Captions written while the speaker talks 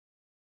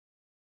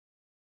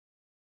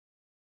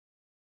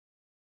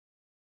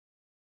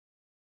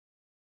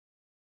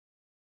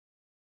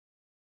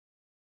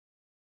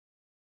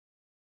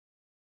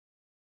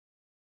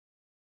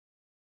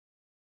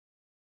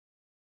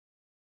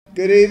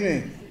Good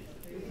evening.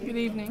 Good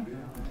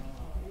evening.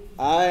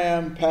 I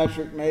am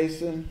Patrick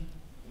Mason,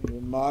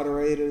 the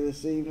moderator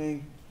this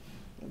evening,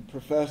 and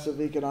professor of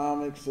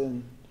economics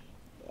and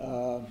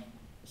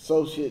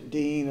associate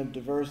dean of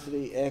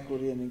diversity,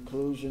 equity, and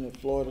inclusion at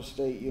Florida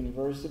State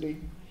University.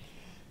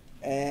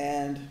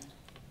 And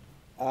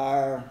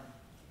our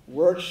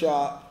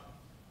workshop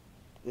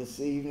this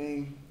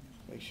evening,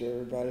 make sure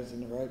everybody's in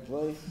the right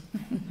place,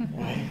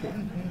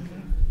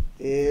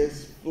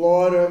 is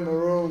Florida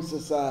Maroon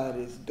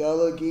Society's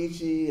Gullah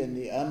Geechee and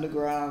the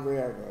Underground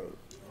Railroad.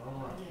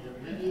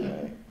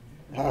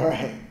 All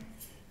right.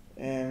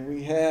 And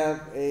we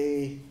have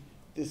a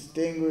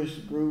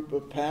distinguished group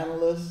of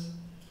panelists,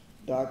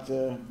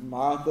 Dr.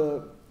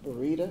 Martha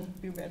Duretta,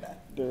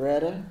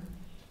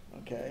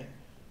 okay,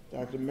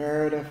 Dr.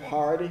 Meredith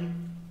Hardy,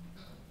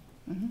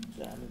 down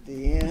at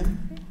the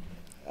end,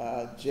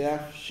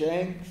 Jeff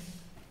Shanks,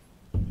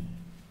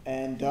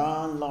 and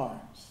Don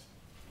Lawrence.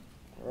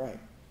 All right.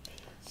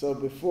 So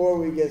before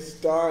we get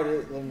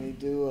started, let me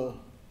do a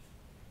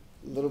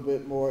little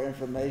bit more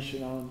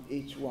information on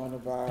each one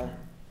of our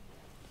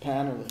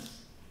panelists.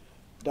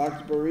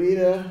 Dr.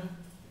 Burita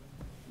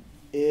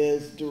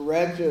is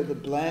director of the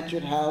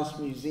Blanchard House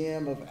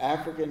Museum of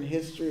African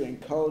History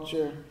and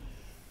Culture,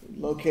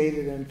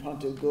 located in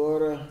Punta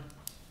Gorda,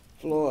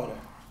 Florida.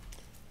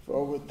 For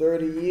over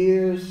 30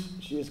 years,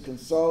 she has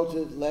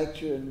consulted,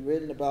 lectured, and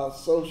written about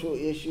social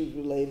issues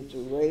related to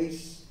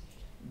race,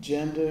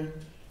 gender,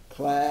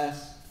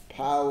 class,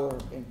 power,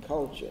 and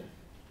culture.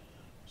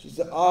 She's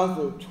the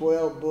author of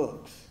 12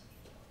 books.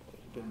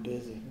 She's been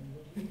busy.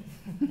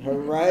 Her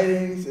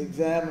writings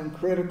examine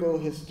critical,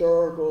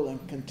 historical,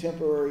 and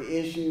contemporary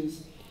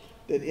issues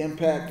that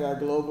impact our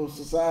global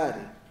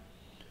society.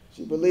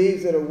 She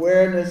believes that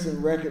awareness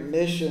and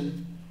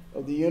recognition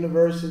of the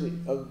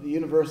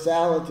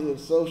universality of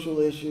social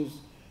issues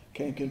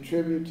can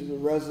contribute to the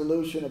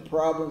resolution of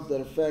problems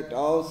that affect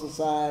all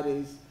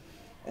societies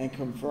and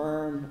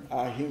confirm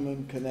our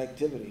human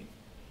connectivity.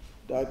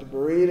 Dr.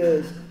 Burita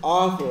is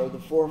author of the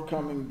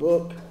forthcoming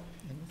book,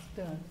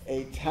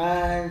 A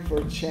Time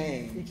for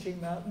Change. It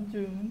came out in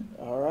June.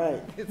 All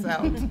right. It's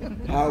out.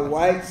 How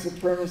White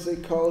Supremacy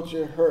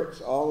Culture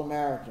Hurts All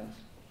Americans.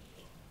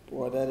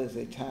 Boy, that is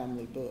a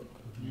timely book.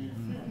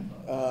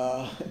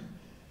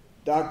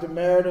 Dr.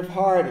 Meredith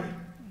Hardy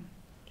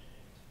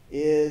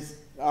is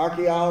an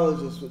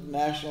archaeologist with the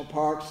National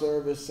Park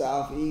Service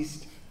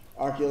Southeast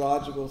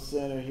Archaeological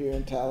Center here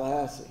in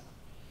Tallahassee.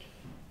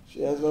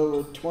 She has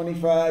over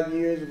 25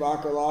 years of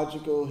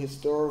archaeological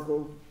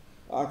historical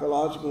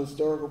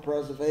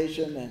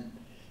preservation and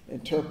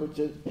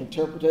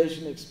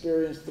interpretation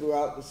experience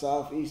throughout the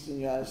southeastern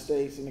United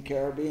States and the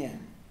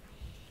Caribbean.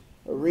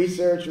 Her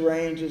research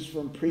ranges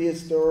from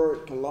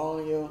prehistoric,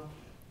 colonial,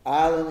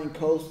 island and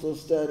coastal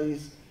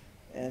studies,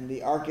 and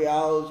the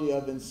archaeology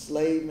of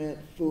enslavement,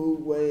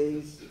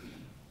 foodways,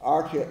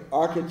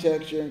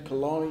 architecture and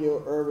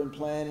colonial urban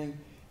planning,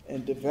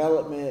 and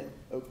development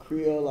of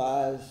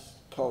creolized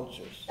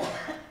cultures.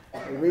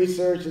 The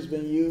research has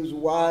been used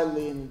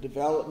widely in the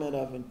development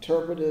of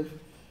interpretive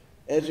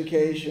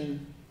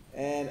education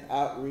and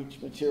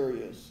outreach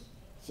materials.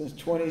 Since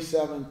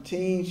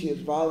 2017, she has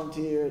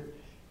volunteered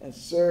and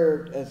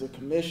served as a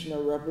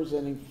commissioner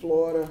representing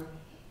Florida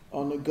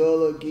on the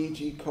Gullah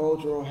Geechee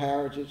Cultural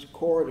Heritage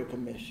Corridor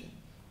Commission.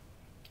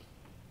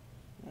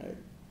 Right.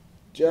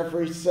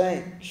 Jeffrey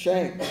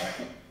Shanks,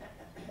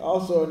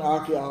 also an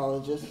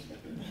archaeologist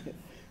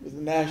with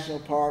the National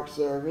Park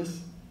Service,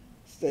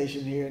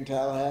 stationed here in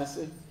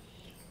Tallahassee.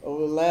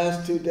 Over the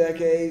last 2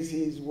 decades,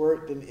 he's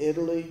worked in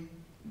Italy,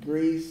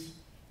 Greece,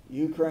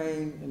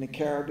 Ukraine, and the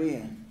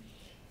Caribbean.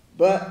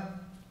 But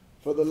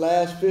for the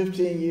last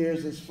 15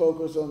 years, his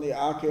focus on the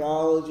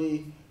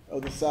archaeology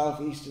of the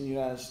southeastern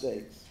United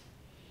States.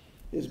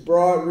 His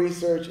broad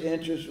research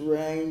interests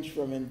range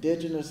from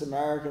indigenous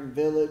American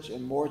village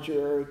and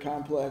mortuary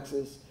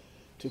complexes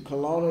to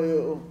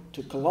colonial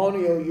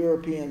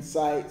European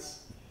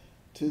sites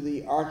to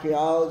the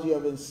archaeology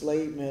of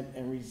enslavement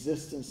and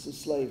resistance to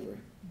slavery.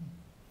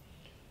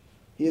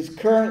 He is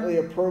currently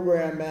a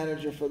program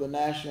manager for the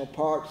National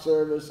Park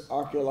Service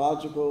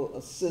Archaeological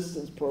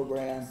Assistance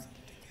Program,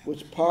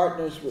 which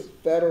partners with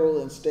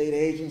federal and state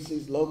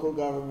agencies, local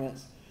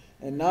governments,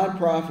 and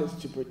nonprofits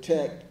to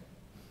protect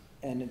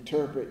and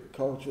interpret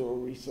cultural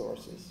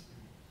resources.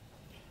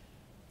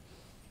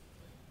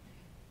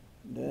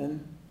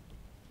 Then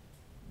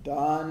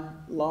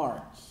Don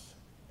Lawrence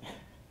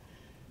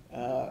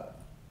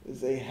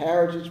is a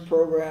heritage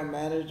program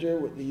manager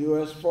with the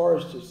U.S.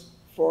 Forest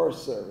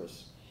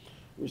Service,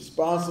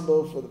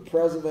 responsible for the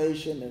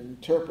preservation and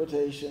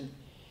interpretation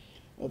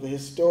of the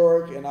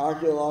historic and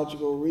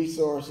archaeological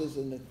resources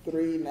in the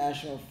 3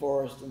 national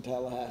forests in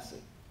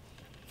Tallahassee.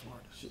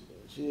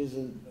 She is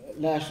a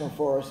national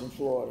forest in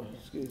Florida,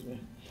 excuse me.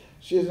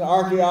 She is an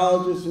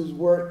archaeologist who's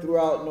worked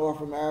throughout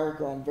North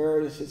America on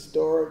various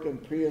historic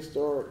and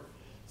prehistoric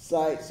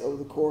sites over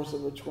the course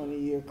of her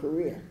 20-year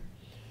career.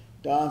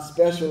 Don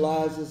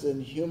specializes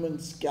in human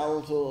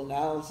skeletal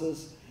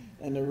analysis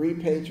and the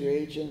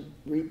repatriation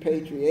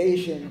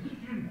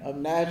of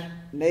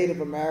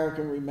Native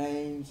American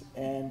remains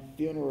and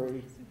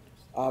funerary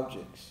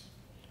objects.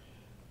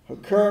 Her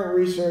current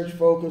research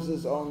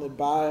focuses on the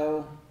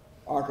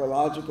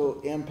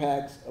bioarchaeological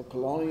impacts of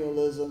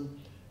colonialism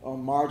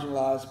on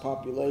marginalized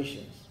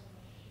populations.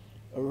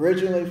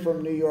 Originally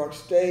from New York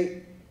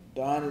State,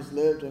 Dawn has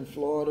lived in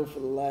Florida for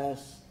the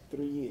last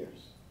 3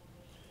 years.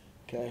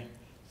 Okay,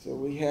 so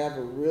we have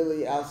a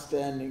really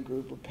outstanding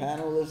group of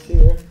panelists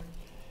here,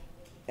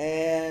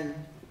 and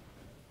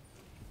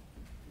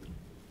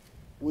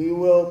we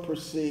will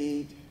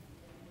proceed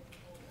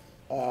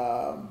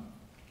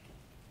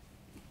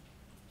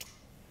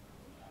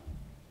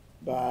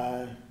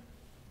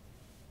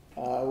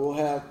we'll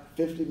have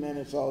 50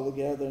 minutes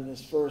altogether in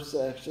this first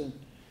section,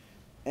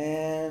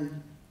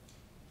 and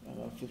I don't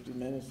know, 50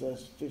 minutes,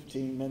 that's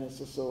 15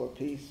 minutes or so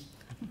apiece,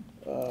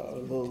 a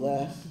little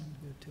less,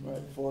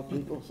 right, 4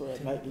 people, so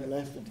it might be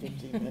less than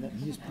 15 minutes.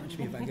 You just punch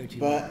me if I go too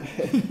But,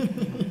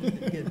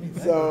 long.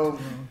 so,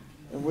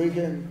 and we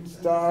can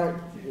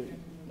start,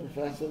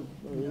 Professor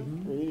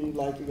Reed, you'd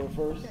like to go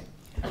first?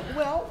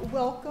 Well,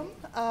 welcome.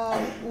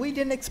 We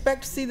didn't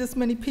expect to see this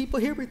many people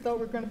here. We thought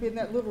we were going to be in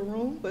that little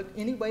room, but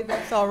anyway,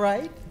 that's all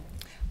right.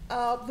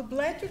 The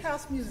Blanchard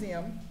House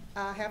Museum,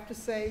 I have to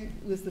say,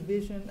 was the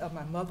vision of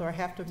my mother. I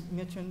have to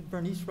mention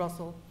Bernice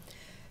Russell.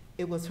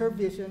 It was her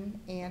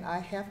vision, and I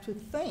have to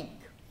thank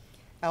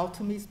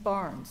Altemise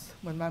Barnes.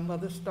 When my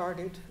mother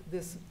started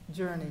this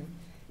journey,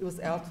 it was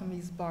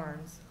Altemise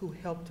Barnes who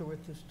helped her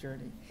with this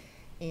journey.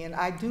 And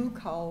I do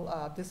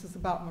call, this is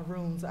about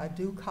Maroons, I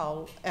do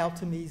call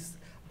Altemise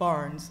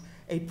Barnes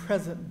a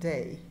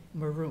present-day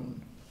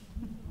Maroon.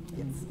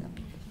 Yes.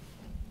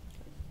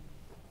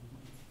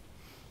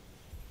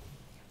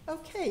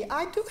 Okay,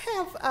 I do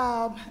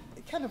have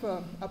kind of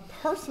a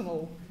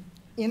personal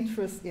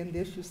interest in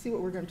this. You see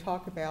what we're going to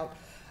talk about,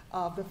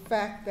 the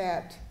fact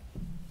that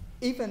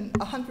even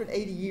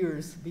 180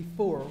 years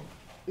before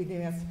the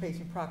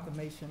Emancipation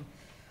Proclamation,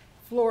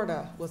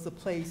 Florida was a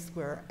place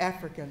where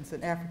Africans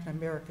and African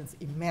Americans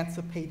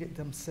emancipated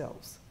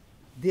themselves.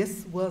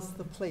 This was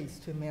the place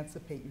to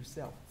emancipate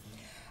yourself.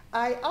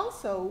 I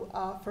also,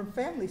 from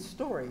family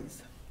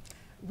stories,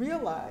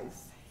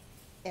 realized,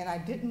 and I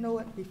didn't know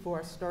it before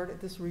I started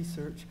this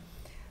research,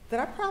 that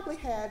I probably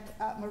had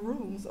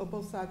Maroons on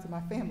both sides of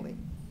my family.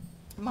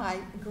 My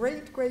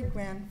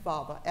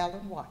great-great-grandfather,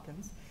 Allen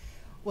Watkins,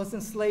 was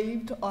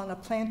enslaved on a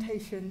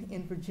plantation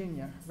in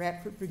Virginia,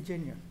 Radford,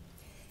 Virginia.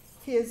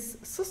 His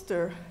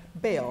sister,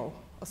 Belle,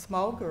 a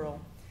small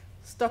girl,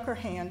 stuck her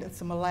hand in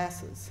some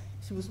molasses.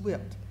 She was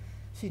whipped.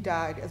 She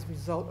died as a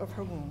result of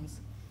her wounds.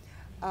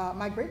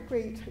 My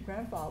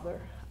great-great-grandfather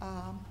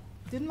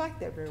didn't like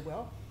that very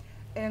well,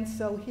 and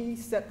so he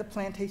set the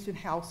plantation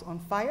house on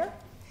fire.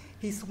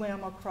 He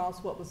swam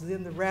across what was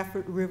then the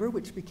Radford River,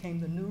 which became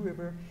the New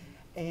River,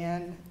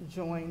 and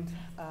joined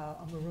a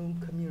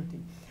Maroon community.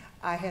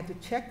 I had to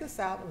check this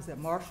out. I was at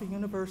Marshall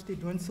University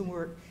doing some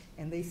work,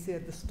 and they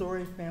said the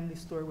story, family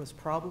story, was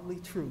probably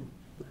true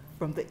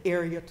from the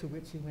area to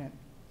which he went.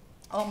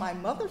 On my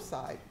mother's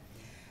side,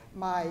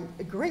 my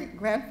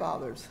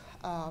great-grandfather's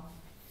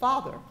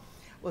father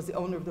was the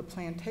owner of the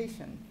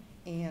plantation,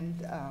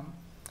 and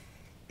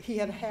he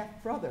had a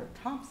half-brother,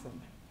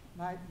 Thompson.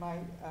 My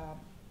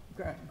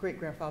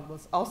great-grandfather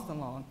was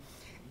Austin Long,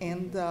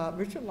 and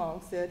Richard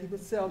Long said he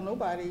would sell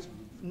nobody,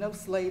 no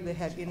slave that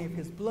had any of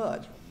his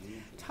blood.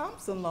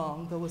 Thompson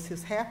Long, though, was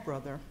his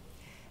half-brother,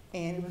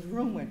 and it was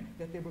rumored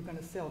that they were going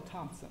to sell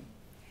Thompson.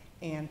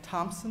 And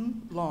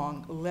Thompson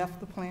Long left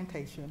the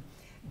plantation,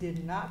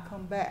 did not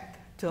come back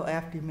till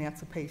after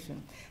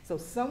emancipation. So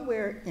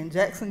somewhere in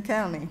Jackson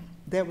County,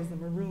 there was a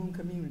Maroon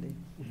community,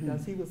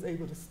 because he was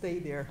able to stay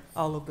there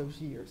all of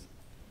those years.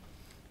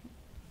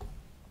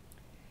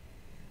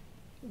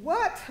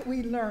 What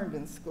we learned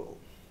in school.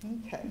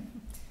 Okay.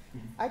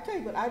 I tell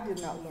you what I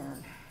did not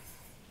learn.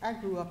 I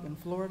grew up in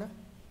Florida.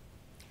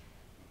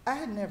 I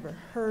had never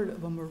heard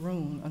of a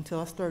Maroon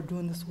until I started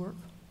doing this work.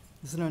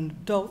 As an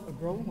adult, a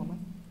grown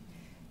woman.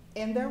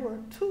 And there were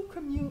 2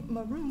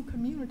 Maroon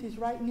communities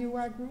right near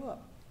where I grew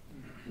up.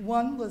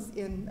 One was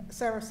in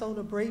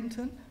Sarasota,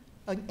 Bradenton,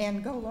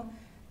 Angola,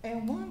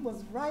 and one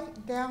was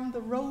right down the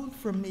road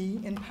from me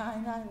in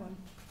Pine Island.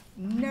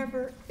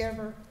 Never,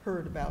 ever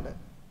heard about it.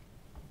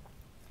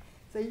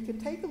 So you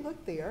can take a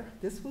look there.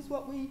 This was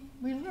what we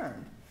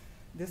learned.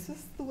 This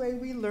is the way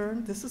we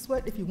learned. This is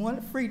what, if you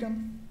wanted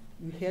freedom,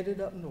 you headed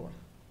up north.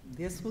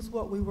 This was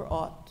what we were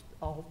all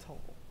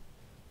told.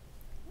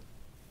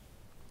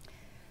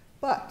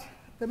 But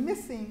the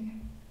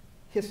missing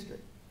history.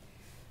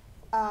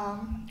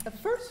 The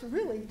first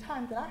really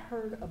time that I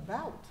heard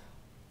about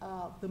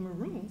the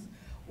Maroons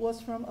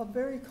was from a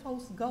very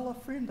close Gullah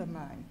friend of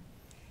mine.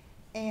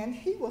 And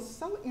he was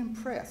so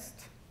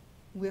impressed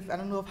with, I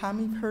don't know if how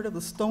many have heard of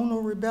the Stono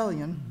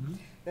Rebellion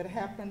that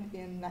happened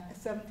in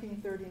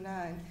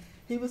 1739.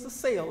 He was a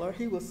sailor.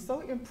 He was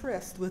so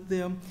impressed with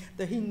them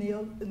that he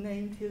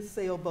named his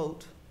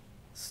sailboat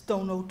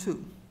Stono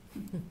 2,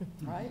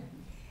 right?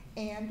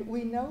 And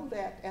we know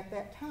that at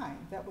that time,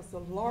 that was the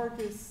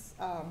largest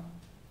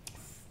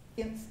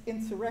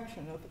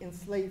insurrection of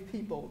enslaved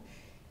people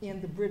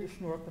in the British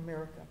North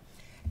America.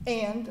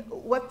 And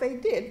what they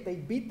did, they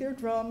beat their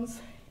drums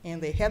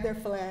and they had their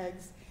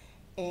flags,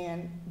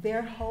 and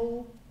their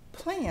whole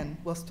plan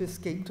was to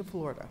escape to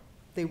Florida.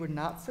 They were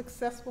not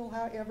successful,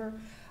 however,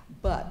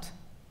 but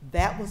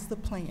that was the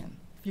plan.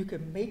 If you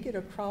could make it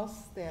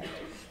across that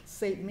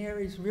St.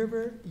 Mary's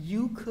River,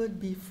 you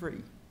could be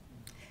free.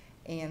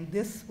 And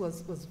this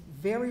was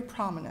very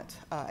prominent.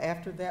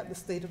 After that, the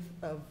state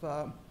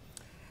of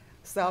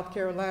South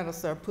Carolina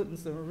started putting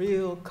some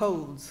real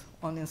codes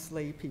on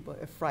enslaved people.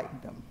 It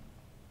frightened them.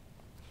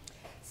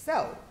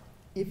 So,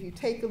 if you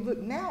take a look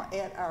now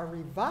at our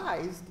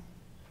revised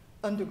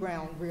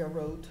Underground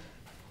Railroad,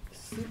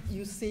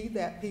 you see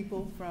that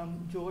people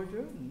from Georgia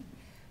and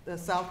the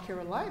South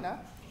Carolina,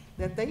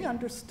 that they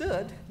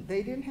understood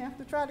they didn't have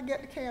to try to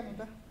get to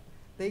Canada.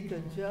 They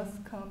could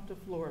just come to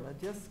Florida,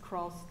 just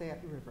cross that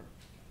river.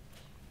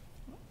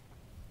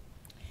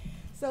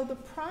 So the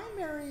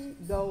primary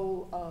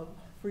goal of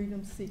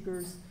freedom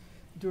seekers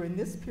during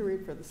this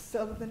period for the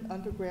Southern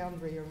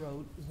Underground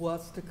Railroad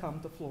was to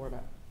come to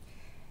Florida.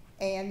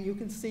 And you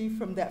can see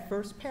from that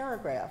first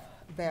paragraph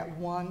that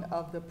one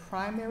of the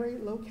primary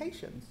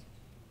locations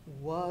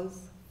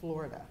was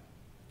Florida.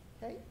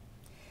 Okay?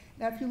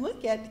 Now, if you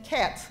look at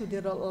Katz, who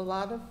did a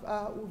lot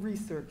of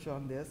research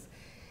on this,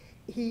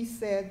 he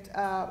said,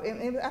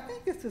 and I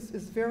think this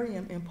is very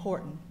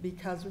important,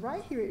 because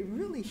right here it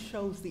really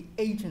shows the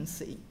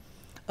agency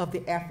of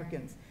the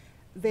Africans.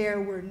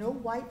 There were no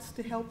whites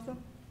to help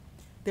them.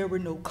 There were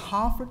no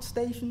comfort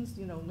stations,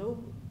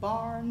 no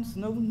barns,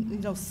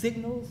 no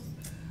signals,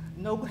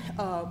 no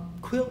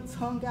quilts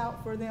hung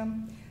out for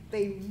them.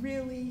 They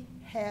really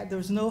had, there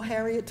was no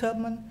Harriet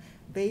Tubman.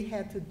 They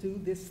had to do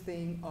this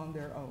thing on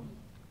their own.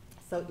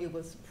 So it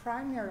was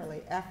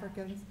primarily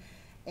Africans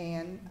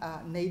and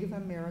Native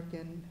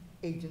American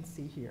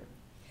agency here.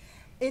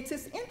 It's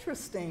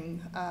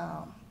interesting,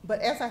 but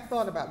as I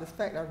thought about this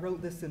fact, I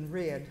wrote this in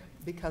red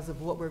because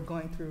of what we're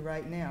going through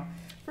right now.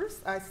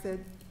 First I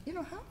said,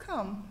 how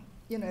come,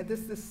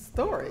 this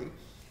story,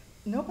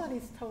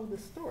 nobody's told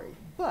this story,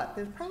 but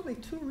there's probably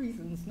two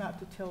reasons not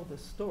to tell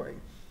this story.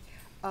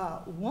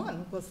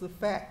 One was the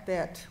fact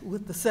that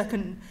with the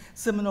Second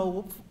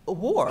Seminole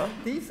War,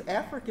 these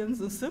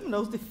Africans and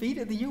Seminoles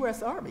defeated the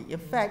U.S. Army. In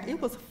fact,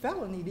 it was a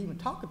felony to even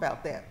talk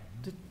about that,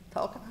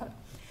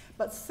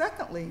 But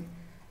secondly,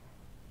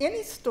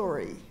 any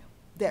story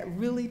that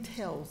really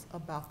tells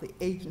about the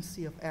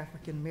agency of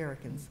African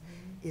Americans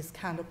is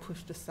kind of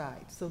pushed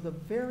aside. So the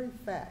very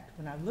fact,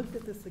 when I looked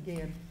at this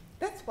again,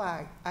 that's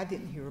why I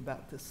didn't hear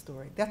about this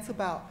story. That's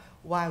about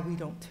why we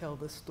don't tell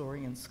this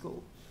story in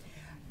school.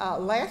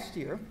 Last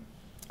year,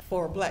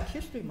 for Black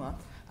History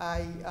Month,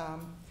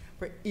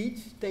 for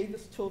each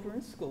Davis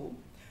Children's School,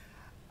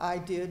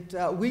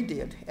 we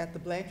did at the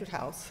Blanchard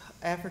House,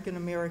 African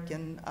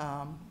American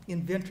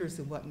inventors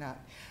and whatnot.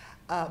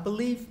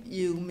 Believe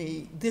you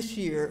me, this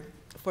year,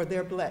 for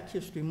their Black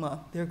History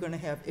Month, they're going to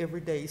have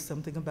every day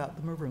something about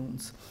the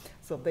Maroons.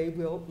 So they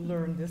will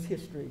learn this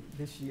history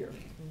this year.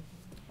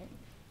 Okay.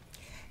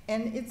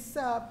 And it's,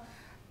 I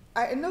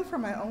know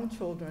from my own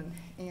children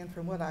and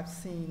from what I've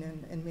seen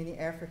in many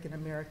African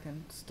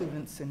American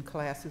students in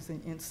classes,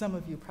 and some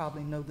of you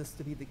probably know this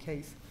to be the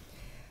case,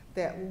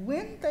 that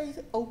when they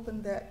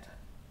opened that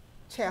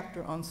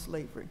chapter on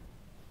slavery,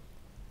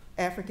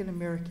 African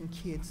American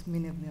kids,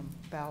 many of them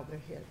bowed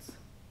their heads.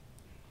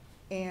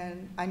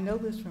 And I know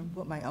this from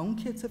what my own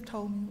kids have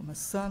told me, my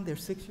son, they're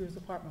 6 years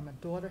apart, my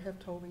daughter have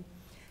told me.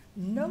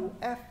 No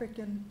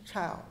African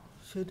child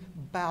should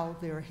bow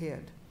their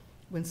head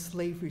when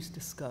slavery is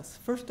discussed.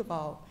 First of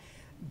all,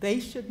 they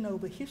should know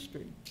the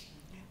history,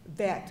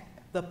 that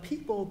the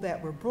people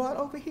that were brought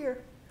over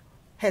here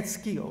had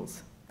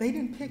skills. They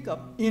didn't pick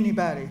up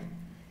anybody.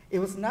 It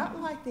was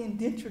not like the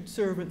indentured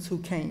servants who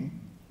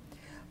came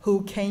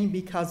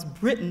because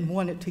Britain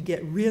wanted to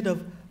get rid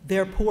of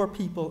their poor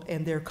people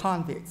and their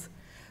convicts.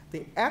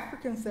 The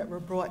Africans that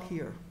were brought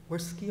here were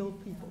skilled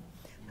people.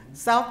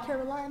 South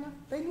Carolina,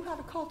 they knew how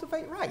to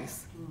cultivate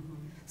rice.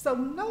 So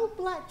no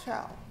black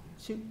child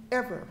should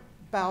ever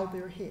bow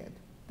their head.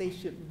 They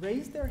should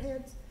raise their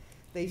heads.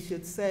 They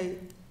should say,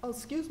 oh,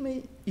 excuse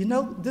me,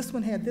 this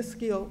one had this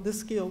skill, this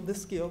skill,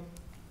 this skill.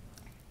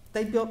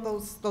 They built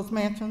those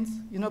mansions,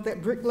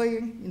 that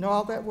bricklaying,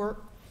 all that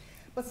work.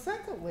 But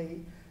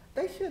secondly,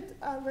 they should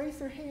raise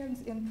their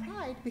hands in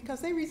pride because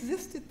they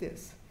resisted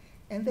this.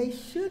 And they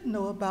should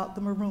know about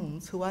the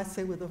Maroons, who I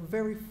say were the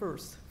very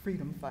first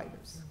freedom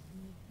fighters.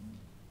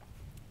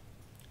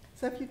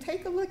 So if you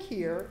take a look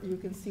here, you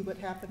can see what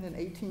happened in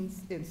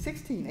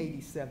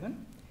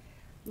 1687.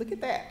 Look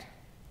at that.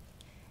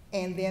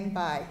 And then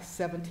by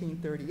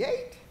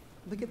 1738,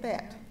 look at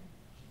that.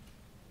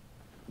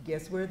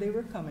 Guess where they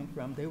were coming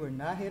from? They were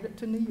not headed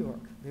to New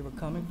York. They were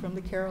coming from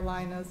the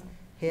Carolinas,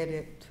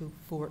 headed to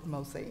Fort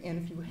Mose.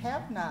 And if you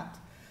have not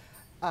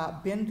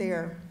been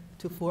there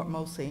to Fort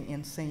Mose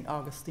in St.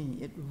 Augustine,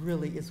 it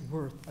really is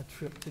worth a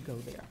trip to go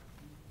there.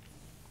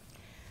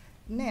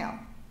 Now,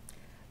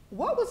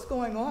 what was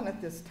going on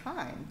at this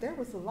time? There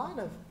was a lot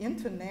of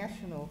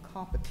international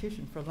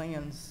competition for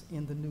lands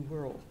in the New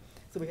World.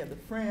 So we had the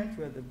French,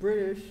 we had the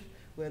British,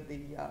 we had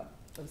the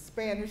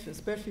Spanish,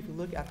 especially if you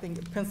look, I think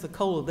at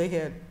Pensacola, they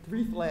had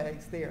 3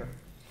 flags there.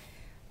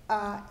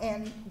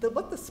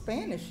 What the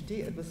Spanish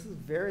did, this is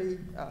very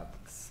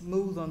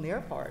smooth on their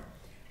part,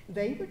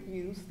 they would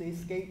use the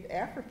escaped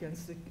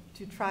Africans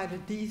to try to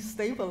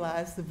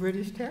destabilize the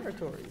British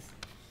territories.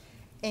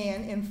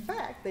 And in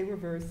fact, they were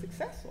very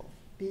successful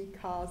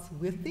because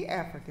with the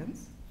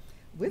Africans,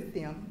 with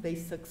them, they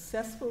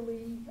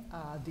successfully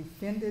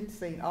defended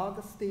St.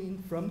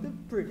 Augustine from the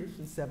British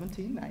in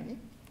 1790.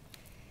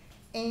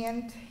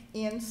 And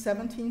in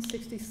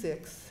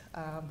 1766,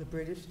 the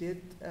British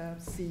did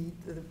cede,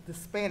 the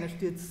Spanish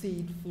did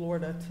cede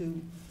Florida to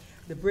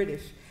the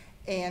British.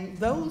 And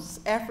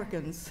those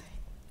Africans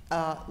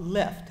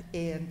left.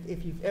 And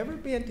if you've ever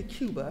been to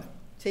Cuba,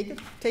 take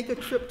a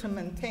trip to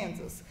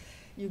Matanzas.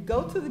 You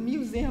go to the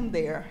museum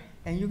there,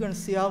 and you're going to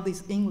see all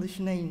these English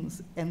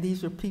names. And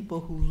these are people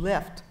who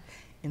left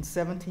in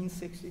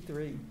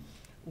 1763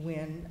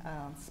 when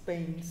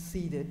Spain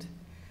ceded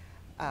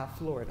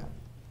Florida.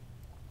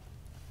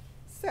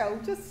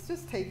 So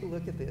just take a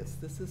look at this.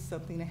 This is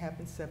something that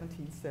happened in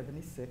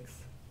 1776.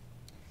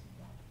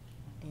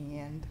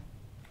 And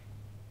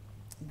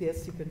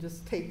this, you can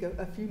just take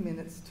a few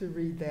minutes to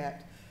read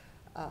that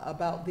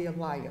about the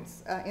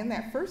alliance. In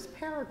that first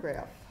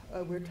paragraph,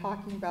 we're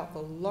talking about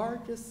the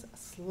largest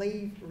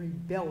slave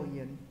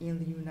rebellion in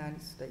the United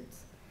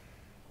States.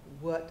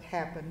 What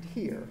happened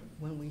here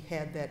when we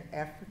had that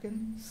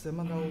African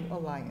Seminole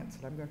alliance.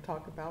 And I'm going to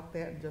talk about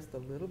that in just a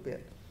little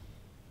bit.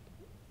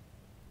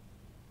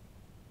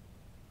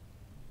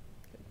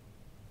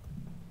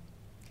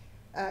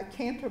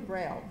 Cantor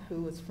Brown,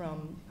 who is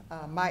from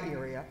my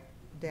area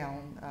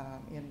down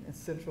in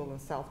central and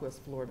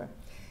southwest Florida,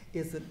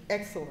 is an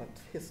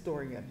excellent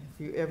historian. If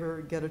you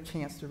ever get a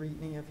chance to read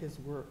any of his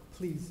work,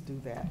 please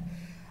do that.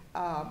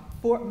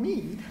 Fort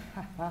Meade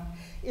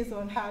is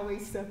on Highway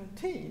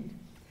 17.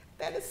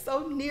 That is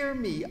so near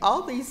me.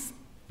 All these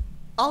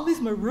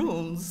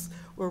Maroons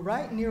were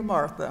right near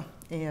Martha,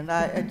 and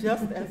I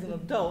just as an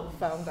adult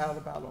found out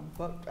about them.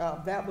 But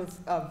that was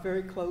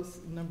very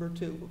close, number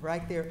 2,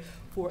 right there.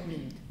 Fort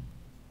Meade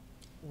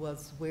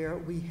was where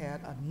we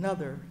had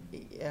another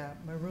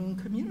Maroon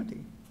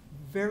community,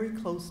 very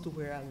close to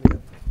where I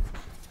live.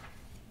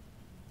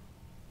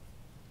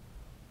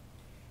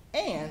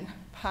 And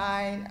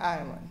Pine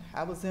Island.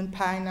 I was in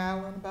Pine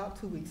Island about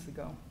 2 weeks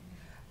ago.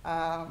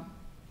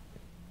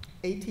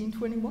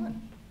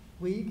 1821,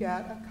 we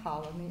got a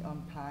colony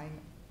on Pine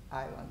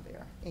Island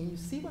there. And you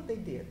see what they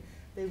did.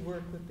 They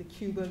worked with the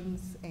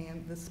Cubans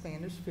and the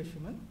Spanish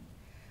fishermen.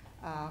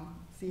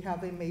 See how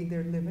they made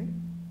their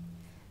living?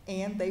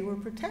 And they were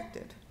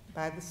protected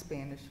by the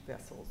Spanish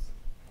vessels.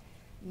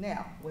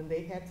 Now, when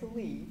they had to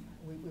leave,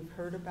 we've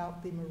heard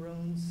about the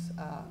Maroons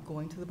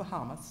going to the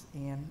Bahamas,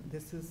 and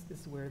this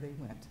is where they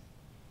went.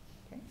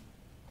 Okay?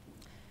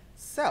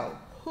 So,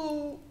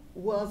 who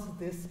was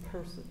this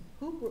person?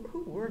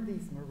 Who were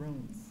these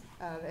Maroons?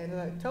 And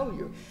I told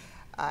you,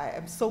 I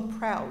am so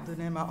proud that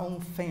in my own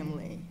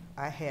family,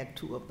 I had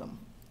 2 of them.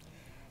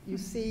 You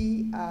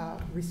see,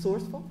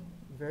 resourceful,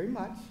 very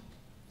much.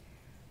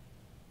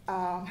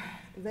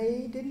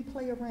 They didn't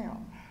play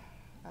around.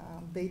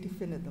 They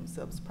defended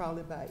themselves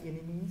probably by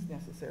any means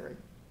necessary.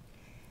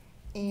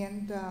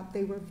 And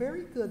they were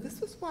very good.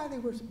 This is why they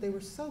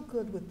were so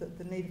good with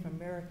the Native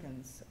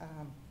Americans,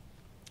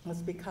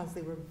 was because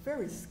they were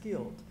very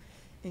skilled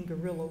in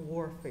guerrilla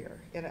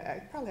warfare. And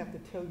I probably have to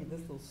tell you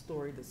this little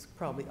story that's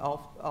probably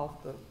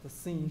off the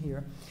scene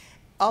here.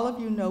 All of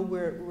you know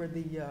where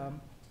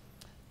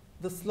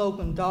the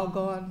slogan,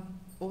 doggone,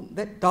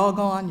 that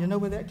doggone, you know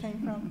where that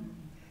came from?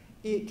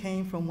 It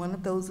came from one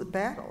of those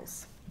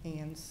battles.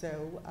 And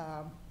so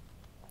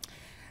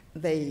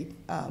they,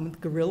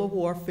 guerrilla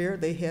warfare,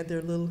 they had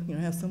their little,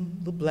 have some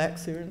little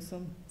blacks here and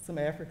some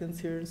Africans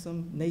here and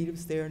some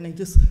natives there, and they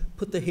just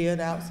put the head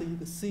out so you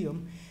could see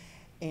them.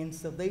 And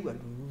so they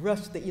would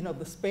rush,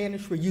 the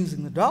Spanish were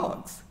using the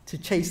dogs to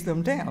chase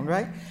them down,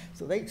 right?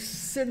 So they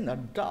send the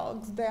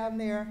dogs down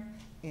there,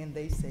 and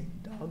they say,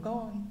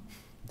 doggone,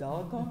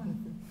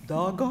 doggone,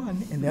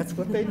 doggone, and that's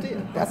what they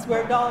did. That's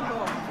where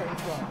doggone came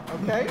from,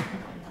 okay?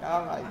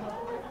 All right.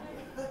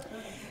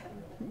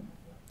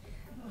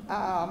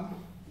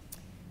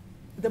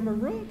 The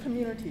Maroon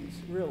communities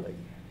really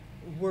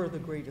were the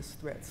greatest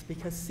threats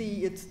because,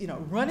 see, it's,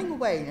 running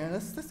away, and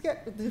let's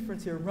get the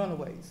difference here,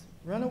 runaways.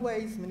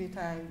 Runaways many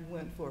times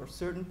went for a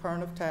certain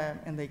period of time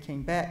and they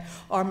came back,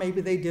 or maybe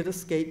they did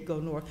escape,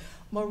 go north.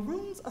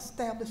 Maroons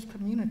established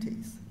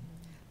communities.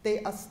 They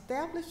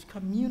established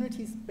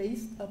communities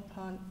based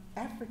upon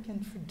African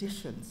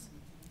traditions.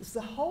 It's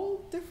a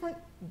whole different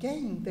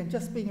game than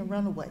just being a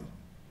runaway.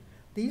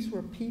 These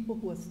were people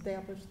who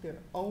established their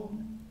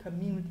own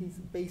communities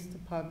based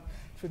upon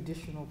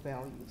traditional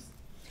values.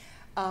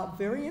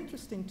 Very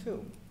interesting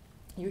too,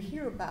 you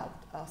hear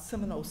about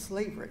Seminole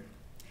slavery.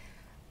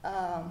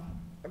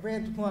 I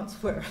read once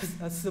where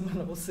a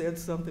Seminole said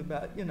something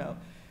about, you know,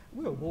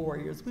 we're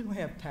warriors. We don't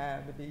have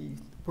time to be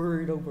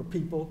worried over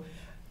people.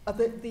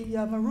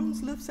 The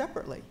Maroons lived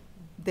separately.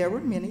 There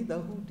were many,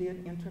 though, who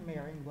did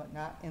intermarry and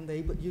whatnot, and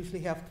they would usually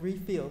have 3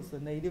 fields.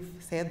 The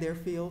natives had their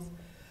fields,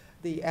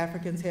 the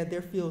Africans had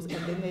their fields,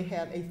 and then they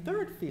had a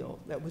 3rd field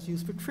that was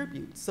used for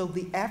tribute. So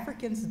the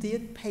Africans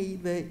did pay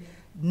the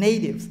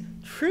natives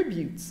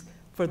tributes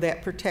for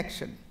that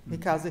protection,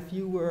 because if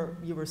you were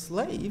a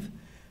slave,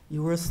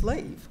 you were a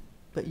slave,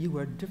 but you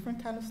were a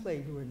different kind of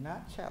slave. You were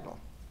not chattel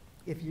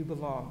if you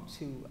belonged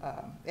to,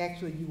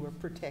 actually you were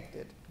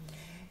protected.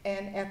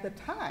 And at the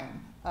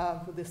time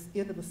of this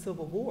end of the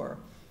Civil War,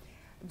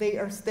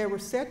 there were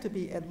said to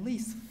be at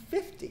least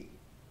 50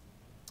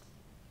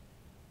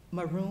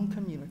 Maroon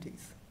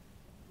communities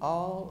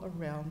all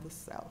around the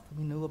South.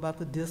 We knew about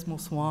the Dismal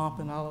Swamp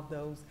and all of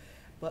those,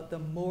 but the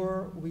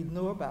more we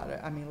knew about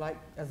it, I mean, like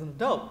as an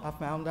adult, I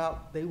found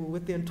out they were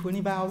within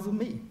 20 miles of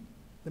me,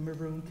 the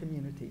Maroon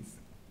communities.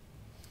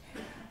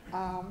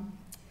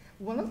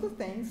 One of the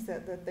things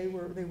that they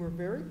were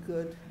very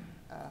good,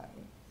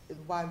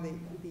 why the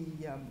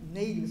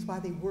natives, why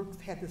they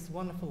had this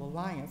wonderful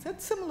alliance,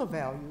 had similar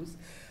values,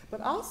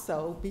 but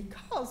also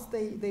because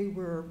they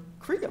were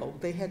Creole,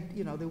 they had,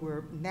 you know, they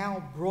were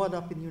now brought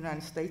up in the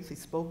United States, they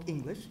spoke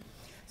English,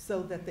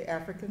 so that the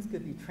Africans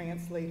could be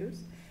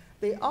translators.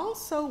 They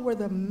also were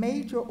the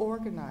major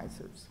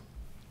organizers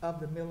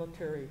of the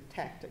military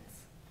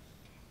tactics.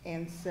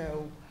 And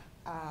so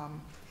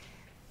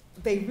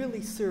they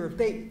really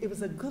served, it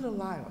was a good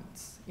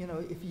alliance. You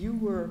know, if you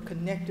were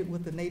connected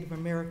with the Native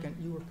American,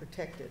 you were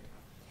protected,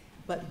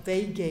 but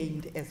they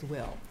gained as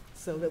well.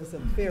 So that was a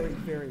very,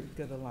 very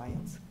good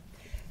alliance.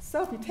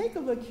 So if you take a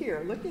look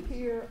here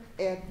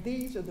at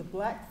these are the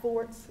Black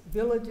forts,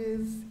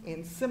 villages,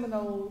 and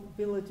Seminole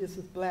villages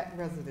with Black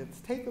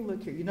residents. Take a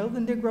look here. You know the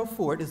Negro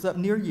Fort is up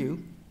near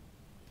you,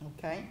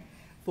 okay?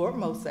 Fort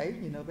Mose,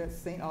 you know, that's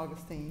St.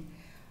 Augustine.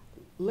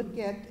 Look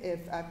at,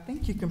 I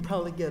think you can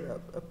probably get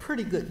a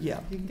pretty good, you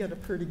can get a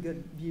pretty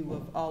good view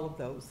of all of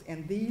those.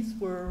 And these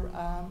were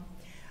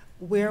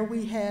where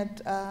we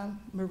had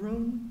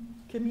Maroon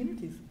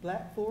communities,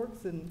 Black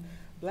forts and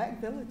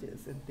Black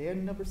villages. And they're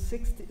number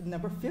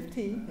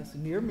 15 is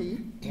near me,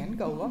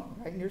 Angola,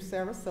 right near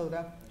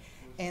Sarasota.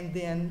 And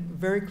then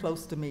very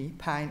close to me,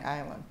 Pine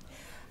Island.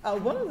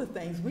 One of the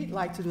things we'd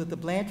like to do at the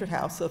Blanchard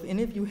House, so if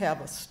any of you have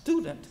a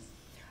student,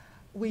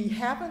 we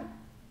haven't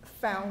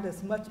found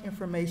as much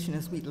information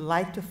as we'd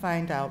like to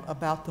find out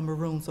about the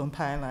Maroons on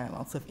Pine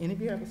Island. So if any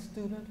of you have a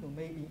student who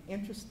may be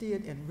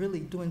interested in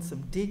really doing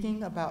some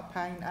digging about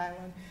Pine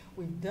Island,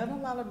 we've done a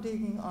lot of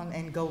digging on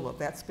Angola,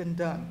 that's been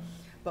done,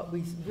 but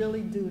we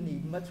really do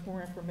need much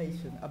more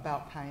information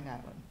about Pine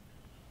Island.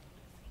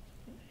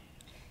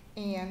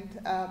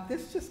 And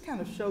this just kind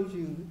of shows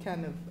you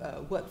kind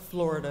of what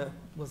Florida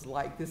was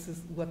like. This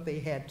is what they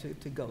had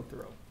to go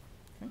through.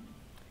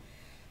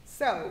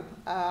 So,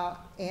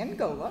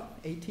 Angola,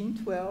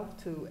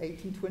 1812 to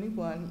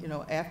 1821, you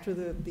know, after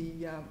the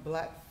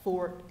Black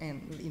Fort,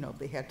 and, you know,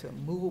 they had to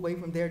move away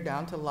from there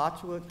down to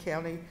Alachua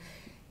County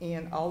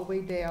and all the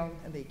way down,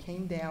 and they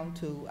came down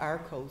to our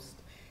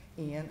coast.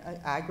 And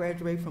I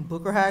graduated from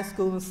Booker High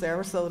School in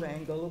Sarasota.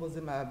 Angola was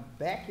in my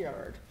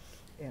backyard,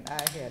 and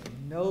I had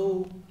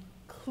no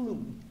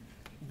clue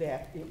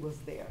that it was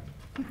there.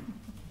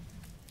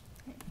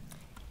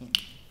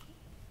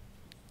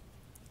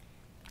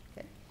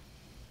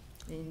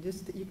 And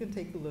just, you can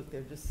take a look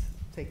there, just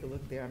take a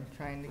look there. I'm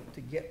trying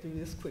to get through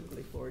this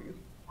quickly for you.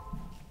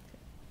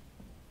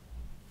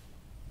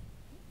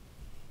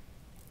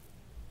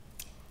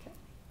 Okay.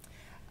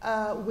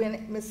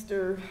 When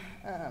Mr.,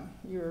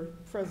 your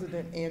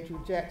President Andrew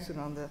Jackson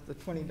on the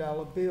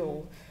 $20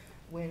 bill,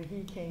 when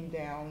he came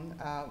down,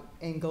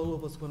 Angola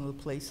was one of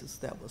the places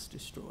that was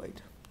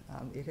destroyed.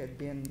 It had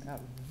been a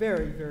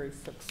very, very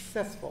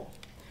successful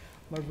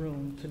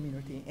Maroon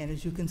community. And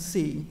as you can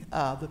see,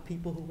 the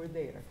people who were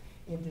there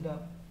ended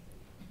up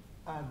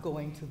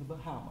going to the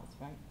Bahamas,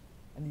 right?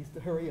 I need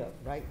to hurry up,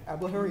 right? I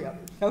will hurry up.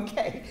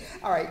 Okay.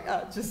 All right.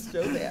 Just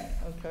show that.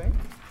 Okay.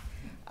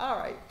 All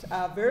right.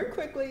 Very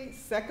quickly.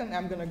 Second,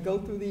 I'm going to go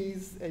through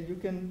these. You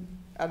can.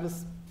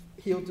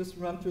 He'll just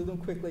run through them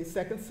quickly.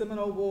 Second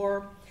Seminole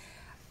War.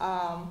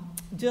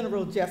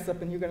 General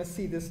Jessup, and you're going to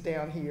see this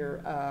down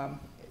here.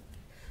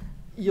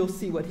 You'll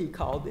see what he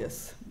called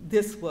this.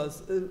 This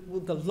was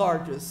the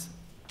largest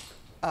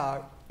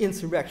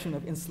insurrection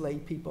of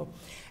enslaved people.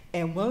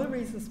 And one of the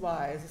reasons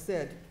why, as I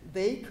said,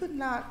 they could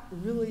not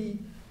really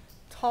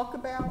talk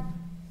about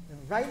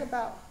and write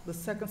about the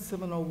Second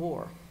Seminole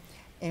War.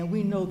 And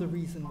we know the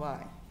reason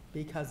why,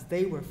 because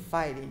they were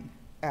fighting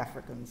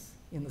Africans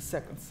in the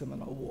Second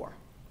Seminole War.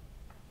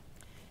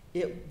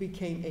 It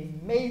became a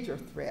major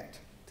threat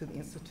to the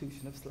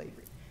institution of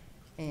slavery.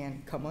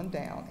 And come on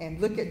down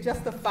and look at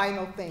just the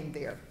final thing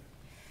there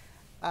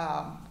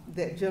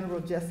that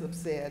General Jessup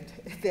said,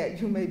 that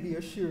you may be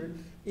assured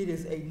it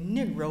is a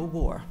Negro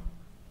war,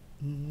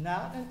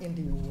 not an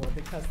Indian war,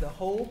 because the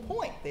whole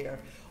point there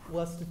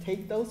was to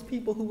take those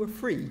people who were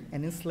free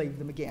and enslave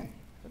them again.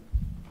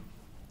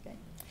 Okay.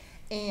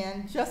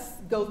 And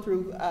just go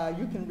through,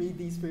 you can read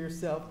these for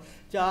yourself.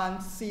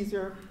 John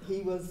Caesar,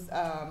 he was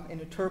an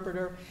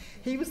interpreter.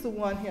 He was the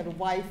one who had a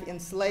wife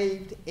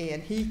enslaved,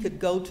 and he could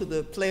go to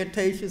the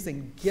plantations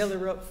and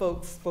gather up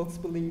folks. Folks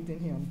believed in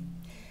him.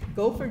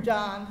 Go for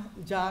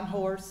John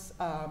Horse.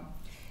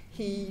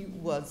 He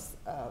was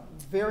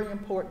very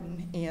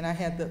important, and I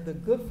had the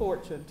good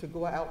fortune to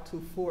go out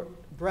to Fort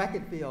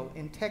Brackettville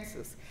in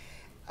Texas.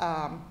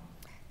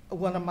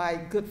 One of my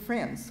good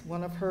friends,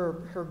 one of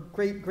her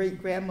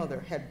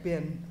great-great-grandmother had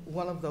been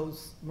one of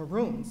those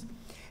Maroons,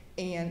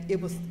 and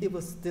it was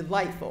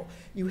delightful.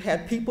 You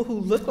had people who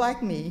looked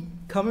like me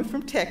coming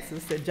from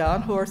Texas that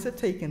John Horse had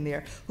taken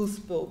there, who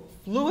spoke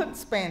fluent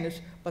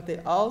Spanish, but they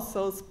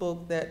also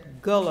spoke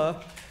that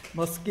Gullah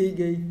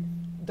Geechee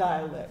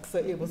dialect. So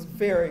it was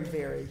very,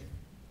 very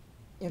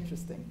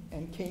interesting.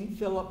 And King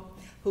Philip,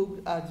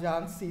 who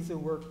John Caesar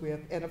worked with,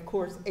 and of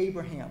course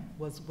Abraham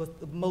was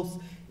the most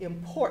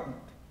important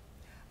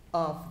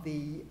of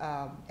the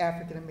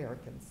African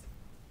Americans.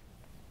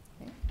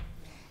 Okay.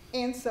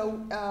 And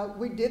so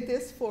we did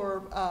this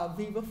for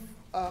Viva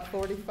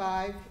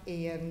 45,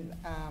 and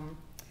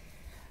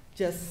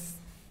just,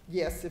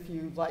 yes, if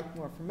you'd like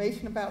more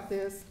information about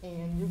this,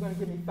 and you're going to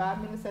give me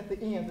 5 minutes at the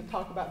end to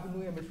talk about the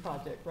New Image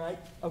Project, right?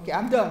 Okay,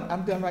 I'm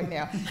done right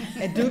now.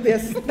 And do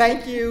this,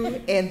 thank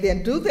you, and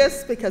then do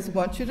this because I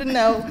want you to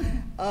know,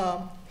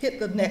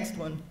 hit the next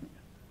one,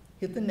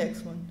 hit the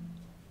next one,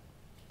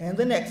 and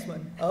the next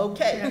one.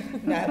 Okay,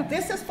 now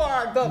this is for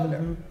our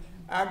governor.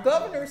 Our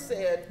governor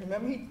said,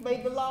 remember he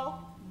made the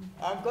law?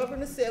 Our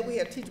governor said we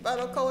had to teach about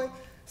Ocoee.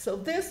 So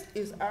this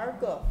is our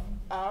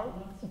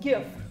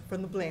gift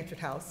from the Blanchard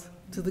House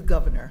to the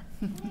governor.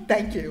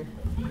 Thank you.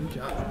 Good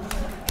job.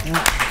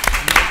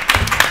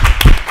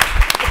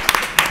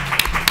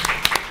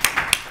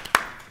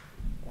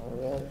 All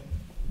right.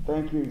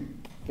 Thank you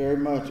very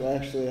much.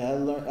 Actually,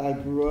 I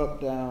grew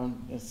up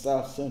down in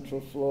South Central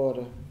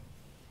Florida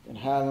in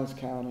Highlands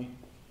County,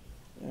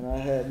 and I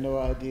had no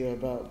idea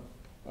about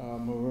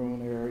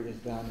Maroon areas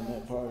down in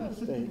that part of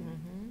the state.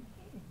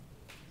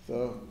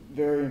 So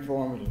very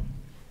informative.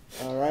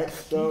 All right,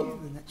 so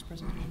the next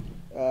presentation.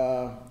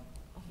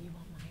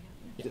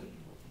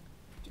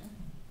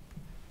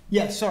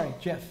 Yes, sorry,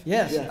 Jeff.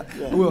 Yes.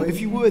 Yeah. Well, if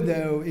you would,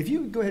 though, if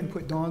you would go ahead and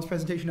put Dawn's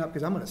presentation up,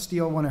 because I'm going to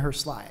steal one of her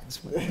slides.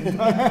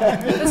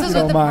 This is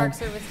what the Park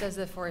Service does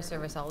to the Forest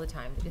Service all the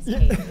time. They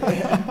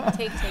just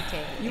take.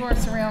 You are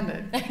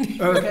surrounded.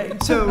 Okay,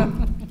 so,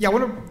 yeah, I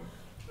want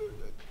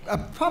to,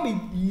 probably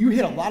you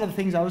hit a lot of the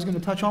things I was going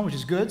to touch on, which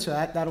is good, so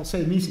that'll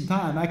save me some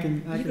time. I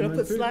can You're going to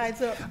put through.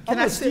 slides up? I'm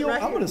going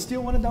to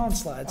steal one of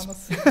Dawn's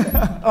slides.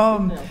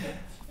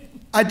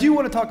 I do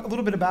want to talk a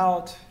little bit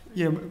about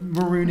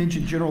Maroonage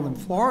in general in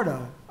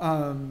Florida.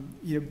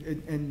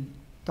 And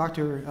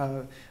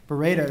Dr.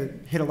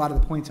 Beretta hit a lot of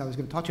the points I was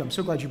going to talk to you. I'm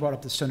so glad you brought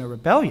up the Stono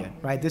Rebellion,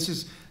 right? This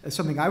is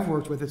something I've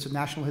worked with. It's a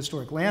National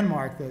Historic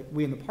Landmark that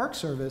we in the Park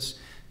Service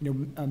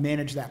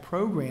manage that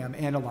program,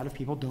 and a lot of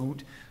people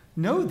don't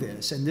know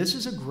this. And this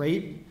is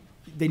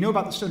they know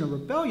about the Stono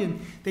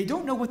Rebellion. They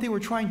don't know what they were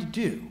trying to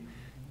do.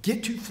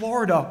 Get to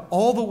Florida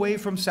all the way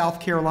from South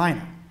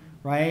Carolina.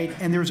 Right,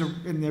 and there's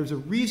a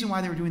reason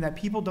why they were doing that.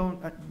 People don't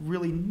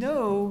really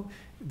know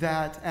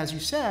that, as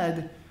you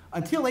said,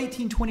 until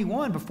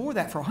 1821. Before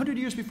that, for 100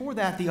 years before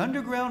that, the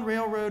Underground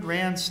Railroad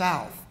ran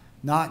south,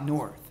 not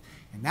north,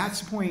 and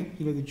that's the point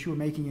that you were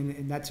making,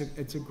 and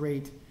it's a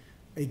great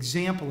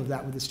example of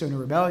that with the Stono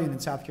Rebellion in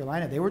South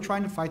Carolina. They were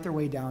trying to fight their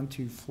way down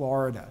to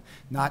Florida,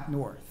 not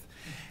north,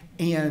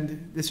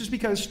 and this is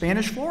because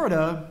Spanish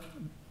Florida.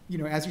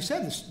 As you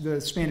said,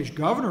 the Spanish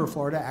governor of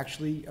Florida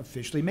actually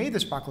officially made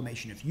this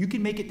proclamation. If you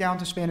can make it down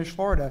to Spanish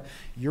Florida,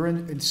 you're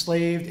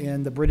enslaved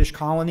in the British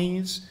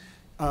colonies.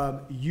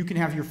 You can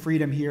have your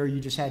freedom here.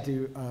 You just had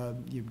to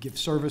give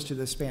service to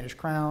the Spanish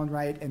crown,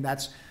 right? And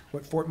that's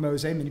what Fort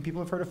Mose, many people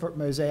have heard of Fort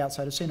Mose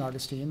outside of St.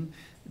 Augustine.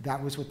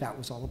 That was what that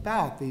was all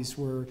about. These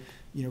were,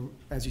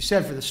 as you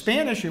said, for the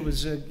Spanish, it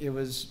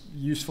was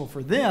useful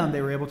for them.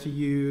 They were able to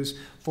use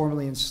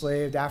formerly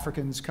enslaved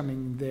Africans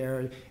coming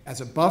there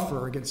as a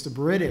buffer against the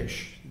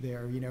British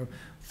there.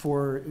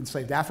 For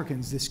enslaved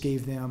Africans, this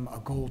gave them a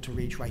goal to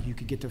reach, right? You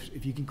could get to,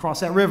 if you can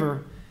cross that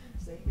river,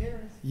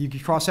 you can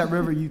cross that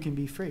river, you can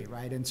be free,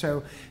 right? And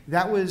so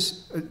that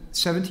was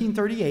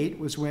 1738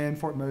 was when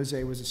Fort Mose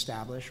was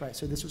established, right?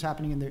 So this was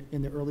happening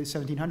in the early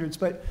 1700s.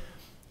 But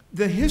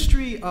the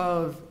history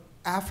of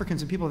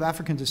Africans and people of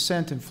African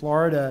descent in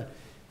Florida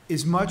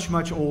is much,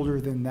 much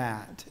older than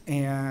that.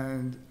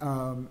 And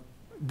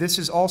this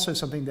is also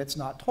something that's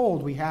not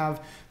told. We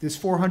have this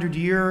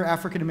 400-year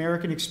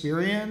African-American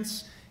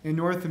experience in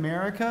North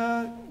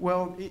America.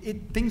 Well,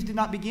 things did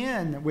not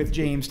begin with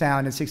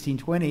Jamestown in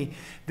 1620.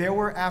 There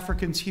were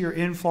Africans here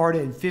in Florida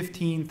in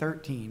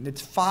 1513.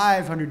 It's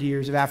 500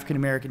 years of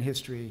African-American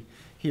history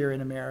here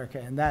in America.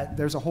 And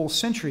there's a whole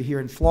century here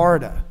in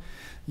Florida,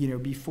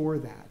 before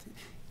that.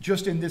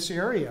 Just in this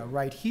area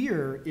right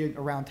here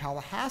around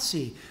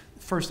Tallahassee,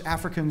 first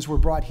Africans were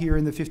brought here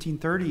in the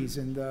 1530s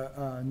in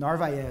the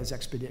Narvaez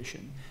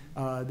expedition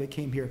that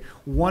came here.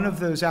 One of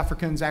those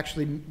Africans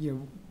actually,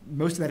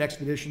 most of that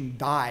expedition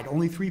died.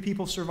 Only 3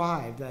 people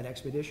survived that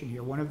expedition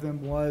here. One of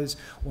them was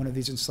one of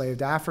these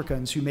enslaved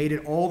Africans who made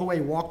it all the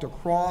way, walked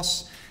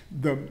across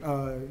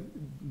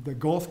the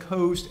Gulf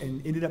Coast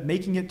and ended up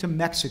making it to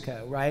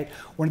Mexico, right?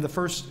 One of the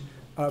first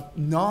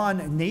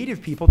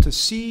non-native people to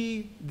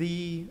see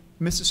the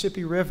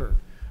Mississippi River,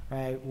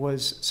 right,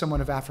 was someone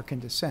of African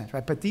descent,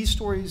 right? But these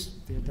stories,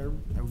 they're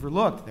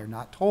overlooked. They're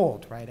not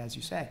told, right, as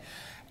you say.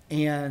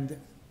 And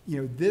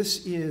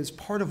this is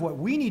part of what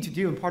we need to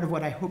do, and part of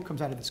what I hope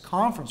comes out of this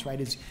conference, right,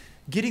 is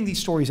getting these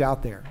stories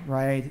out there,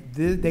 right?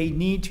 They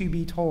need to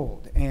be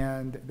told,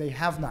 and they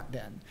have not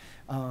been.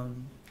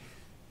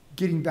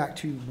 Getting back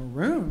to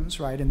Maroons,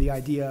 right, and the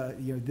idea,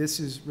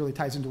 this really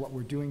ties into what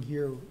we're doing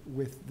here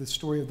with the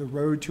story of the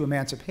road to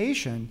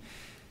emancipation.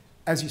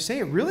 As you say,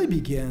 it really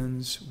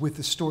begins with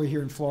the story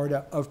here in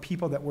Florida of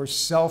people that were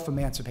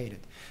self-emancipated.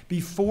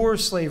 Before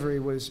slavery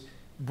was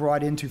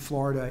brought into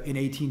Florida in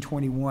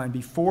 1821,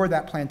 before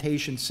that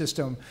plantation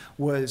system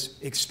was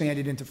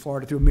expanded into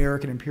Florida through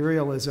American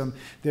imperialism,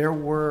 there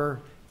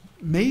were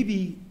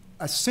maybe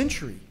a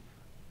century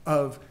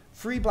of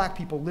free black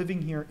people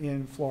living here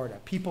in Florida,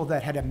 people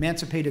that had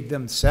emancipated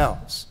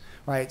themselves,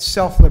 right?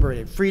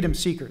 Self-liberated, freedom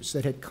seekers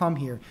that had come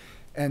here.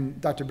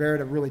 And Dr.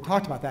 Beretta really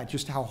talked about that,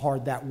 just how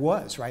hard that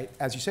was, right?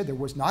 As you said, there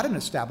was not an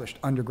established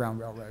underground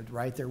railroad,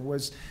 right? They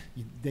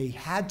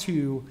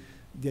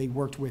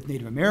worked with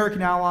Native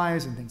American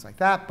allies and things like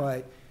that,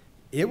 but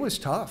it was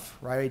tough,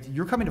 right?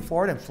 You're coming to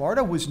Florida, and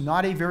Florida was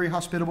not a very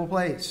hospitable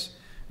place,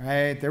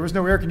 right? There was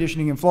no air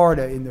conditioning in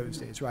Florida in those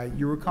days, right?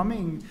 You were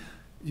coming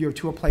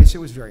to a place that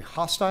was very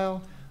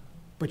hostile,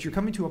 but you're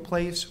coming to a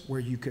place where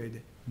you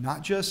could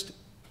not just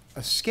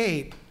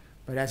escape,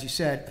 but as you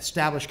said,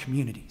 establish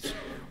communities,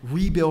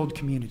 rebuild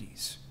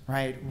communities,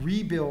 right?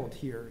 Rebuild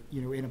here,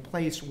 in a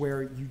place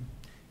where you,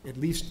 at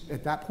least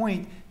at that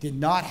point, did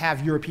not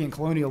have European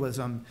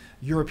colonialism,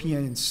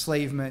 European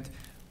enslavement,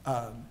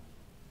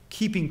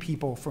 keeping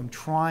people from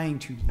trying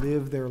to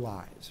live their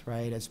lives,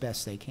 right, as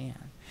best they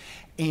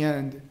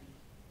can.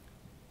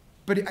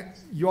 But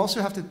you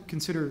also have to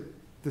consider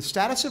the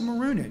status of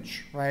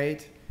Maroonage,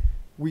 right?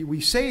 We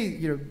do say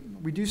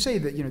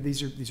that,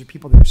 these are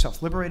people that are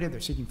self-liberated,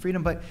 they're seeking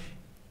freedom, but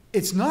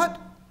it's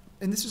not,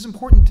 and this is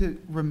important to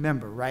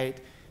remember,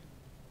 right?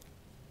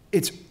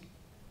 It's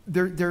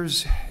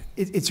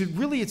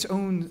really its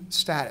own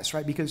status,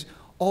 right? Because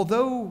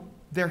although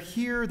they're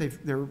here,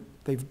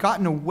 they've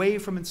gotten away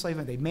from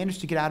enslavement, they've managed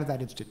to get out of that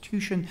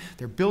institution,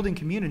 they're building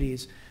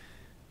communities,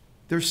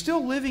 they're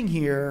still living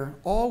here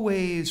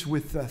always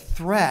with the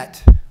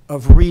threat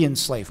of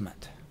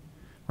re-enslavement,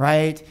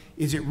 right?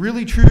 Is it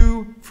really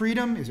true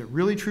freedom? Is it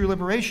really true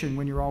liberation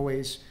when you're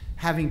always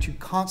having to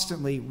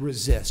constantly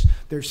resist?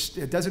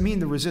 It doesn't mean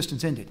the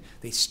resistance ended.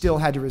 They still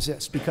had to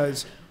resist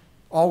because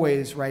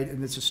always, right,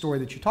 and it's a story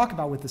that you talk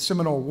about with the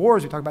Seminole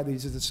Wars, we talk about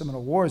these as the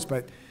Seminole Wars,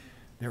 but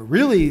they're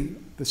really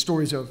the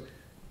stories of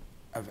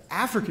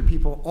African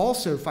people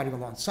also fighting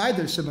alongside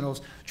those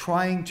Seminoles,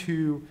 trying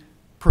to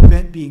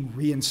prevent being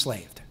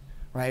re-enslaved,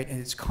 right?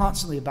 And it's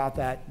constantly about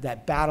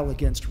that battle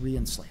against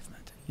re-enslavement,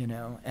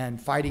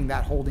 and fighting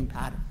that holding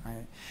pattern,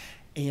 right?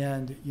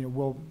 And,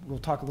 we'll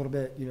talk a little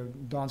bit,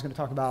 Dawn's going to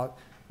talk about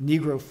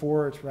Negro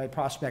Fort, right,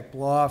 Prospect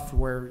Bluff,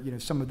 where,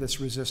 some of this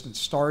resistance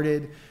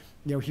started,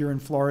 here in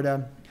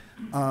Florida.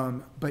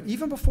 But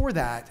even before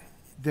that,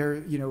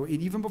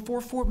 even before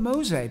Fort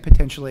Mose,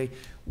 potentially,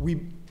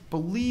 we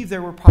believe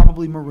there were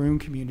probably Maroon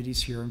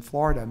communities here in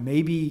Florida,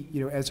 maybe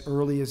as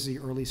early as the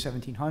early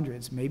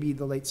 1700s, maybe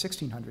the late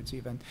 1600s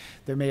even.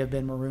 There may have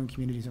been Maroon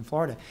communities in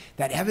Florida.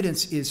 That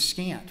evidence is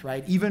scant,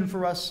 right? Even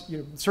for us,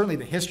 certainly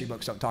the history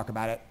books don't talk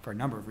about it for a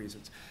number of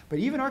reasons. But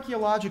even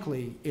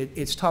archaeologically,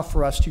 it's tough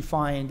for us to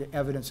find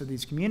evidence of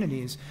these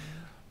communities,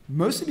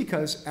 mostly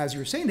because, as you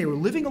were saying, they were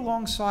living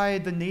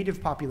alongside the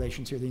native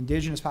populations here, the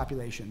indigenous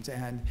populations,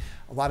 and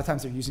a lot of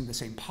times they're using the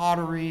same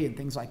pottery and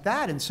things like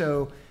that. And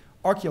so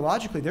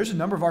archaeologically, there's a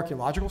number of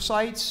archaeological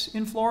sites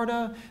in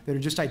Florida that are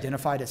just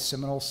identified as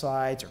Seminole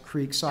sites or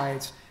Creek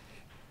sites.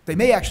 They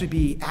may actually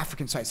be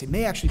African sites. They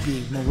may actually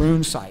be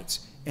Maroon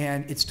sites.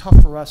 And it's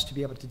tough for us to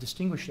be able to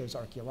distinguish those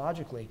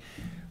archaeologically.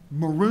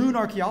 Maroon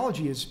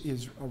archaeology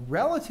is a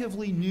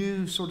relatively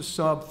new sort of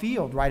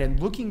subfield, right? And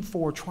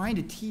trying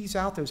to tease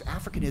out those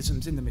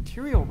Africanisms in the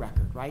material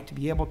record, right? To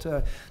be able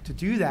to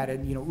do that.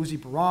 And, Uzi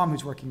Baram,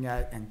 who's working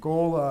at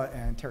Angola,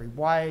 and Terry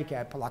White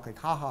at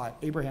Palaklecaha at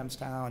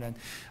Abrahamstown,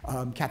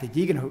 and Kathy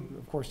Deegan, who,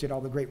 of course, did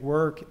all the great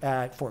work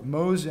at Fort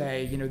Mose,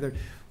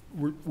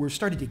 we're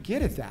starting to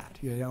get at that,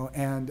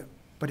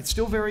 but it's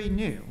still very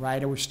new,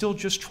 right? And we're still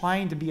just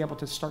trying to be able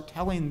to start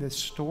telling this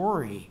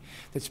story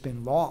that's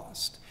been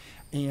lost.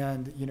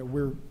 And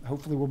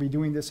hopefully we'll be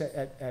doing this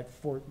at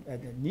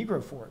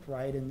Negro Fort,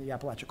 right, in the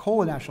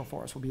Apalachicola National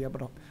Forest. We'll be able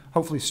to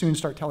hopefully soon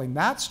start telling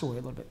that story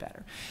a little bit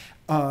better.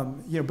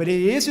 But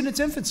it is in its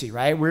infancy,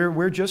 right?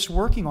 We're just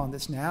working on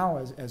this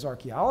now as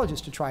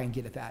archaeologists to try and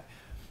get at that.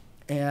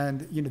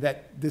 And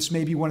that this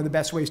may be one of the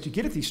best ways to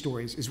get at these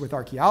stories is with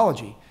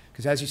archaeology.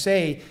 Because as you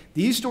say,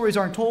 these stories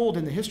aren't told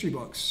in the history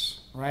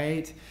books,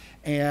 right?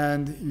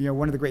 And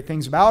one of the great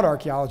things about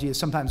archaeology is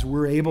sometimes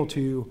we're able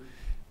to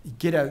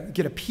get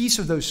a piece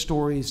of those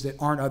stories that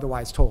aren't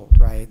otherwise told,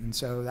 right? And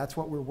so that's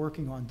what we're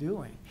working on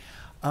doing.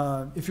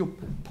 If you'll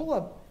pull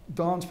up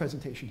Dawn's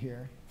presentation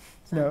here.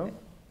 No?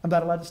 I'm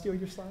not allowed to steal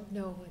your slide?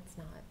 No, it's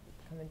not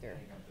coming through.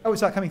 Oh,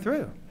 it's not coming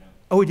through?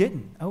 Oh, it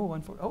didn't?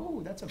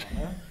 Oh, that's a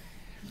bummer.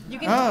 You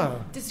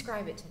can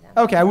describe it to them.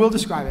 Okay, I will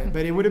describe it,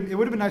 but it would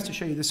have been nice to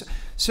show you this.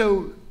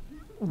 So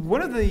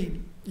one of the,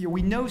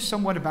 we know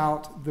somewhat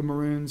about the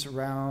Maroons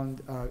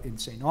around in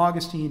St.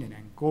 Augustine and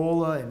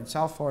Angola and in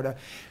South Florida.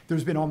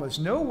 There's been almost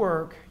no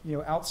work,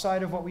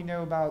 outside of what we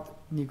know about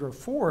Negro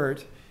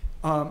Fort,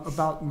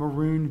 about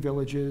Maroon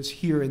villages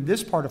here in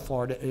this part of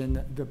Florida,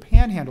 in the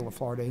panhandle of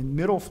Florida, in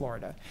middle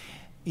Florida.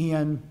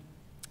 And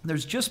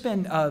there's just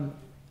been a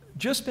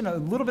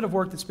little bit of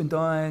work that's been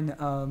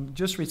done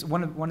just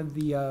recently. One of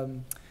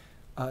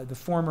the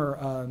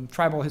former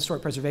tribal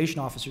historic preservation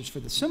officers for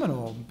the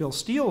Seminole, Bill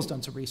Steele's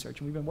done some research,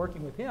 and we've been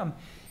working with him.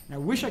 And I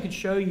wish I could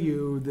show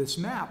you this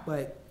map,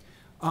 but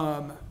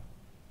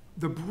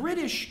the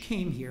British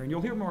came here, and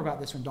you'll hear more about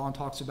this when Dawn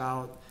talks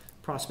about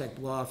Prospect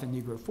Bluff and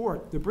Negro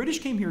Fort. The British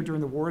came here during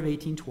the War of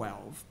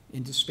 1812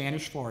 into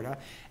Spanish Florida,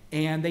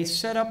 and they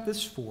set up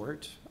this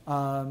fort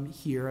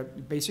here,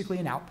 basically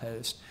an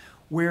outpost,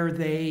 where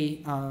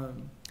they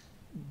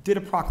did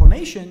a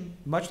proclamation,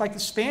 much like the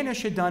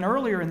Spanish had done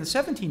earlier in the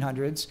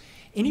 1700s.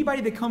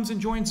 Anybody that comes and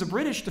joins the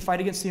British to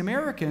fight against the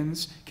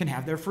Americans can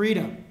have their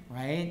freedom,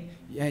 right?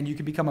 And you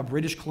could become a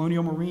British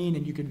colonial marine,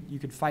 and you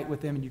could fight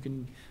with them, and you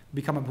can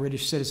become a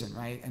British citizen,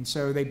 right? And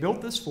so they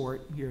built this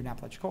fort here in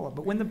Apalachicola.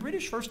 But when the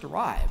British first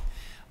arrived,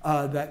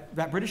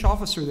 that British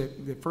officer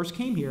that first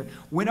came here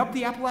went up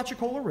the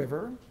Apalachicola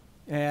River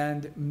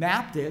and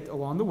mapped it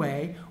along the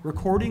way,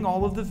 recording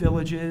all of the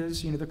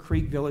villages, the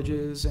Creek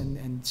villages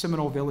and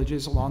Seminole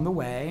villages along the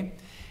way.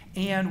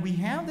 And we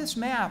have this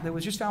map that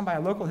was just found by a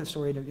local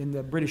historian in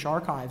the British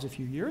archives a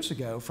few years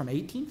ago from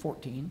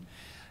 1814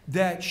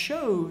 that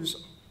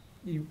shows,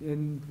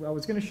 and I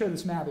was going to show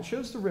this map, it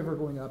shows the river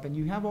going up, and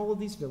you have all of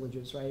these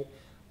villages, right,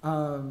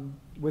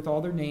 with all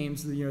their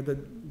names,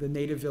 the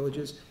native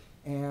villages.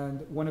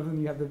 And one of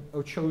them, you have the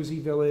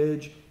Ochozie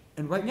village,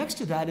 and right next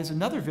to that is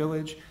another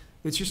village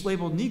that's just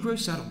labeled Negro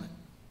Settlement,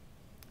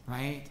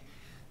 right?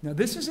 Now,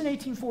 this is in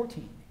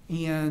 1814,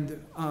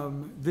 and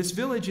this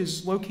village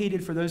is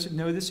located, for those that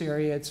know this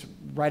area, it's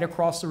right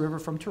across the river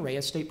from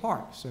Torreya State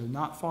Park, so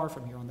not far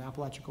from here on the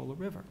Apalachicola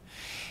River.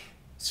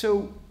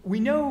 So we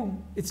know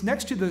it's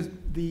next to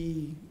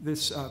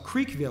this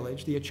Creek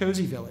village, the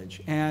Ochozie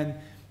village, and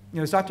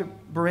as Dr.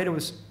 Barreto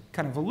was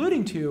kind of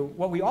alluding to,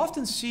 what we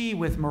often see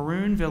with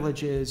Maroon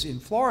villages in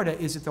Florida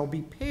is that they'll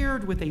be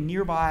paired with a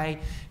nearby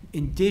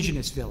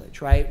indigenous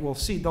village, right?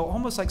 They'll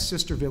almost like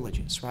sister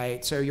villages,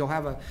 right? So you'll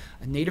have a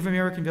Native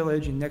American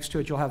village, and next to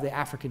it you'll have the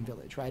African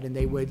village, right? And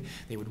they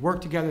would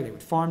work together, they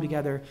would farm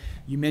together.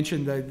 You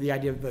mentioned the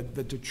idea of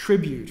the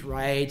tribute,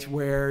 right?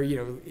 Where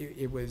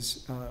it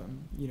was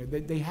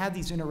they had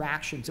these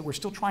interactions that we're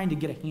still trying to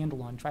get a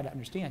handle on, try to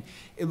understand.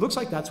 It looks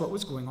like that's what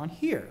was going on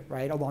here,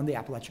 right, along the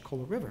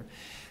Apalachicola River.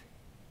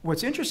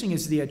 What's interesting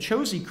is the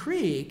Ochozie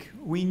Creek,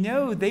 we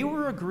know they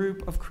were a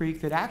group of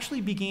Creek that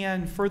actually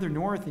began further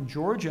north in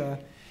Georgia,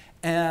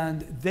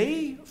 and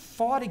they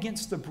fought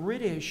against the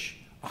British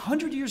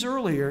 100 years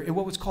earlier in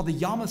what was called the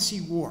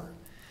Yamasee War,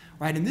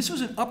 right? And this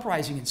was an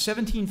uprising in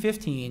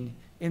 1715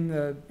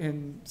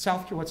 in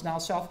what's now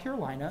South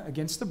Carolina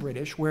against the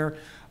British, where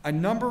a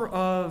number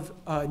of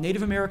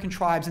Native American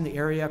tribes in the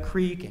area,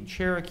 Creek and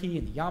Cherokee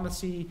and the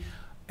Yamasee,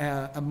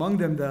 among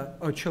them the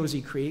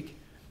Ochozie Creek,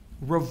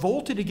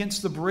 revolted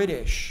against the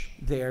British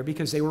there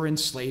because they were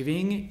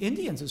enslaving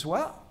Indians as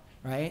well,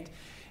 right?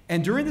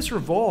 And during this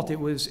revolt, it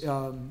was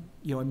a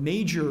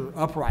major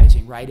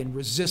uprising, right, and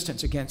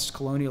resistance against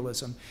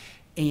colonialism.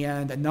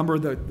 And a number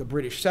of the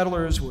British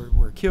settlers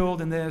were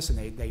killed in this,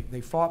 and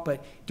they fought.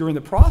 But during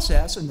the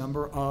process, a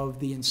number of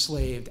the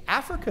enslaved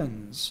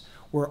Africans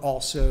were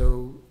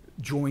also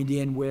joined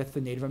in with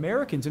the Native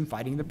Americans in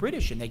fighting the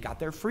British, and they got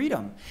their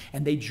freedom.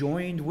 And they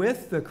joined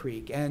with the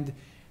Creek. And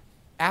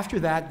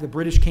after that, the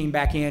British came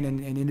back in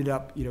and ended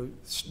up,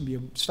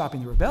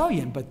 stopping the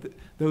rebellion. But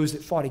those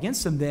that fought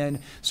against them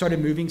then started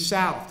moving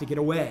south to get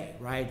away,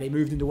 right? They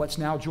moved into what's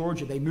now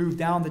Georgia. They moved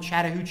down the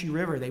Chattahoochee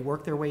River. They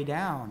worked their way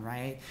down,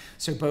 right?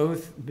 So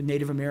both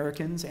Native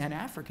Americans and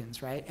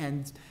Africans, right?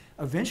 And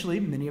eventually,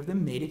 many of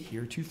them made it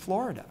here to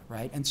Florida,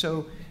 right? And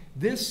so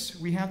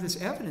we have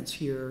this evidence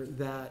here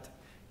that,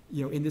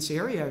 in this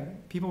area,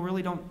 people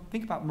really don't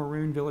think about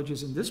Maroon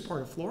villages in this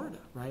part of Florida,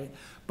 right?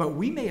 But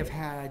we may have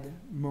had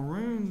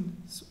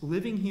Maroons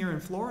living here in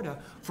Florida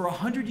for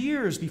 100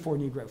 years before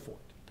Negro Fort,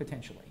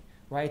 potentially,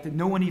 right? That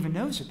no one even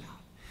knows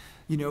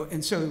about,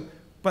 And so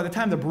by the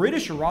time the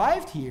British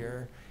arrived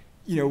here,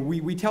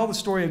 we tell the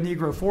story of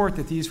Negro Fort,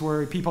 that these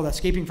were people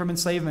escaping from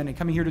enslavement and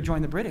coming here to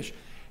join the British.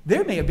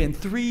 There may have been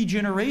 3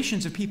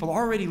 generations of people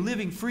already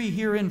living free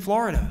here in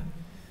Florida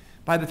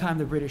by the time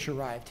the British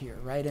arrived here,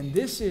 right? And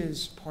this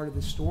is part of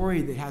the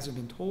story that hasn't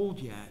been told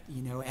yet,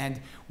 you know,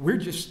 and we're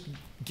just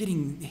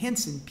getting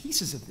hints and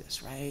pieces of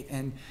this, right?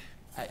 And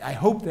I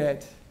hope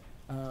that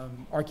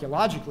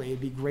archaeologically it'd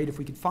be great if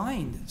we could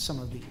find some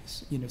of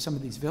these, you know, some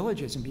of these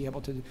villages and be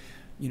able to,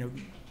 you know,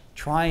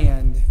 try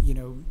and, you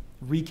know,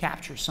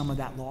 recapture some of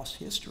that lost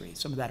history,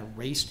 some of that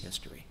erased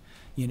history,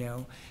 you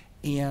know.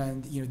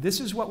 And, you know, this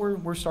is what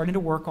we're starting to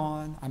work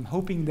on. I'm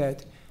hoping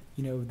that,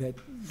 you know,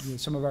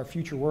 some of our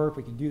future work,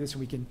 we can do this and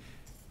we can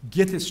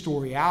get this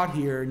story out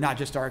here, not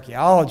just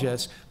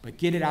archaeologists, but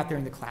get it out there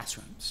in the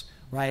classrooms,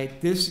 right?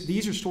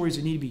 These are stories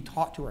that need to be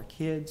taught to our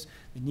kids.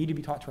 They need to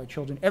be taught to our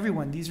children.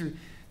 Everyone, these are,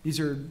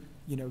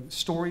 you know,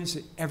 stories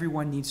that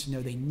everyone needs to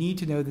know. They need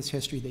to know this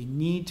history. They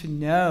need to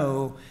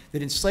know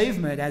that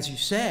enslavement, as you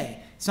say,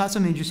 it's not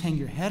something you just hang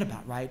your head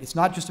about, right? It's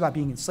not just about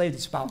being enslaved.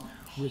 It's about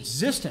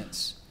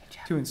resistance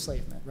to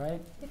enslavement, right?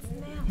 It's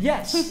now.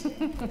 Yes,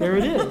 there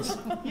it is.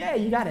 Yeah,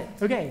 you got it.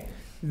 Okay,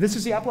 this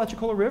is the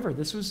Apalachicola River.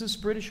 This was this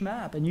British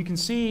map, and you can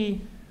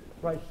see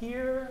right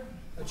here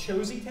a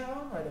Chosey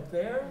town right up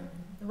there,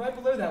 and right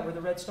below that where the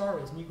red star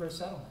is, Negro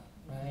settlement,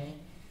 right?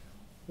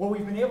 What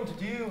we've been able to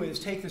do is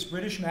take this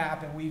British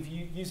map, and we've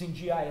using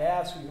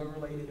GIS, we've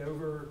overlaid it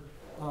over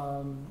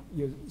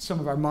you know, some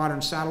of our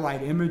modern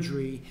satellite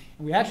imagery,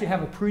 and we actually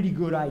have a pretty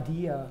good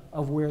idea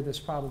of where this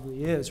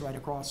probably is, right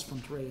across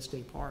from Torrey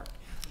State Park.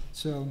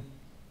 So,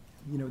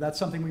 you know, that's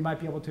something we might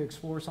be able to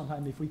explore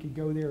sometime if we could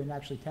go there and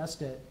actually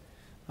test it.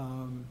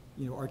 You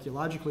know,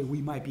 archaeologically,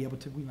 we might be able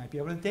to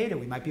data.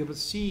 We might be able to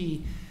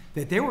see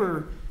that there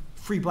were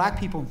free black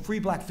people and free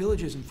black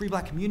villages and free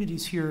black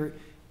communities here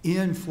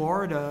in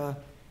Florida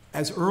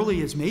as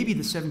early as maybe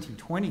the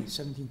 1720s,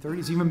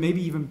 1730s,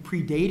 maybe even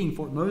predating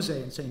Fort Mose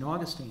and St.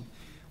 Augustine.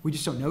 We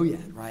just don't know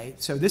yet,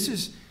 right? So this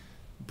is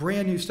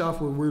brand new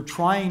stuff where we're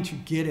trying to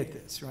get at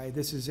this, right?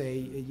 This is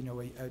you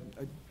know,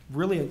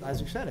 really,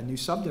 as you said, a new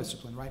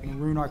subdiscipline, right?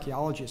 Maroon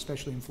archaeology,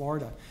 especially in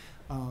Florida.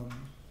 You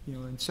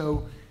know, and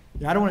so,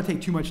 you know, I don't want to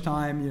take too much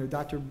time. You know,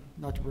 Dr.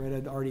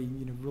 Beretta already,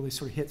 you know, really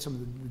sort of hit some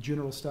of the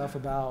general stuff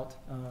about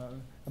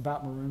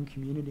Maroon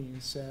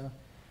communities.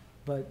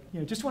 But, you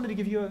know, just wanted to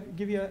give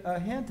you a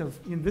hint of,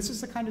 you know, this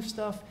is the kind of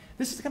stuff,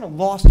 this is the kind of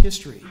lost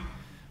history,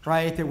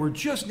 right? That we're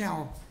just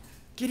now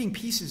getting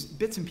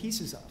bits and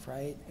pieces of,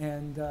 right?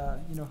 And,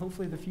 you know,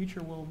 hopefully the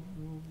future will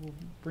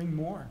bring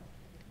more.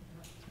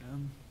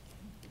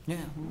 Yeah,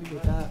 we'll leave it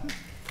at that.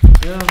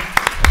 Yeah.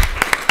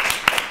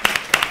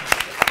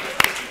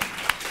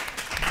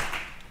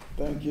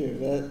 Thank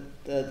you.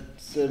 That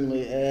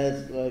certainly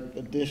adds like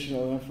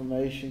additional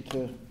information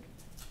to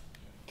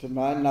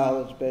my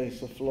knowledge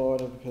base of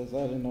Florida, because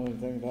I didn't know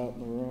anything about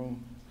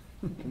Maroon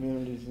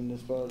communities in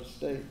this part of the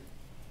state.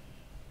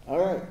 All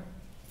right.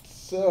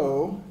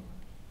 So,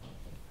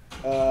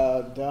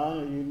 Don,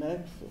 are you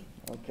next?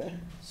 Okay.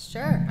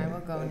 Sure, I will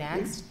go Thank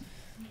next. you.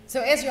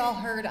 So as you all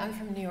heard, I'm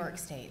from New York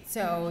State.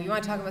 So you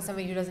want to talk about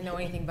somebody who doesn't know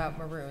anything about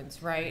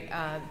Maroons, right?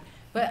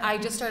 But I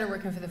just started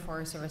working for the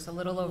Forest Service a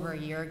little over a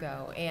year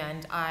ago,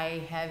 and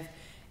I have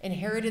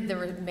inherited the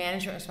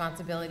management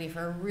responsibility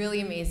for a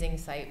really amazing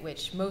site,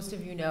 which most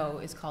of you know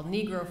is called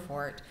Negro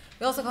Fort.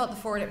 We also call it the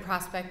Fort at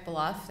Prospect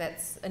Bluff.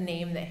 That's a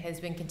name that has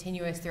been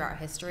continuous throughout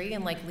history,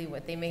 and likely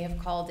what they may have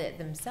called it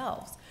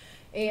themselves.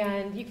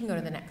 And you can go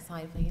to the next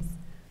slide, please.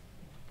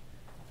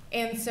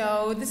 And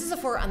so this is a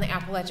fort on the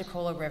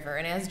Apalachicola River,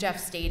 and as Jeff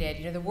stated,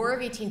 you know, the War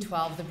of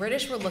 1812, the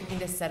British were looking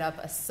to set up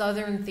a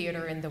Southern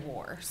theater in the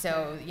war.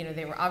 So, you know,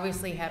 they were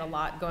obviously had a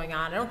lot going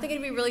on. I don't think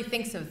anybody really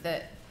thinks of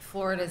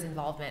Florida's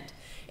involvement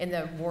in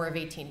the War of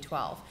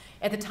 1812.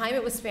 At the time,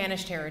 it was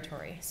Spanish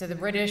territory. So the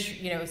British,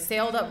 you know,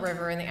 sailed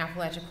upriver in the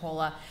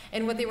Apalachicola,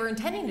 and what they were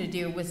intending to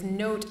do was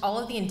note all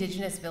of the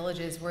indigenous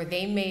villages where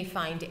they may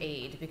find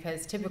aid,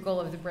 because typical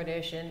of the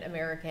British and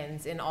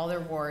Americans in all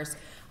their wars,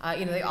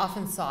 you know, they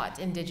often sought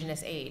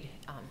indigenous aid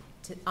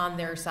on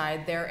their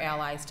side, their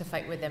allies, to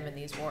fight with them in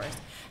these wars.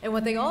 And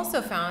what they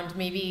also found,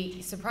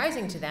 maybe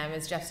surprising to them,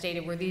 as Jeff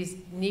stated, were these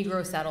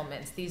Negro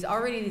settlements, these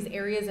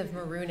areas of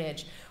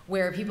Maroonage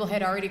where people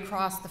had already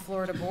crossed the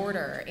Florida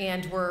border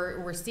and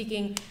were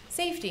seeking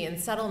safety and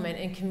settlement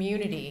and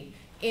community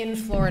in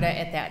Florida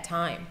at that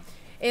time.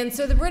 And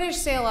so the British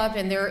sail up,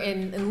 and they're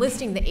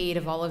enlisting the aid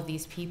of all of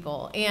these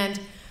people. And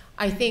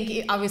I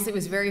think obviously it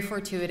was very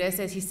fortuitous.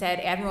 As he said,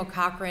 Admiral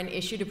Cochrane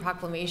issued a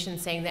proclamation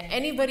saying that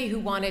anybody who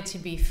wanted to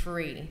be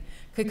free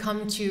could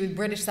come to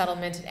British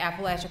settlement at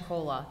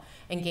Apalachicola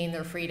and gain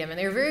their freedom. And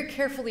they were very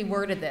carefully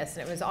worded this,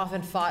 and it was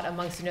often fought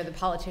amongst, you know, the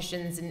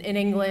politicians in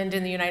England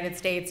and the United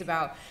States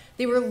about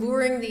they were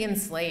luring the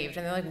enslaved.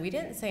 And they're like, we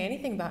didn't say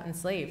anything about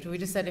enslaved. We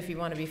just said if you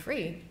want to be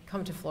free,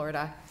 come to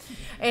Florida.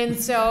 And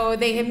so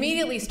they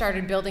immediately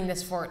started building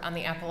this fort on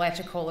the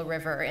Apalachicola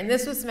River. And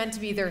this was meant to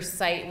be their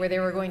site where they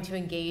were going to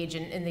engage,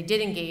 and they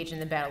did engage in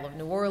the Battle of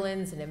New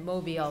Orleans and in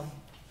Mobile.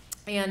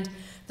 And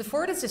the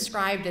fort is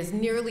described as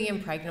nearly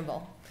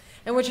impregnable.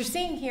 And what you're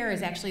seeing here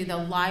is actually the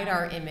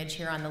LiDAR image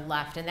here on the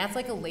left, and that's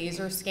like a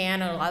laser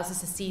scan. It allows us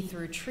to see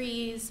through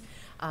trees.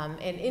 and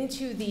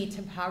into the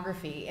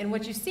topography. And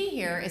what you see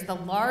here is the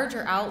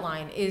larger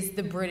outline is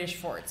the British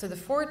fort. So the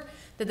fort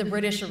that the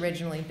British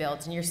originally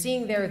built, and you're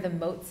seeing there the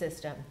moat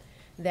system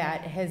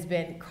that has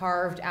been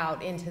carved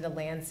out into the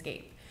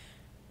landscape.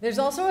 There's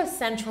also a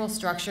central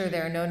structure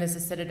there known as the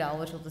citadel,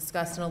 which we'll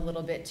discuss in a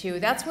little bit too.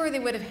 That's where they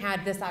would have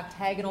had this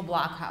octagonal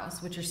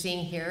blockhouse, which you're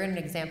seeing here in an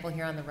example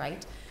here on the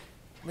right.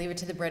 Leave it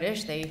to the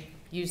British. They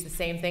used the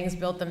same things,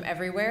 built them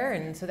everywhere,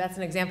 and so that's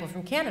an example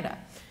from Canada.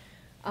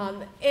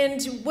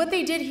 And what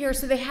they did here,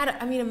 so they had,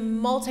 a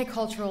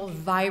multicultural,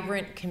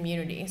 vibrant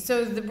community.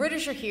 So the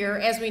British are here.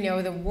 As we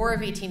know, the War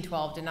of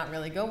 1812 did not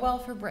really go well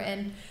for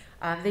Britain.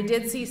 They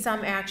did see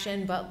some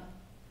action, but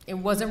it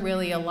wasn't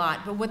really a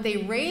lot. But what they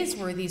raised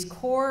were these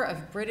corps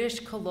of British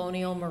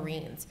colonial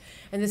Marines.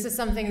 And this is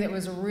something that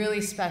was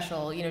really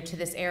special, to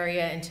this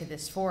area and to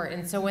this fort.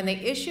 And so when they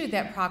issued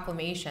that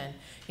proclamation,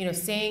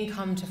 saying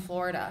come to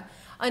Florida,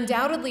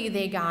 undoubtedly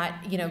they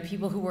got,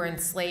 people who were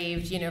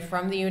enslaved,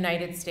 from the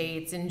United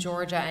States and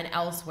Georgia and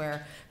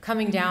elsewhere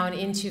coming down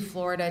into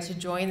Florida to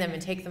join them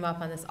and take them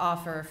up on this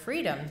offer of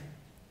freedom.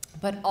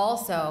 But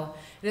also,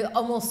 it is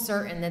almost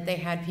certain that they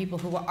had people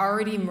who were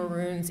already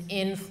Maroons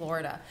in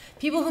Florida,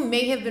 people who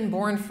may have been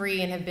born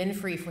free and have been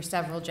free for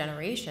several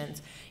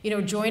generations,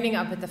 joining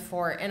up at the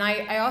fort. And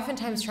I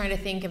oftentimes try to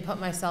think and put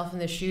myself in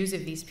the shoes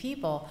of these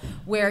people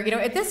where,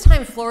 at this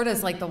time, Florida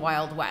is like the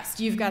Wild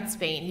West. You've got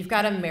Spain, you've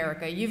got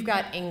America, you've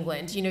got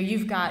England,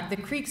 you've got the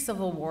Creek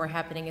Civil War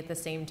happening at the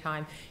same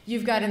time.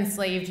 You've got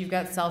enslaved, you've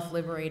got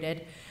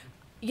self-liberated.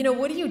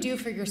 What do you do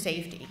for your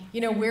safety?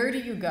 Where do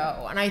you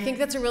go? And I think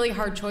that's a really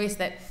hard choice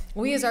that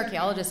we as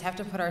archaeologists have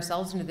to put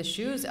ourselves into the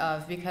shoes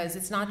of, because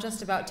it's not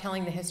just about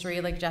telling the history,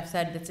 like Jeff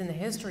said, that's in the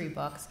history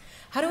books.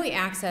 How do we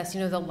access,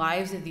 the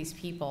lives of these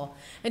people?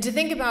 And to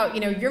think about,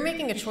 you're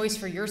making a choice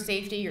for your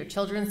safety, your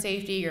children's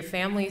safety, your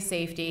family's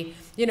safety.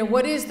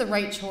 What is the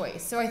right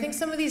choice? So I think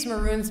some of these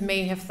Maroons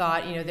may have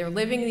thought, they're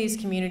living in these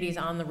communities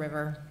on the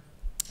river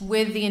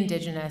with the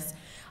indigenous.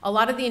 A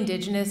lot of the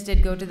indigenous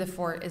did go to the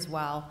fort as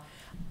well.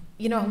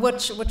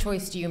 What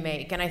choice do you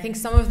make? And I think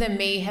some of them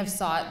may have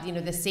sought,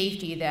 the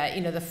safety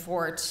that, the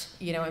fort,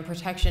 and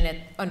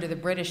protection under the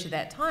British at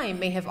that time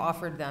may have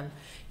offered them,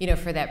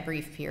 for that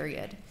brief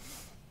period.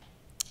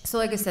 So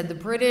like I said, the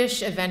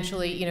British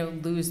eventually,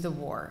 lose the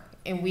war.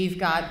 And we've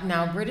got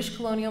now British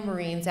colonial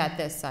Marines at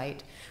this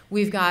site.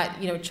 We've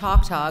got,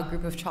 Choctaw, a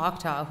group of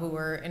Choctaw who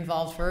were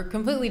involved for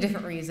completely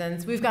different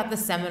reasons. We've got the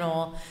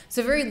Seminole. It's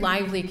a very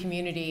lively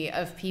community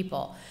of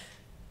people.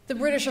 The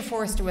British are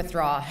forced to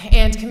withdraw,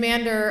 and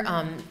Commander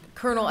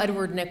Colonel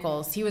Edward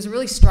Nichols, he was a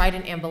really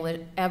strident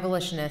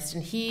abolitionist,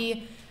 and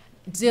he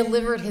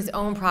delivered his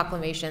own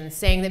proclamation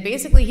saying that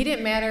basically it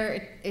didn't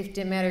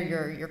matter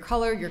your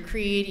color, your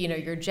creed,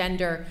 your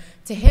gender.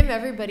 To him,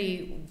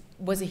 everybody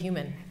was a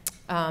human.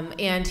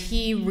 And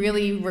he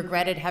really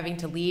regretted having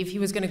to leave. He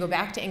was going to go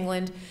back to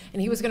England,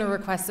 and he was going to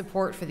request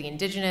support for the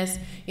indigenous,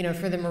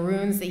 for the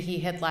Maroons that he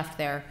had left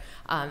there,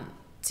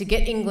 to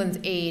get England's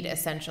aid,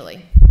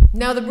 essentially.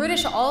 Now, the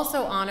British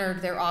also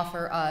honored their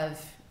offer of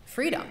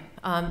freedom.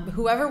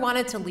 Whoever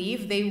wanted to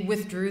leave, they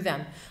withdrew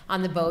them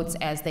on the boats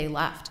as they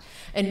left.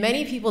 And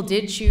many people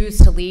did choose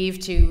to leave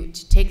to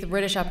take the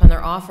British up on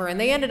their offer, and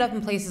they ended up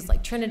in places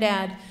like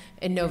Trinidad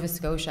and Nova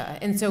Scotia.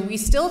 And so we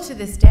still, to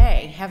this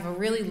day, have a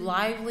really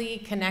lively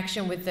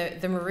connection with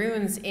the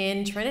Maroons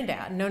in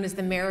Trinidad, known as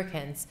the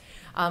Americans,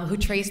 who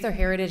trace their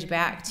heritage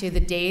back to the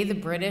day the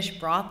British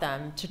brought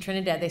them to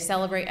Trinidad. They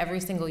celebrate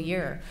every single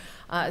year.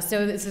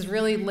 So this is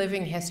really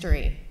living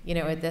history,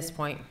 at this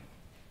point.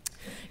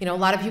 A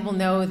lot of people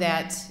know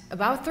that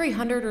about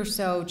 300 or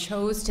so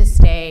chose to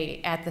stay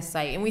at the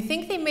site. And we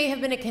think they may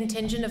have been a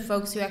contingent of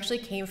folks who actually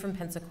came from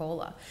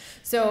Pensacola.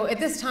 So at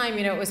this time,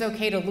 it was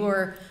okay to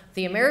lure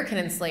the American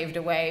enslaved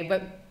away,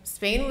 but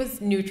Spain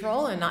was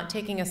neutral and not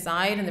taking a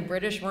side, and the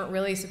British weren't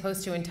really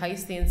supposed to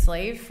entice the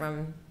enslaved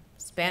from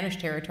Spanish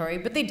territory,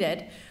 but they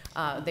did.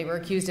 They were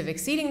accused of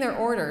exceeding their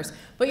orders.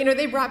 But,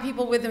 they brought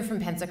people with them from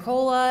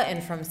Pensacola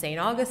and from St.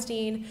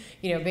 Augustine,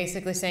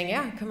 basically saying,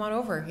 yeah, come on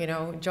over,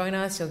 join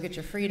us, you'll get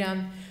your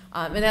freedom.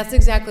 And that's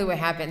exactly what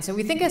happened. So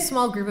we think a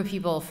small group of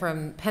people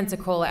from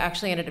Pensacola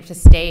actually ended up to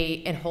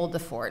stay and hold the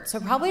fort. So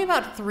probably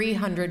about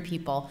 300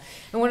 people.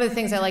 And one of the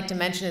things I like to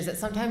mention is that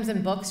sometimes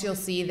in books you'll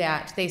see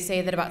that they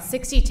say that about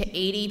 60 to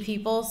 80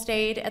 people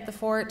stayed at the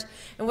fort.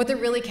 And what they're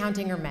really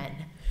counting are men.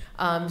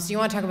 So you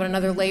want to talk about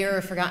another layer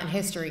of forgotten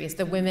history is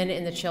the women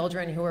and the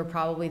children who were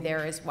probably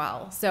there as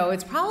well. So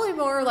it's probably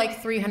more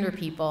like 300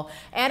 people.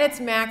 At its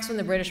max when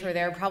the British were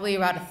there, probably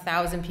about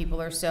 1,000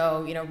 people or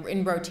so,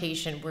 in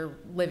rotation were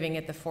living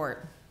at the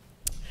fort.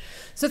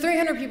 So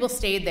 300 people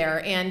stayed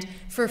there, and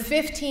for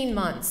 15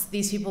 months,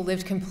 these people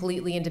lived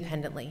completely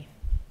independently.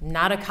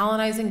 Not a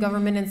colonizing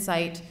government in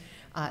sight.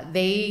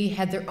 They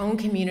had their own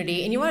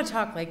community. And you want to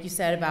talk, like you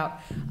said, about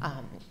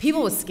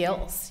people with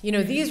skills. You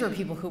know, these were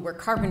people who were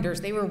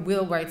carpenters, they were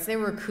wheelwrights, they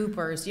were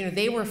coopers, you know,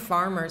 they were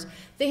farmers.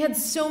 They had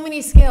so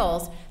many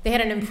skills. They had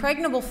an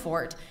impregnable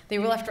fort. They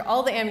were left for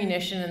all the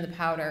ammunition and the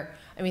powder.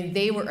 I mean,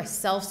 they were a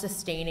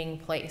self-sustaining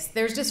place.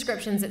 There's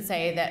descriptions that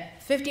say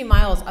that 50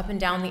 miles up and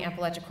down the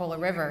Apalachicola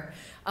River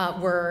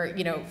were,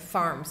 you know,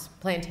 farms,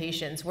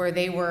 plantations, where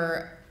they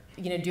were,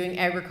 you know, doing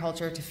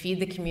agriculture to feed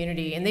the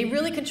community, and they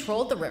really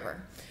controlled the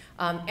river.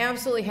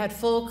 Absolutely had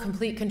full,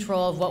 complete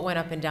control of what went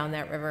up and down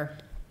that river.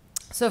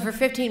 So for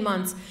 15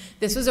 months,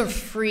 this was a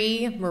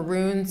free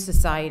Maroon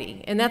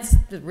society, and that's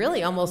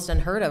really almost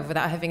unheard of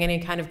without having any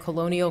kind of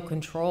colonial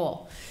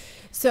control.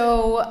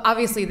 So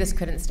obviously this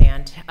couldn't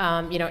stand.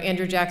 You know,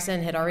 Andrew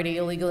Jackson had already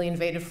illegally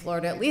invaded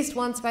Florida at least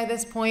once by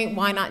this point.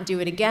 Why not do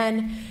it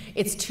again?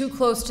 It's too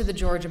close to the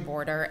Georgia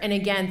border. And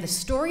again, the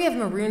story of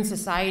Maroon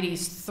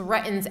societies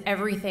threatens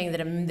everything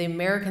that the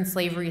American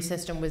slavery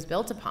system was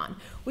built upon.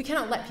 We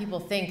cannot let people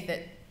think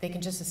that they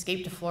can just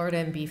escape to Florida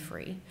and be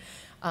free.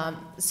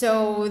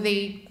 So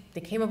they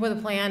came up with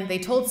a plan. They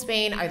told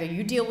Spain, either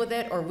you deal with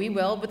it or we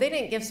will, but they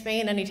didn't give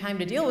Spain any time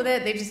to deal with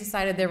it. They just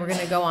decided they were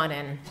going to go on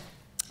in.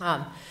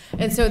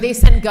 And so they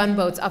sent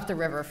gunboats up the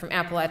river from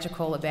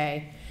Apalachicola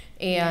Bay,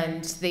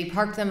 and they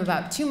parked them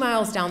about 2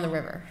 miles down the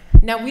river.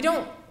 Now,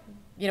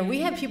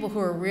 we had people who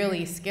were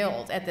really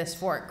skilled at this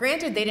fort.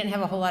 Granted, they didn't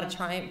have a whole lot of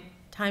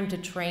time to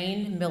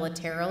train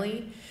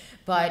militarily,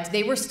 but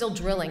they were still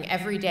drilling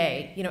every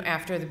day, you know,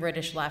 after the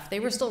British left.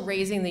 They were still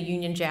raising the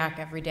Union Jack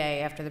every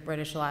day after the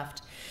British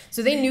left.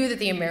 So they knew that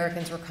the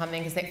Americans were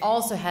coming because they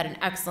also had an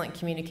excellent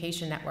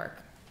communication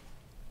network.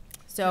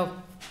 So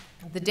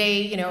the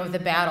day, you know, of the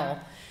battle,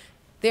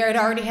 they had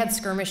already had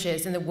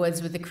skirmishes in the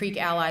woods with the Creek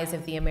allies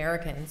of the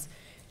Americans.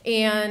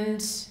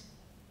 And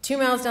 2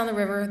 miles down the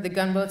river, the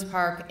gunboats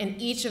park, and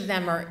each of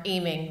them are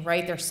aiming,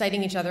 right? They're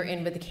sighting each other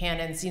in with the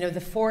cannons. You know, the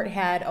fort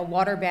had a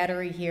water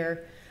battery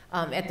here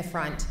at the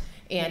front,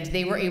 and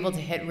they were able to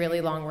hit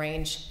really long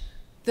range.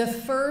 The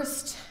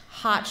first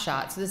hot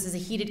shot, so this is a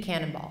heated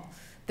cannonball,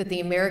 that the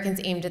Americans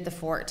aimed at the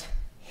fort,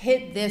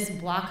 hit this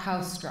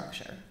blockhouse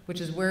structure, which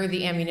is where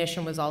the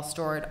ammunition was all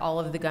stored, all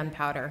of the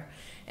gunpowder,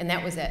 and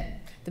that was it.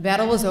 The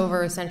battle was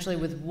over essentially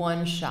with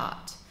one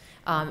shot.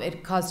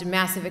 It caused a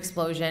massive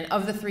explosion.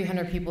 Of the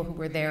 300 people who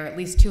were there, at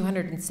least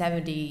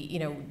 270, you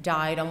know,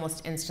 died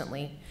almost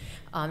instantly.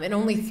 And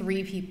only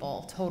 3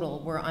 people total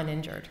were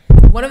uninjured.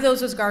 One of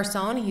those was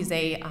Garcon. He's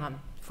a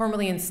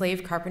formerly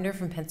enslaved carpenter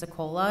from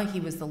Pensacola. He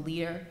was the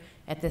leader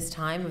at this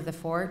time of the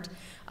fort.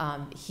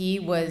 He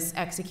was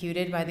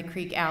executed by the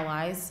Creek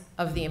allies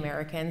of the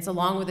Americans,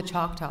 along with the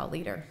Choctaw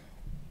leader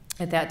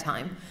at that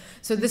time.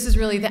 So this is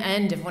really the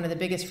end of one of the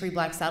biggest free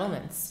black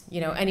settlements,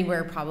 you know,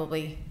 anywhere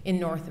probably in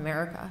North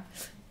America.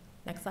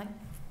 Next slide.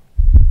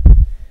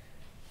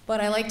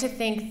 But I like to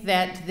think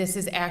that this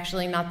is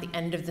actually not the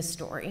end of the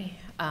story.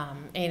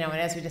 You know, and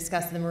as we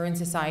discussed in the Maroon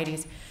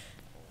societies,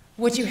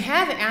 what you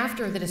have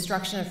after the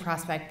destruction of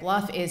Prospect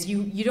Bluff is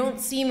you don't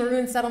see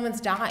Maroon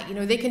settlements die. You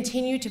know, they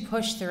continue to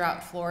push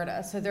throughout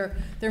Florida. So they're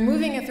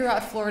moving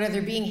throughout Florida.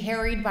 They're being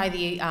harried by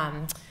the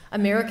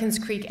Americans'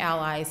 Creek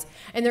allies,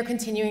 and they're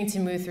continuing to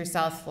move through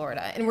South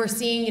Florida. And we're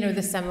seeing, you know,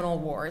 the Seminole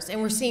Wars,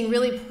 and we're seeing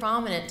really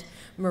prominent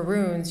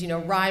Maroons, you know,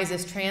 rise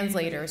as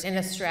translators and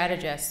as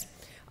strategists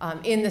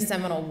in the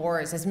Seminole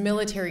Wars, as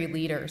military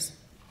leaders.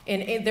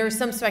 And there's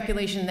some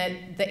speculation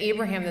that the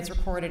Abraham that's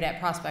recorded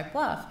at Prospect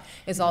Bluff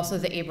is also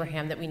the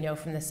Abraham that we know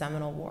from the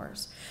Seminole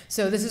Wars.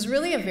 So this is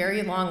really a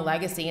very long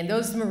legacy. And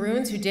those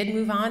Maroons who did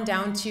move on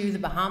down to the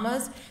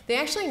Bahamas, they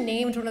actually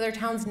named one of their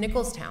towns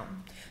Nicholstown.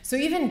 So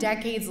even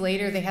decades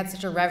later, they had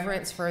such a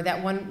reverence for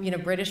that one, you know,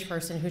 British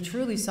person who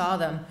truly saw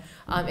them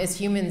as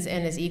humans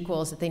and as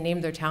equals that they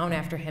named their town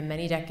after him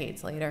many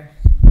decades later.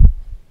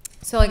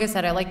 So like I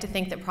said, I like to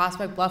think that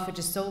Prospect Bluff, which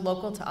is so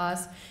local to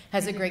us,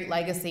 has a great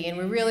legacy. And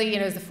we really, you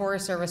know, as the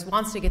Forest Service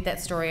wants to get that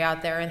story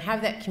out there and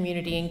have that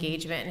community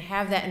engagement and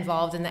have that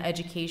involved in the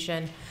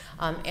education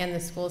and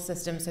the school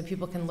system so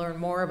people can learn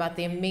more about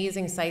the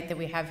amazing site that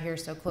we have here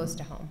so close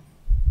to home.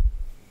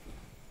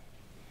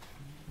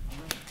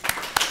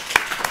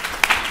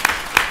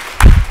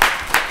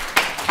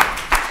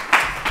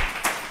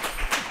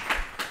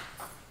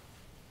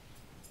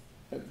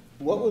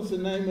 What was the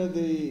name of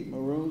the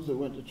Maroons that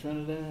went to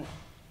Trinidad?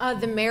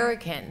 The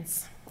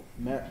Americans.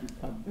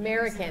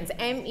 Americans,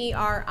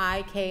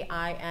 M-E-R-I-K-I-N-S.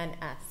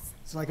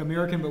 It's like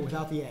American, but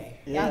without the A.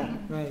 Yeah.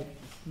 Right.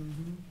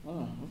 Mm-hmm.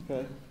 Oh,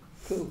 okay.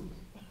 Cool.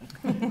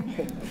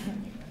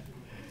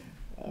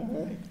 All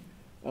right.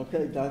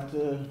 Okay,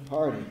 Dr.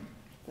 Hardy.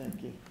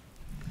 Thank you.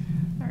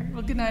 All right.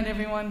 Well, good night,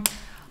 everyone.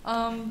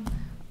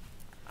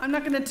 I'm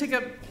not going to take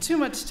up too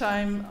much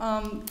time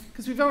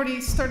because we've already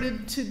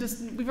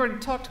we've already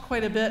talked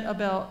quite a bit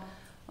about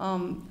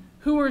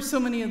who were so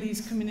many of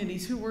these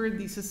communities, who were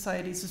these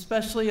societies,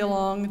 especially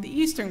along the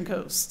eastern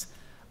coast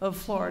of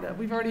Florida.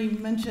 We've already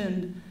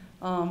mentioned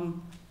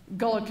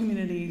Gullah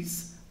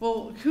communities.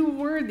 Well, who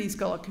were these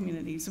Gullah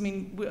communities? I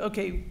mean,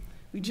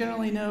 we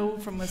generally know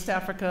from West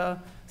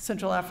Africa,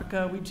 Central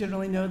Africa, we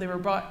generally know they were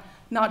brought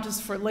not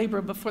just for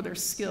labor, but for their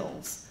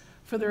skills,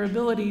 for their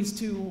abilities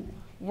to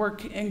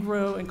work and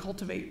grow and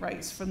cultivate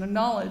rice, for the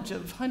knowledge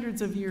of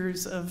hundreds of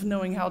years of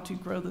knowing how to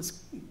grow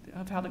this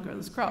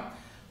crop,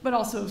 but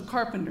also of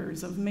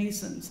carpenters, of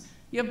masons.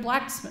 You have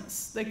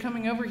blacksmiths. They're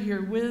coming over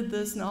here with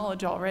this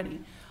knowledge already.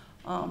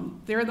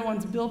 They're the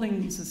ones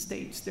building these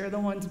estates. They're the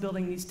ones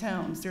building these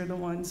towns. They're the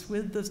ones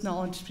with this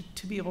knowledge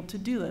to be able to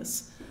do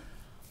this.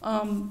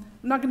 I'm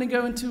not going to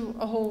go into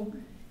a whole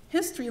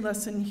history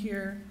lesson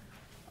here,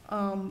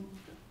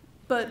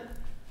 but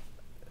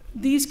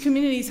these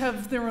communities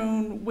have their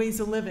own ways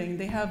of living.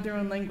 They have their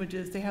own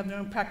languages. They have their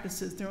own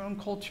practices, their own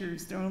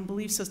cultures, their own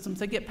belief systems.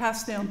 They get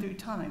passed down through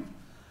time.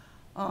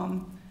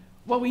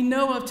 What we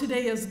know of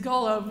today as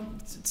Gullah,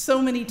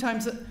 so many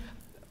times,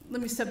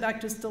 let me step back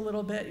just a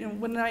little bit. You know,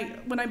 when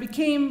I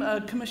became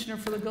a commissioner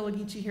for the Gullah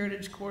Geechee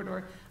Heritage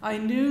Corridor, I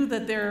knew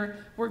that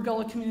there were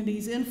Gullah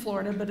communities in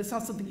Florida, but it's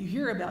not something you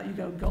hear about. You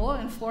go,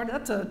 Gullah in Florida?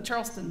 That's a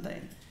Charleston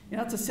thing. You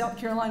know, that's a South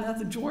Carolina,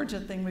 that's a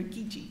Georgia thing with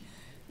Geechee.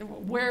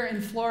 Where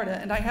in Florida?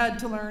 And I had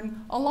to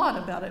learn a lot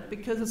about it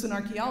because as an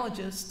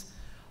archaeologist,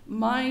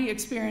 my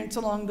experience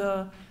along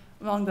the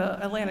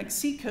Atlantic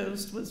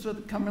seacoast was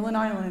with Cumberland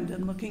Island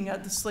and looking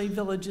at the slave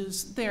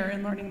villages there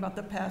and learning about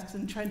the past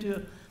and trying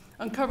to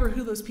uncover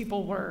who those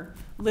people were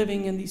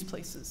living in these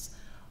places.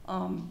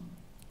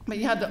 But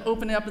you had to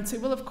open it up and say,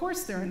 well, of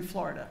course they're in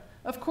Florida.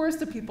 Of course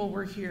the people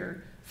were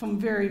here from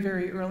very,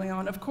 very early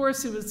on. Of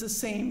course it was the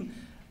same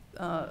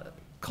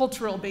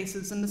cultural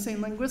basis and the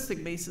same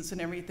linguistic basis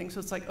and everything. So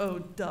it's like, oh,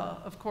 duh,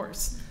 of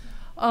course.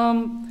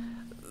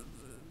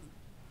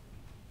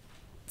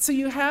 So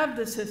you have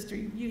this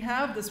history, you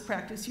have this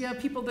practice, you have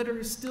people that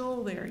are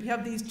still there, you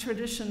have these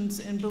traditions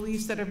and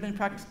beliefs that have been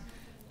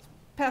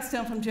passed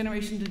down from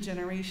generation to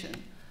generation.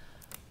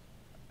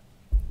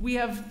 We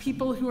have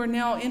people who are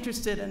now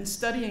interested in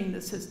studying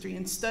this history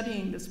and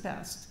studying this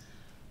past.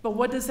 But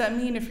what does that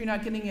mean if you're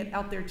not getting it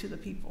out there to the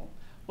people?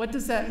 What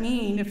does that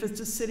mean if it's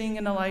just sitting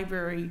in a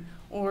library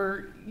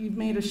or you've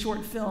made a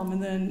short film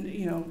and then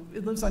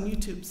it lives on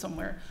YouTube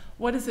somewhere?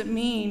 What does it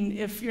mean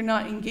if you're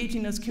not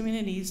engaging those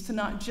communities to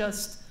not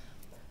just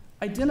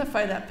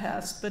identify that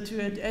past, but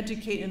to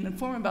educate and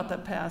inform about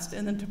that past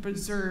and then to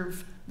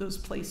preserve those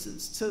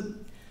places so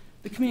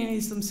the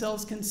communities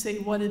themselves can say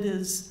what it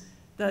is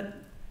that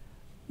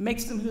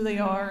makes them who they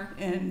are,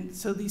 and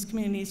so these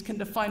communities can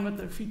define what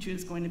their future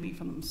is going to be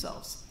for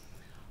themselves.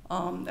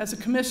 As a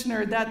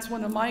commissioner, that's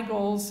one of my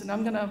goals, and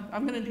I'm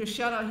gonna do a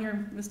shout out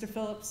here, Mr.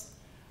 Phillips.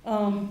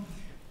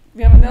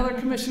 We have another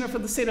commissioner for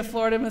the state of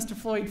Florida, Mr.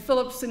 Floyd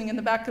Phillips, sitting in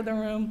the back of the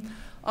room.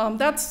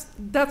 That's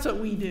what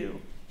we do,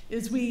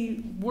 is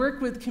we work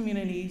with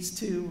communities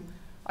to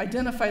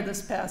identify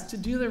this past, to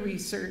do the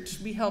research.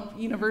 We help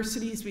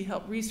universities, we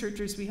help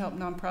researchers, we help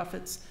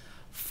nonprofits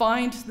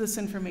find this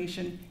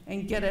information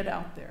and get it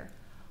out there.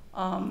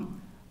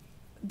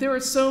 There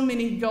are so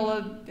many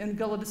Gullah and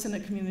Gullah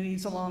descendant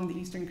communities along the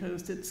eastern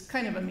coast. It's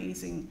kind of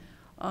amazing.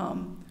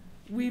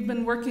 We've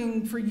been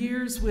working for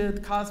years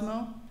with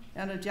Cosmo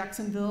out of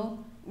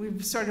Jacksonville.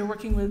 We've started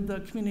working with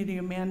the community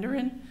of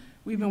Mandarin.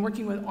 We've been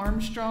working with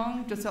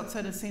Armstrong, just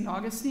outside of St.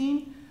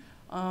 Augustine.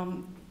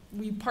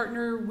 We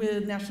partner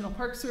with National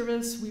Park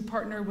Service. We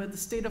partner with the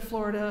state of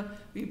Florida.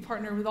 We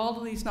partner with all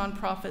of these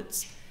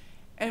nonprofits.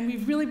 And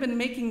we've really been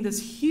making this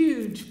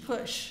huge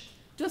push,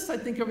 just I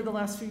think over the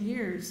last few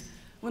years.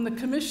 When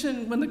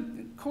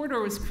the corridor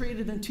was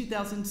created in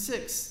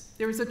 2006,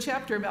 there was a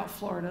chapter about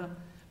Florida,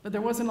 but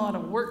there wasn't a lot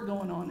of work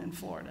going on in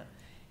Florida.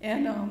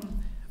 And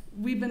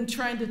we've been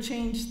trying to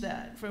change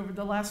that for over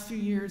the last few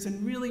years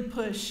and really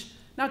push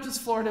not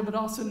just Florida, but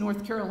also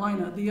North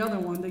Carolina, the other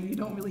one that you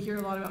don't really hear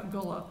a lot about,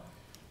 Gullah.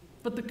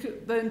 But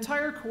the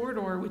entire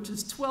corridor, which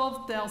is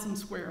 12,000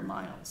 square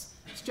miles,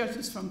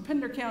 stretches from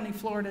Pender County,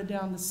 Florida,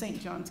 down to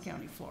St. Johns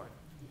County, Florida.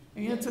 I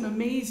mean, it's an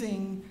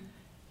amazing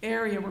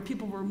area where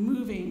people were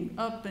moving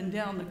up and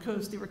down the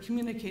coast. They were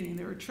communicating,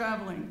 they were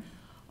traveling.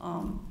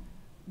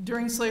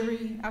 During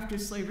slavery, after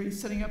slavery,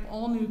 setting up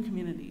all new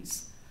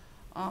communities.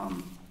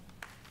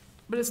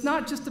 But it's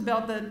not just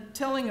about the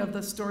telling of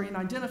the story and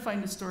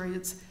identifying the story.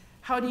 It's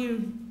how do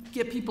you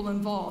get people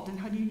involved and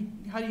how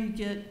do you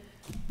get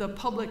the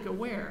public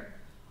aware?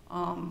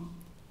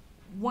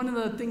 One of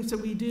the things that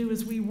we do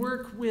is we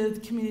work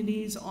with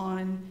communities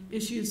on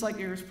issues like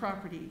heirs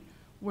property,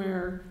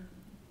 where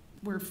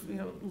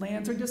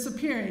lands are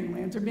disappearing,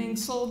 lands are being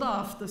sold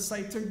off, the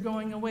sites are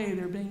going away,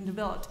 they're being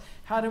developed.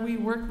 How do we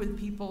work with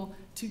people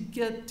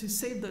to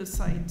save those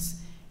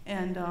sites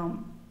and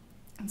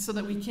so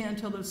that we can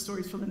tell those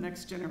stories for the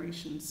next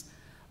generations?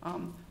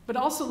 But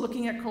also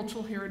looking at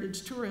cultural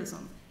heritage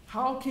tourism.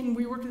 How can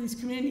we work with these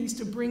communities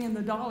to bring in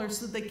the dollars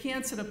so that they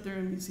can set up their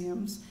own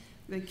museums,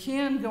 they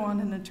can go on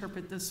and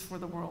interpret this for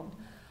the world?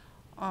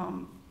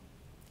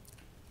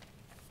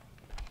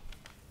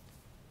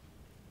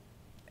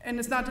 And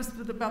it's not just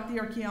about the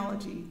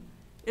archaeology.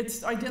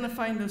 It's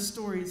identifying those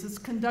stories. It's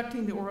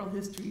conducting the oral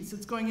histories.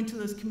 It's going into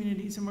those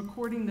communities and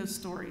recording those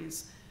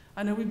stories.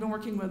 I know we've been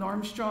working with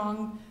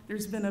Armstrong.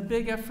 There's been a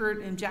big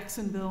effort in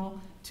Jacksonville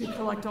to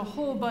collect a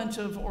whole bunch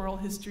of oral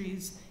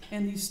histories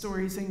and these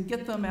stories and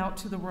get them out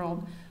to the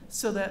world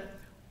so that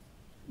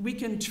we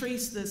can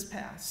trace this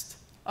past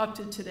up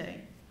to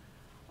today.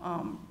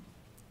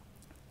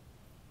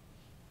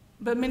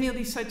 But many of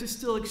these sites are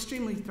still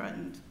extremely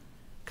threatened.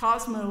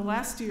 Cosmo,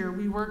 last year,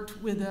 we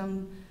worked with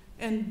them,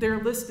 and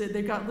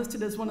they got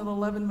listed as one of the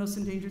 11 most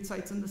endangered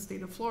sites in the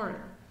state of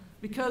Florida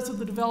because of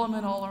the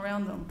development all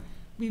around them.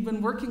 We've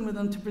been working with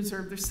them to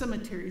preserve their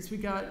cemeteries. We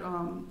got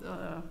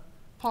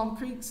Palm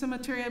Creek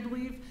Cemetery, I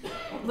believe,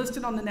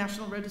 listed on the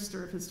National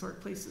Register of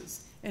Historic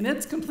Places. And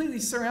it's completely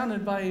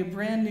surrounded by a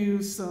brand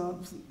new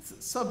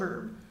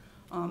suburb.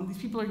 These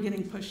people are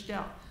getting pushed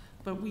out,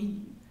 but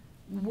we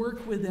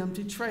work with them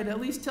to try to at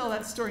least tell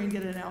that story and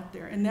get it out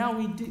there. And now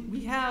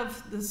we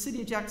have the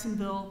city of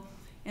Jacksonville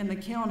and the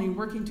county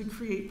working to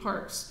create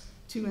parks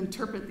to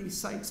interpret these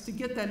sites, to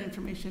get that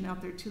information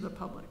out there to the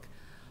public.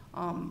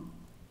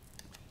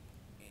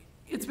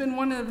 It's been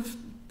one of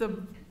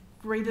the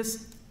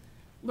greatest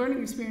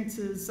learning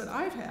experiences that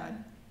I've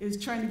had, is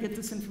trying to get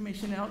this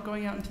information out,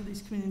 going out into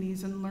these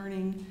communities and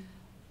learning,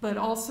 but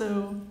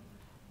also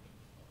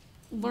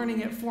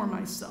learning it for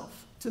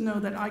myself, to know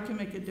that I can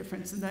make a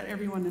difference and that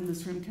everyone in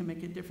this room can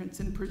make a difference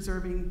in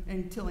preserving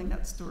and telling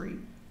that story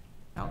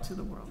out to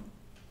the world.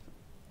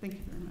 Thank you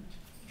very much.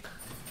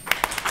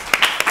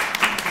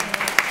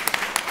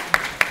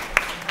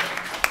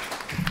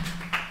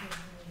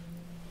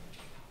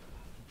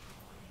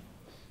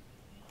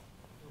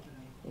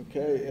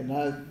 Okay, and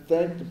I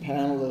thank the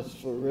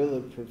panelists for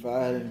really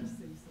providing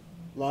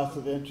lots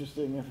of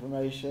interesting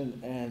information.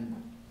 And,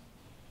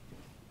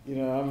 you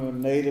know, I'm a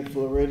native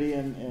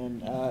Floridian,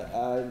 and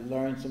I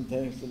learned some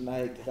things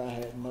tonight that I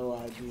had no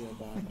idea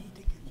about.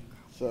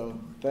 So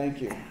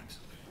thank you.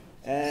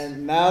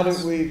 And now that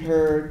we've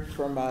heard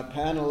from our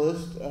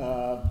panelists,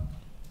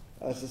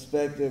 I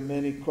suspect there are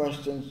many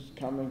questions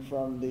coming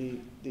from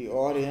the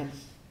audience.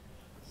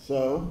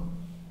 So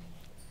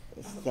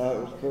let's start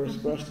with the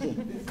first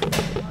question.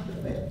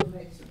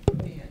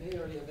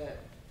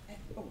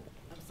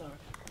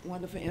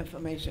 Wonderful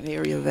information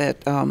area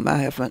that I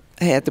haven't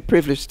had the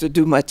privilege to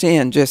do much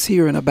in, just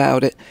hearing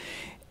about it.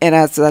 And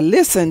as I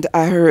listened,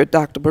 I heard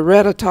Dr.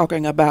 Beretta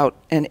talking about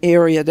an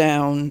area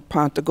down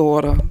Ponta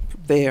Gorda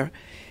there.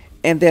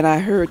 And then I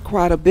heard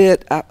quite a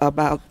bit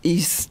about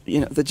East, you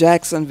know, the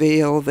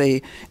Jacksonville,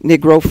 the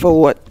Negro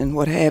Fort, and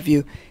what have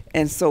you.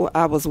 And so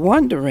I was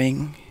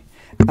wondering,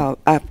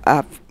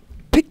 I've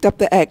picked up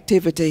the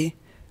activity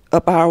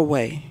up our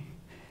way.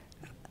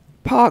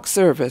 Park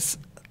Service,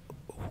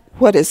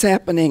 what is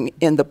happening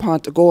in the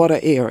Ponta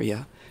Gorda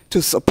area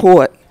to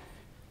support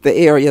the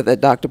area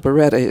that Dr.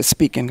 Beretta is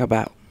speaking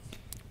about?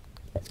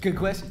 It's a good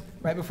question.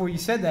 Right before you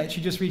said that, she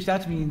just reached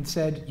out to me and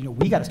said, you know,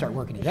 we got to start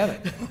working together.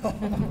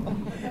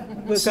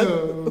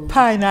 So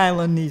Pine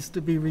Island needs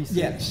to be researched.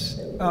 Yes.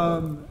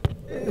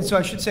 So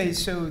I should say,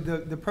 so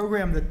the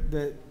program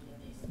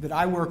that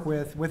I work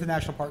with the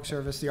National Park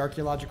Service, the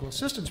Archaeological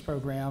Assistance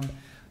Program,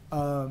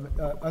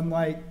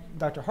 unlike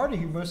Dr. Hardy,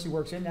 who mostly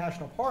works in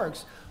national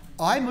parks,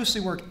 I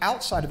mostly work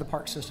outside of the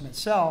park system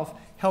itself,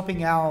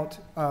 helping out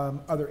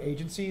other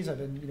agencies. I've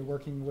been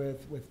working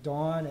with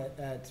Dawn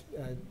at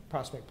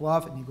Prospect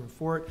Bluff, at Negro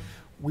Fort.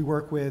 We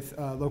work with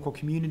local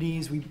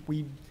communities.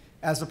 We,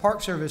 as the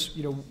Park Service,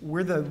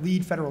 we're the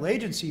lead federal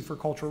agency for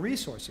cultural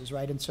resources,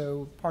 right? And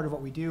so part of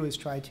what we do is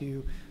try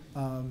to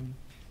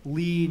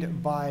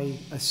lead by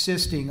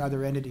assisting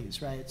other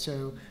entities, right?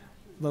 So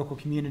local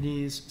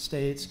communities,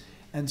 states,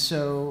 and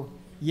so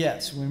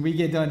yes, when we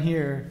get done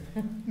here,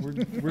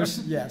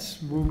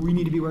 we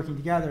need to be working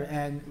together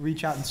and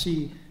reach out and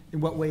see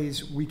in what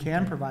ways we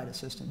can provide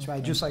assistance,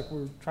 right? Just like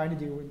we're trying to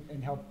do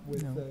and help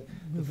with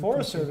the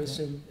Forest Service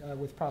and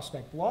with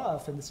Prospect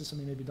Bluff, and this is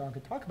something maybe Dawn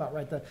could talk about,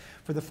 right?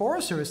 For the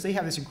Forest Service, they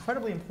have this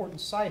incredibly important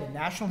site, a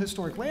National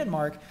Historic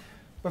Landmark,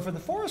 but for the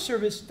Forest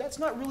Service, that's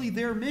not really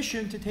their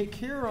mission to take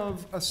care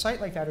of a site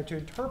like that or to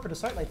interpret a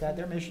site like that.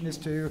 Their mission is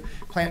to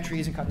plant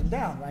trees and cut them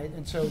down, right?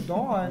 And so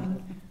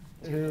Dawn,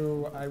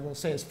 who I will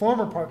say is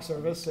former Park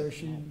Service, so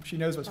she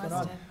knows what's going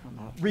on,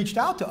 reached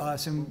out to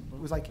us and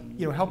was like,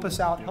 help us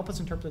out, help us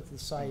interpret the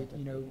site.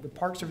 The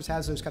Park Service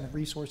has those kind of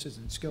resources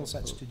and skill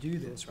sets to do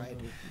this, right?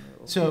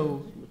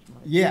 So,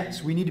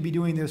 yes, we need to be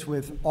doing this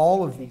with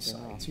all of these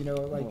sites.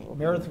 Like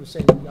Meredith was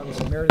saying,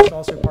 obviously Meredith's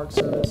also Park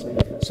Service,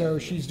 so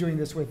she's doing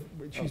this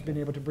she's been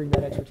able to bring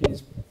that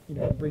expertise,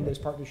 bring those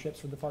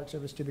partnerships with the Park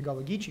Service to the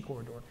Gullah Geechee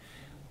corridor.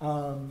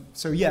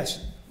 So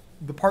yes,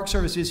 the Park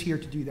Service is here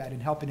to do that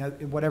and help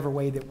in whatever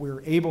way that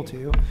we're able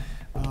to,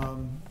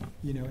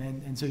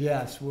 and so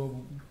yes,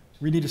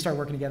 we need to start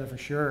working together for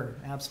sure,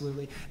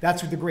 absolutely.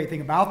 That's the great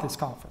thing about this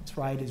conference,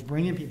 right, is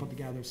bringing people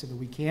together so that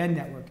we can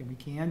network and we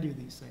can do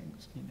these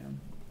things,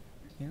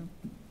 Yeah.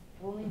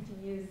 We'll need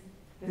to use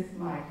this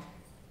mic,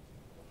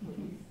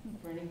 please,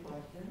 for any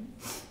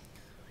questions.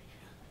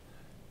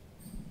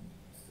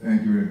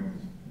 Thank you very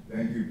much.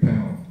 Thank you,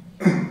 panel.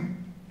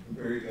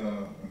 Very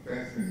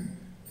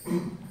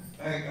fascinating.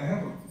 I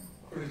have a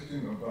question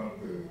about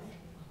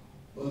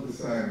other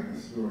side of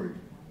the story.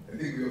 I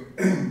think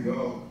we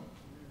all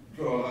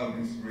draw a lot of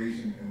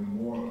inspiration, and the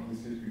more of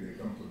this history that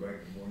comes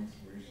back, the more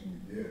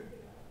inspiration we get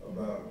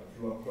about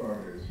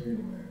Florida as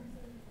freedom land.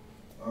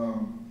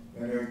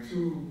 And there are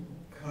two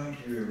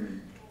contrary,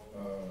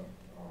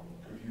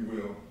 if you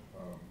will,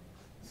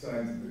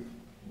 sides of it.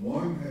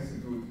 One has to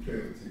do with the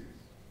Trail of Tears.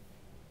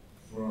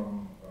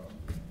 From,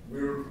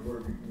 we're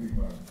working with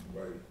my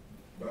wife,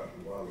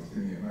 Dr. Wallace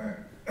Tinney, and I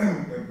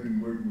have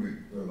been working with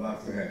the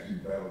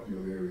Loxahatchee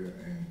battlefield area,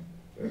 and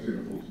that's where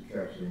the folks are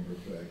capturing her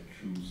flag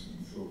truce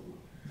and so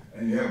forth.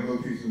 And you have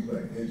locations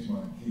like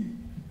Edgemont Key,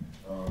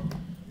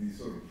 these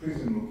sort of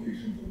prison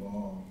locations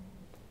along,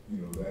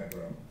 that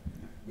route.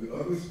 The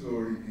other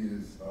story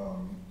is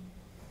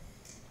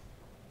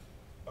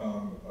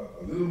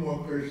a little more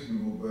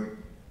questionable, but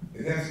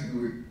it has to do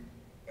with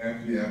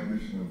after the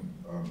abolition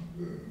of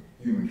the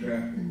human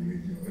trafficking in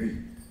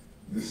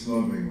 1808, the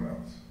smuggling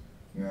routes.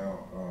 Now,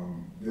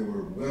 there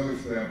were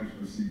well-established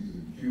procedures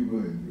in Cuba,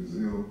 in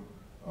Brazil,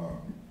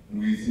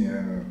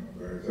 Louisiana,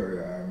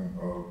 Barataria Island,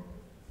 of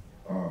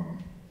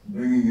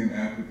bringing in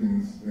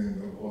Africans,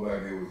 and the whole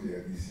idea was you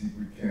had these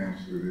secret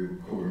camps where they were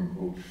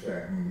quote-unquote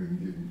fattened and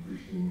given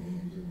Christian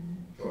names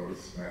and taught a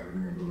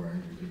smattering of the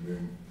language, and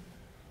then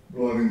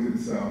brought into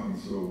the South and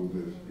sold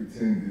as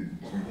pretended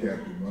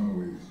recaptured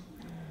runaways.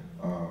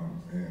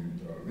 And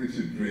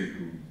Richard Drake,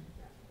 who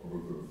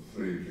was a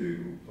slave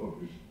trader who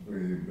published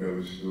very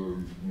embellished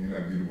stories, may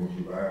not be the most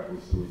reliable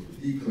source,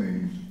 but he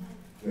claims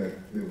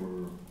that there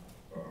were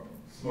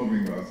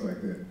smuggling routes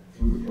like that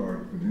through the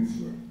Florida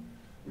Peninsula,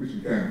 which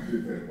would kind of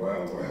fit that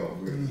wild,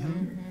 wild west.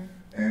 Mm-hmm.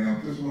 And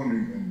I'm just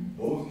wondering, in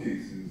both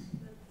cases,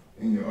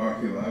 in your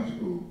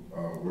archaeological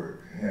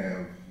work,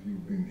 have you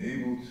been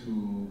able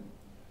to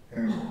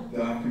kind of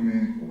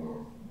document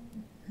or,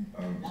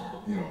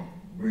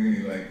 bring any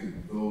light to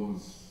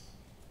those,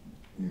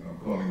 I'm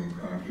calling them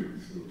contrary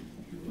stories,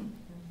 if you will?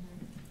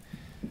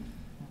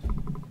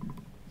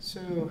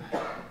 So,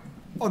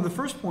 on the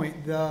first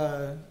point,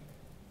 the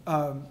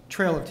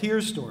Trail of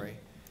Tears story,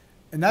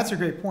 and that's a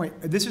great point.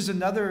 This is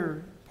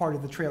another part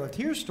of the Trail of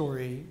Tears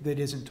story that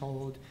isn't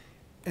told,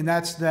 and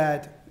that's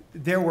that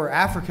there were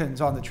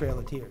Africans on the Trail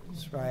of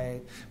Tears,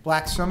 right?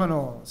 Black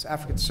Seminoles,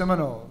 African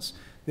Seminoles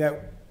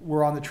that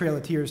were on the Trail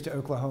of Tears to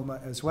Oklahoma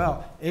as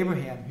well.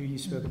 Abraham, who you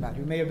spoke about,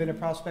 who may have been at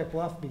Prospect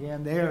Bluff,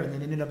 began there and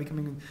then ended up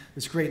becoming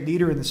this great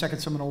leader in the Second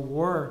Seminole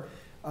War,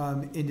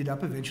 ended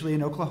up eventually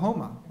in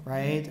Oklahoma,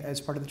 right, as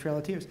part of the Trail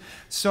of Tears.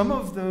 Some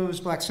of those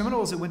Black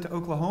Seminoles that went to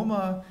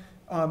Oklahoma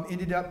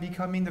ended up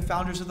becoming the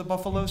founders of the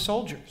Buffalo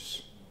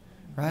Soldiers,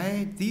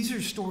 right? These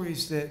are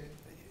stories that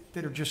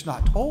are just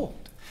not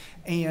told.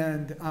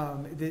 And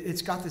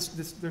it's got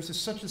there's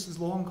such this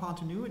long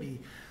continuity.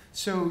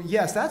 So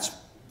yes, that's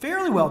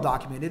fairly well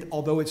documented,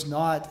 although it's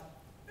not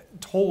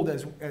told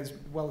as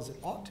well as it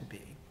ought to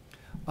be.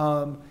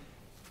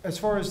 As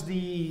far as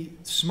the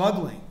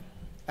smuggling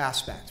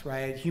aspect,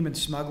 right, human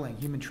smuggling,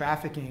 human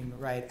trafficking,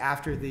 right,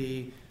 after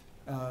the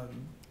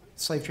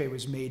slave trade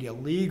was made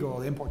illegal,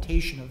 the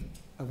importation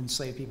of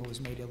enslaved people was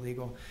made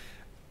illegal.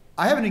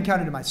 I haven't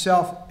encountered it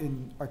myself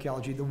in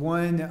archaeology. The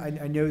one,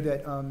 I know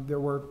that there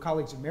were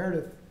colleagues of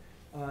Meredith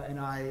and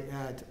I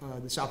at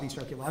the Southeast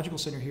Archaeological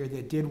Center here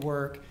that did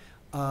work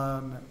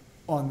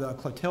on the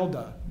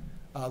Clotilda,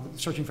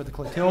 searching for the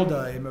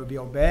Clotilda in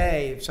Mobile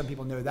Bay. Some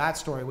people know that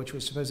story, which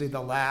was supposedly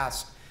the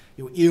last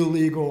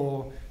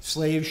illegal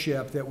slave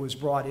ship that was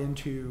brought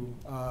into,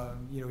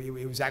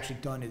 it was actually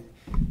done,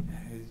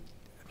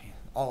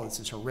 all of this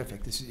is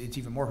horrific. It's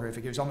even more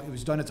horrific. It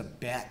was done as a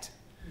bet,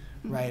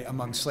 right,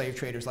 among slave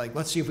traders, like,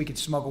 let's see if we could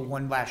smuggle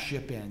one last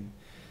ship in.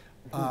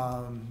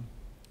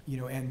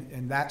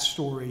 And that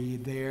story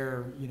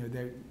there,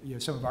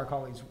 some of our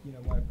colleagues,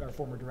 our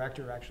former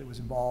director actually was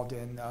involved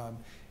in,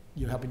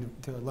 helping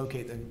to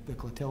locate the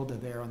Clotilda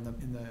there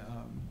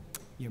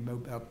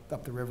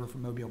up the river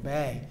from Mobile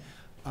Bay.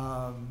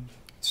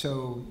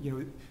 So,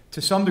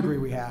 to some degree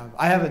we have.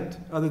 I haven't,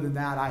 other than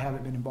that, I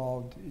haven't been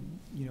involved,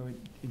 in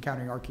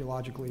encountering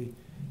archaeologically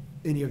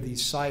any of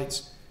these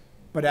sites.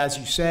 But as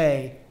you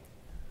say,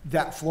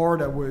 that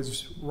Florida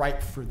was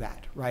ripe for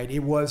that, right? It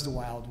was the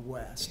Wild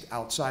West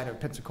outside of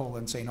Pensacola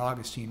and St.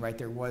 Augustine, right?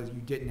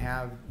 You didn't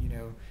have,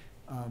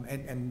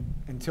 and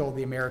until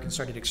the Americans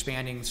started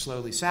expanding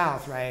slowly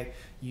south, right?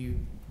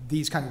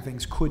 These kind of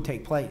things could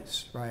take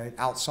place, right?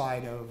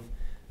 Outside of,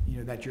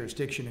 that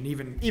jurisdiction, and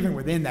even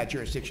within that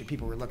jurisdiction,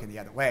 people were looking the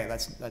other way.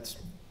 Let's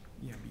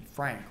be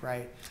frank,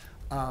 right?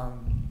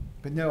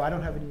 But no, I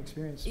don't have any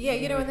experience. Yeah,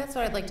 and that's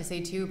what I'd like to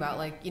say too about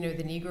the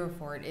Negro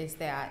Fort is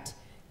that,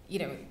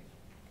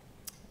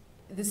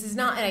 this is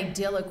not an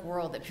idyllic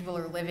world that people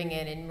are living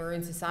in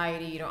Maroon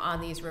society,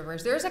 on these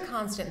rivers. There's a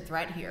constant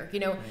threat here.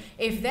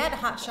 If that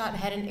hotshot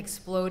hadn't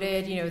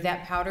exploded,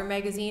 that powder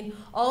magazine,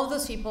 all of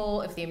those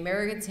people, if the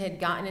Americans had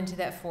gotten into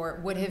that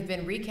fort, would have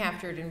been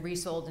recaptured and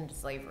resold into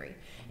slavery.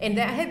 And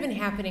that had been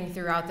happening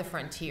throughout the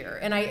frontier.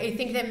 And I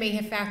think that may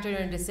have factored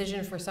in a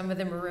decision for some of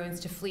the Maroons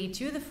to flee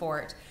to the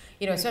fort,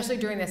 especially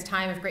during this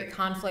time of great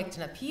conflict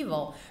and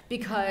upheaval,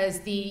 because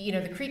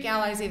the Creek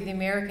allies of the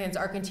Americans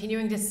are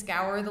continuing to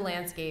scour the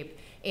landscape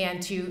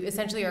and to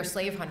essentially are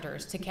slave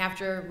hunters to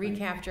capture,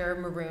 recapture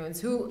Maroons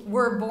who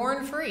were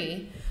born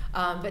free,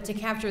 but to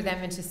capture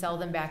them and to sell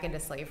them back into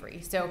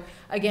slavery. So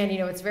again,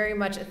 it's very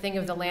much a thing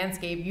of the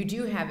landscape. You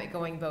do have it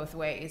going both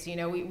ways.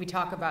 We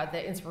talk about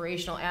the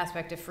inspirational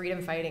aspect of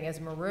freedom fighting as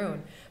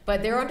Maroon,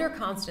 but they're under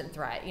constant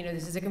threat.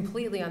 This is a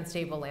completely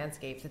unstable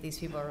landscape that these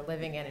people are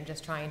living in and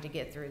just trying to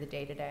get through the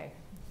day to day.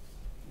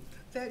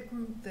 That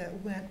group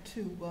that went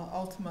to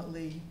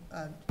ultimately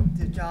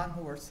the John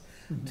Horse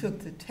took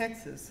to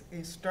Texas.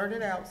 It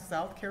started out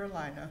South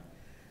Carolina,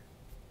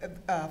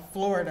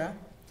 Florida,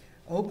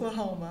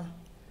 Oklahoma,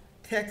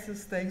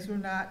 Texas. Things were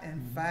not,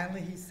 and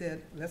finally he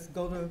said, "Let's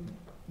go to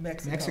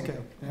Mexico."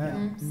 Mexico,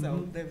 yeah.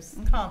 So there's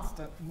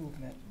constant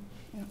movement.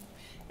 Yeah.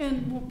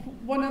 And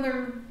one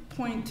other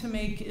point to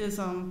make is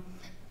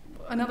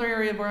another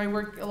area where I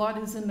work a lot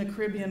is in the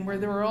Caribbean, where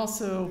there are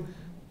also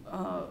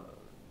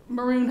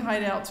Maroon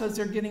hideouts as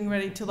they're getting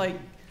ready to they're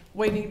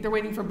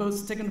waiting for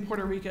boats to take them to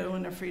Puerto Rico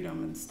and their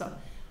freedom and stuff.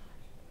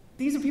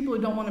 These are people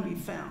who don't want to be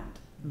found.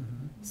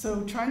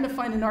 So trying to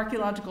find an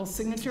archaeological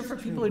signature for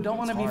people who don't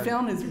want to be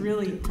found is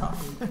really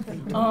tough.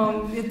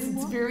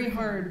 It's very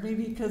hard,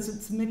 maybe because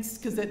it's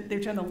mixed, because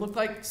they're trying to look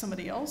like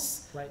somebody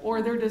else, Right.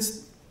 or they're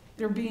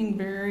being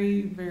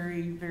very,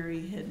 very, very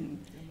hidden.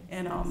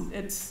 And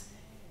that's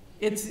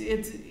a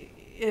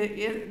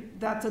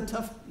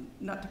tough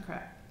nut to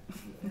crack.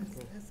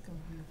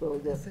 So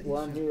just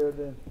one here,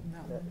 then.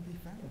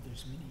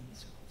 There's many.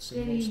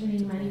 Good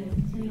evening, my name is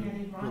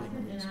Tiffany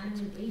Bronson, and I'm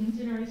an 8th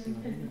generation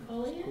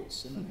Pensacolian.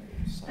 So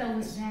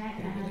with that,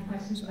 I have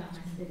questions about my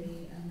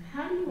city.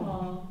 How do you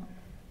all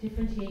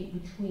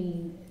differentiate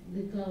between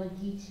the Gullah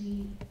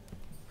Geechee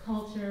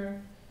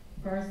culture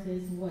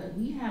versus what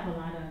we have a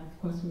lot of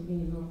course, we're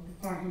being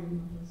far in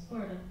Northwest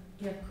Florida,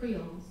 you have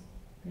Creoles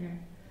there.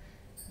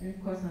 And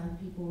of course, a lot of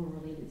people were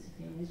related to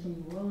families from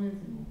New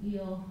Orleans and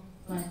Mobile,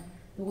 but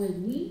the way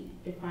we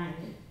define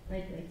it,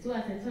 like to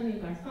us, Antonio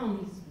Garcon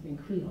used to have been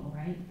Creole,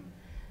 right?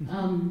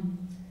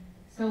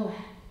 So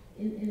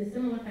in a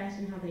similar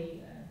fashion, how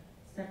they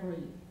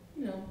separate,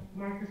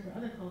 markers for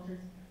other cultures,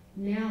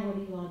 now what are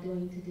you all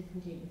doing to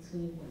differentiate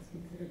between what's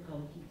considered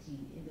Gullah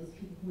Geechee and those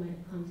people who might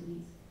have come to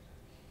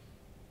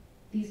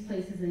these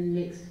places and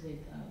mixed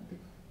with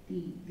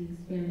the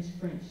Spanish,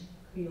 French,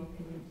 Creole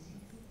communities?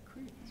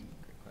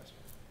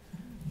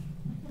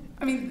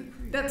 I mean,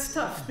 that's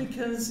tough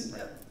because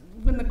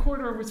when the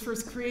corridor was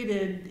first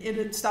created, it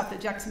had stopped at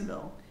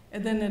Jacksonville,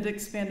 and then it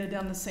expanded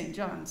down to St.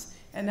 John's.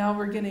 And now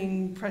we're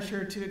getting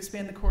pressure to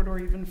expand the corridor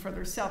even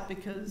further south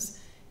because,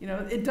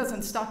 it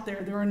doesn't stop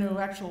there. There are no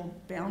actual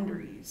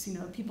boundaries.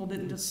 People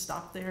didn't just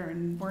stop there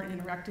and weren't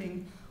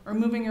interacting or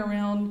moving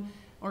around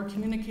or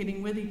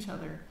communicating with each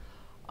other.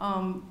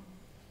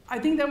 I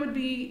think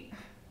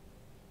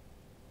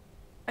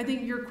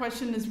your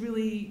question is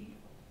really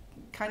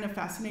kind of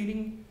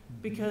fascinating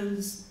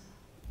because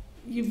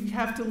you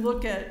have to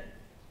look at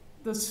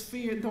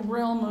the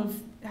realm of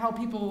how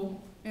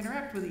people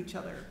interact with each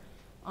other.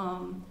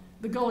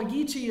 The Gullah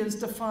Geechee is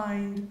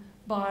defined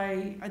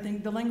by, I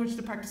think, the language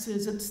to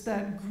practices. It's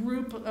that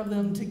group of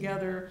them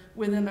together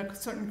within a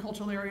certain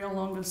cultural area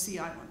along the sea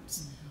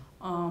islands.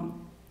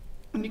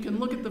 And you can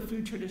look at the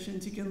food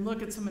traditions, you can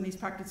look at some of these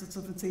practices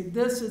and say,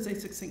 this is a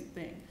succinct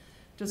thing.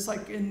 Just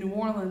like in New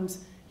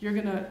Orleans,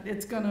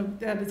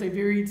 that is a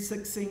very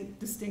succinct,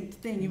 distinct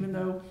thing, even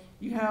though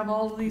you have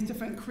all of these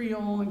different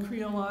Creole and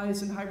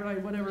Creolized and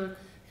hybridized, whatever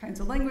kinds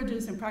of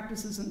languages and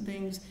practices and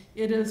things.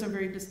 It is a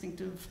very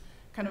distinctive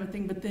kind of a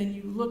thing. But then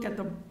you look at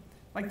the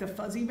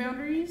fuzzy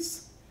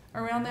boundaries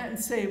around that and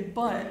say,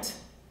 but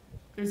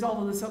there's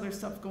all of this other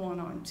stuff going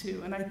on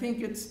too. And I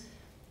think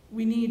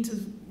we need to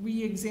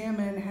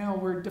re-examine how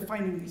we're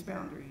defining these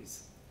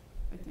boundaries,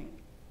 I think.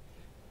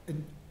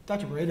 And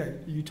Dr. Beretta,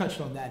 you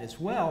touched on that as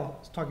well,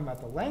 talking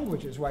about the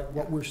languages, right?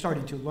 What we're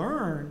starting to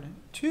learn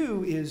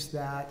too is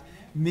that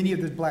many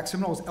of the Black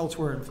Seminoles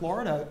elsewhere in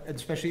Florida,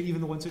 especially even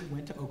the ones that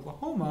went to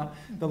Oklahoma,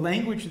 the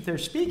language that they're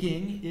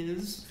speaking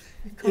is...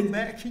 You come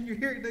back and you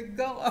hear the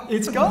Gullah.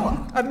 It's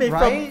Gullah. I mean,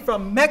 right?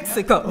 from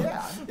Mexico.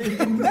 Yeah,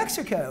 in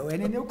Mexico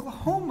and in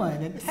Oklahoma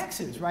and in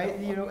Texas, right?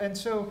 And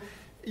so,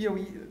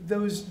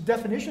 those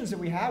definitions that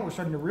we have, we're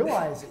starting to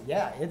realize that,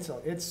 yeah,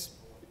 it's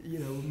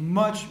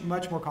much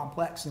more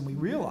complex than we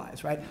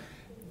realize, right?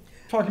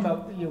 Talking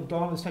about,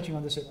 Dawn was touching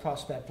on this at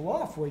Prospect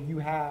Bluff, where you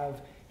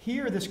have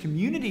here this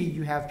community,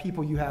 you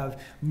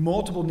have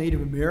multiple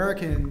Native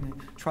American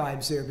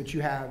tribes there, but you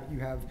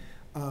have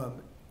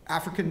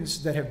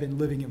Africans that have been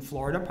living in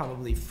Florida,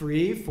 probably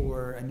free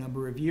for a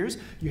number of years.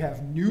 You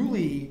have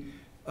newly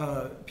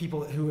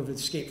people who have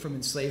escaped from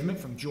enslavement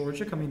from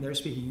Georgia coming there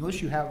speaking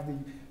English. You have the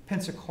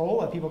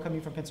Pensacola, people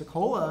coming from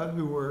Pensacola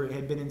who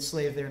had been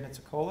enslaved there in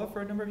Pensacola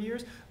for a number of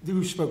years,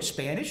 who spoke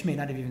Spanish, may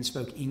not have even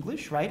spoke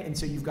English, right? And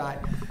so you've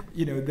got,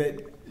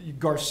 that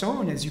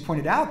Garçon, as you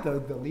pointed out,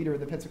 the leader of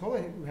the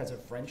Pensacola, who has a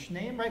French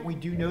name, right? We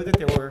do know that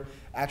there were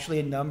actually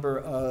a number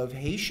of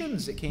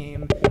Haitians that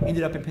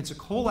ended up in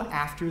Pensacola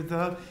after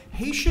the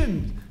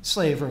Haitian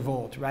slave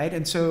revolt, right?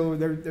 And so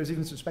there's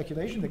even some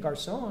speculation that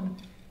Garçon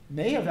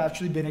may have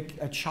actually been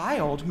a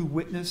child who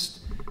witnessed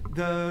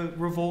the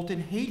revolt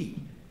in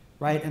Haiti,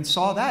 right? And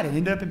saw that and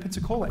ended up in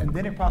Pensacola and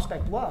then at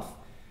Prospect Bluff,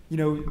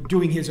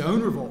 doing his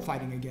own revolt,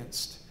 fighting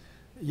against,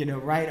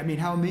 right? I mean,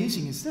 how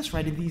amazing is this,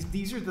 right? And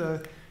these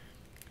are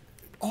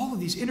all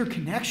of these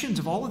interconnections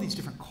of all of these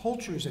different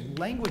cultures and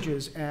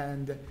languages,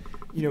 and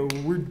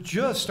we're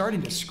just starting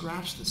to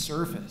scratch the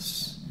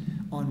surface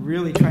on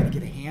really trying to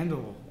get a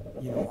handle,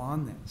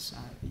 on this.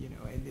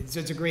 And it's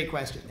a great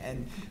question,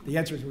 and the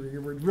answer is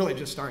we're really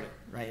just starting,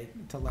 right,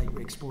 to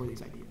explore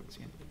these ideas.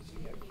 Yeah.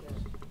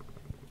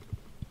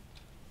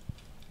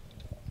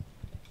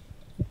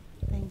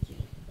 Thank you.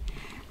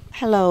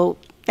 Hello.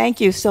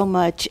 Thank you so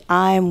much.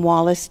 I'm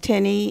Wallace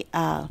Tenney,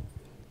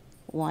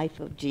 wife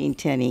of Gene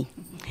Tenney.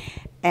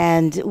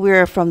 And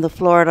we're from the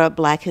Florida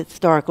Black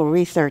Historical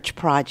Research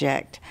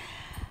Project.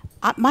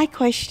 My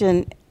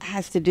question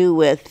has to do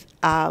with,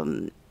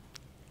 I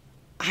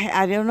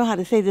don't know how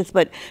to say this,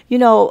 but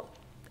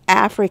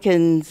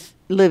Africans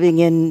living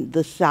in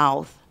the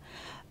South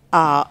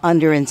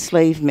under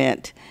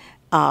enslavement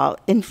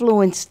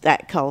influenced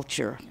that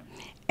culture.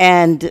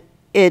 And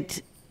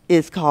it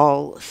is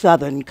called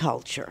Southern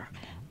culture.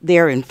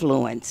 Their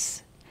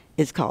influence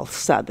is called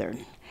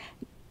Southern.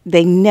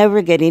 They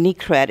never get any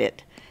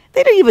credit.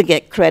 They don't even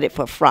get credit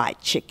for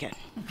fried chicken.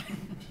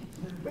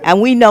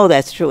 And we know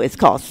that's true. It's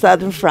called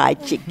Southern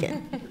fried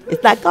chicken.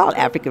 It's not called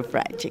African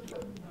fried chicken.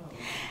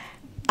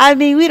 I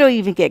mean, we don't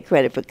even get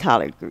credit for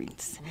collard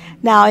greens.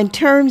 Now, in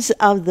terms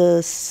of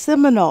the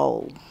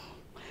Seminole,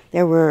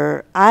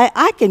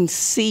 I can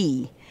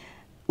see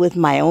with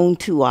my own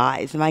two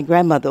eyes. My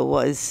grandmother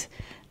was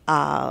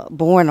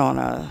born on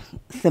a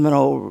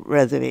Seminole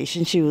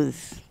reservation. She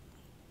was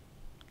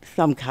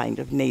some kind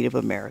of Native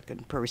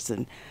American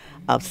person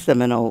of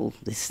Seminole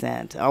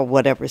descent, or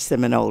whatever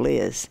Seminole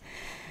is.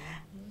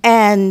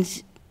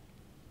 And,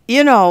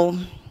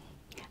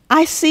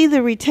 I see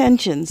the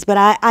retentions, but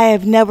I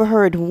have never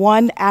heard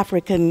one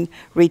African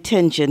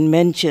retention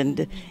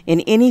mentioned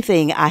in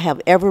anything I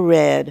have ever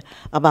read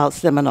about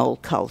Seminole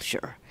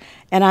culture.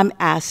 And I'm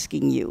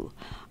asking you,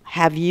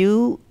 have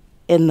you,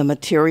 in the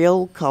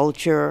material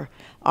culture,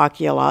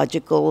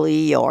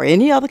 archaeologically, or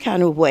any other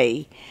kind of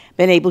way,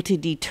 been able to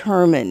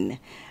determine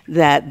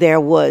that there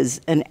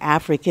was an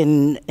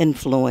African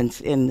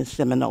influence in the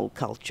Seminole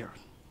culture?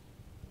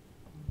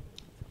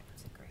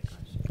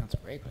 That's a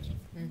great question.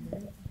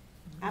 Mm-hmm.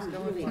 I'm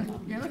really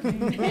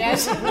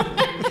Yes.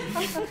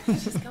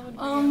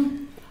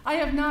 I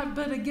have not,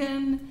 but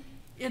again,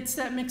 it's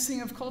that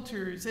mixing of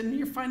cultures, and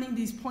you're finding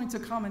these points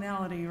of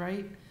commonality,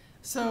 right?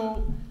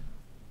 So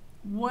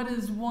what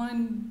is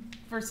one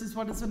versus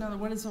what is another?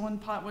 What is one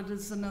pot? What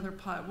is another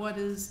pot?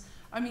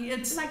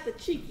 It's like the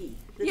cheeky.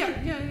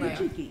 Yeah.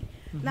 Cheeky.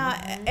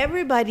 Now,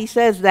 everybody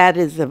says that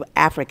is of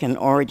African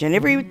origin.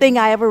 Everything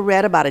I ever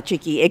read about a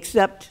Chiki,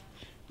 except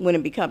when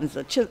it becomes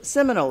a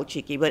Seminole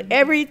Chiki, but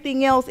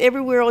everything else,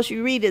 everywhere else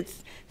you read,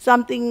 it's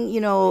something,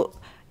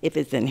 if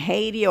it's in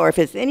Haiti or if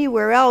it's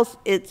anywhere else,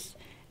 it's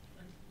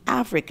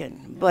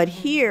African. But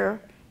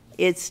here,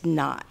 it's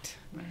not.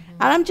 And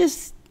I'm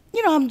just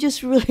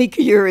really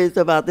curious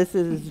about this.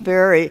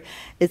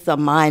 It's a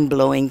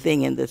mind-blowing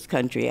thing in this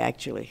country,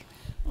 actually.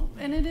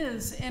 And it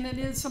is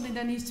something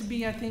that needs to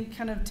be, I think,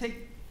 kind of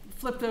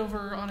flipped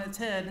over on its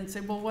head and say,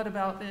 well, what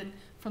about it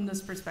from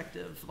this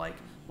perspective? Like,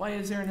 why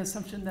is there an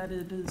assumption that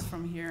it is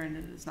from here and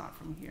it is not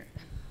from here?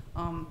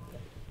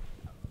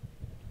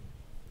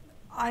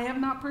 I have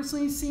not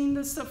personally seen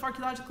this stuff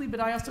archaeologically, but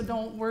I also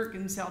don't work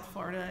in South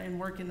Florida and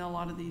work in a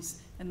lot of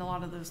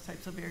those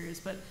types of areas.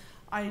 But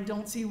I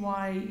don't see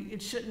why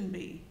it shouldn't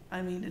be.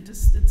 I mean,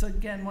 it's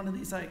again one of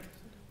these, like,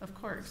 of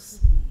course,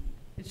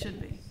 it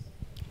should be.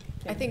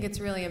 I think it's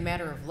really a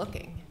matter of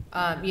looking.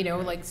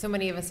 Like so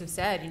many of us have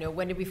said,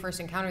 when did we first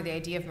encounter the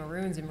idea of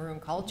Maroons and Maroon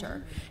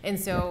culture? And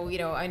so,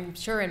 I'm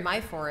sure in my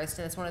forest,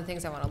 and that's one of the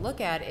things I want to look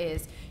at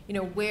is,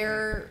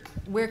 where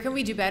can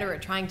we do better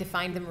at trying to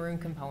find the Maroon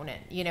component?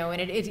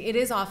 And it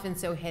is often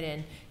so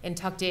hidden and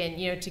tucked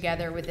in,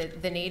 together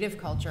with the native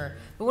culture.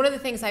 But one of the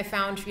things I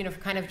found,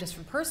 kind of just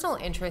from personal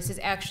interest is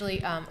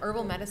actually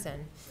herbal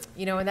medicine,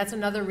 and that's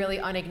another really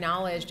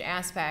unacknowledged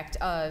aspect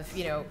of,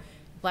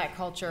 Black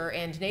culture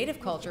and Native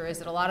culture, is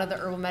that a lot of the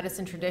herbal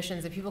medicine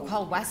traditions that people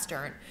call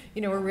Western,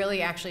 were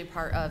really actually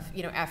part of,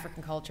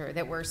 African culture,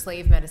 that were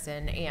slave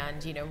medicine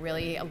and,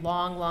 really a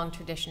long, long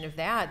tradition of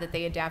that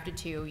they adapted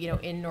to,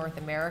 in North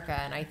America.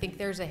 And I think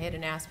there's a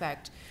hidden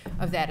aspect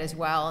of that as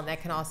well, and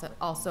that can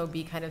also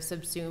be kind of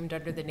subsumed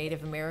under the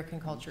Native American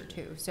culture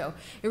too. So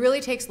it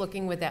really takes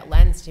looking with that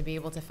lens to be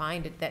able to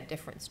find that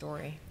different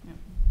story.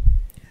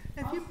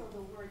 Yeah. Also,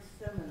 the word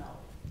Seminole.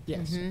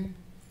 Yes. Mm-hmm.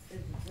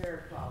 Is very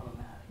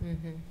problematic.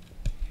 Mm-hmm.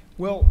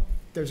 Well,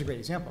 there's a great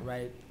example,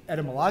 right?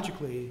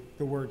 Etymologically,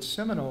 the word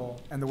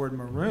Seminole and the word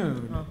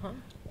Maroon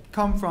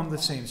come from the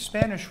same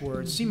Spanish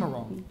word,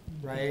 cimarron,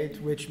 right,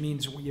 which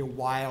means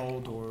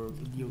wild or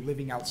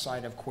living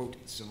outside of, quote,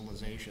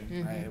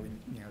 civilization, right?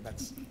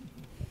 That's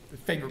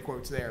finger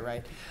quotes there,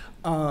 right?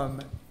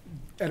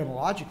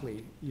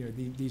 Etymologically,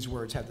 these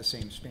words have the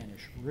same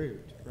Spanish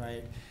root,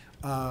 right?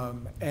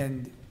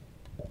 And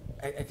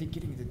I think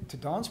getting to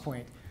Dawn's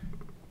point,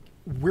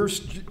 we're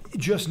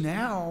just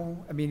now,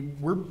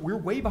 we're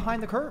way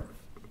behind the curve.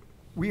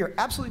 We are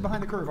absolutely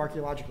behind the curve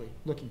archaeologically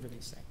looking for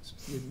these things.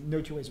 No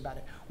two ways about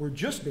it. We're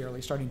just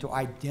barely starting to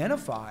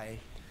identify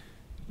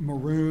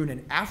Maroon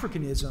and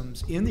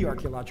Africanisms in the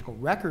archaeological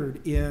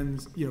record in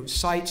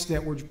sites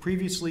that were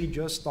previously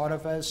just thought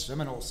of as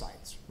Seminole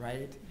sites,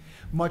 right?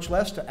 Much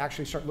less to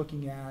actually start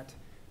looking at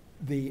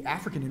the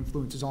African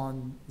influences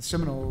on the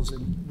Seminoles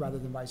and rather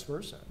than vice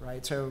versa,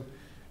 right? So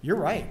you're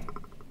right.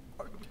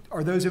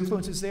 Are those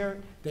influences there?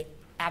 They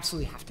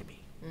absolutely have to be,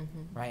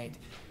 right?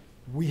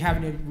 We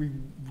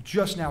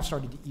just now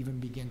started to even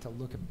begin to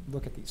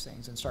look at these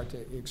things and start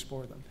to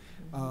explore them.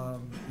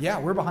 Yeah,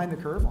 we're behind the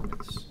curve on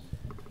this,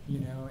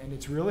 and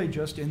it's really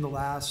just in the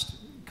last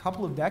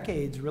couple of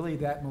decades, really,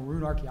 that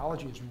Maroon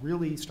archaeology is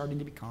really starting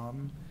to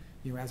become,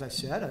 as I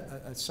said,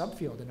 a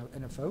subfield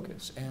and a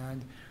focus.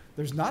 And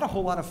there's not a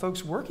whole lot of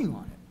folks working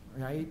on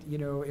it, right?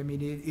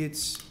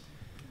 It's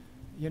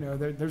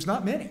there's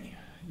not many.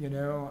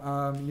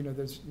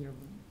 There's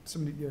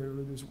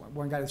there's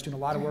one guy that's doing a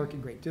lot of work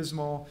in Great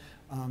Dismal.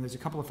 There's a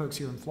couple of folks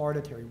here in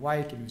Florida, Terry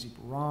White and Uzi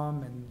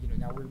Baram, and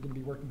now we're going to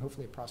be working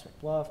hopefully at Prospect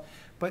Bluff.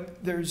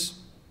 But there's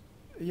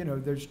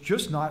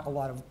just not a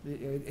lot of.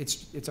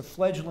 It's a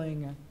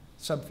fledgling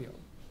subfield.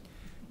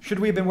 Should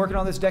we have been working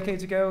on this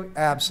decades ago?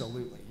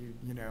 Absolutely.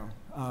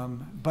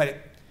 But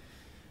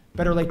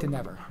better late than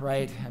never,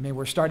 right?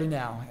 We're starting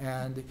now,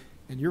 and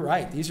you're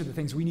right. These are the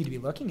things we need to be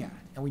looking at,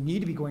 and we need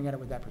to be going at it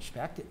with that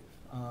perspective.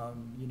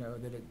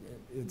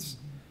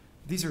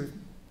 These are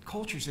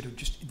cultures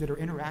that are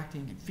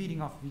interacting and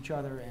feeding off of each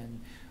other,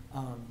 and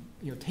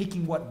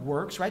taking what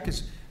works, right?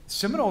 Because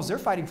Seminoles, they're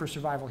fighting for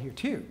survival here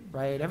too,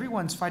 right?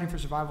 Everyone's fighting for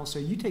survival, so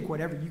you take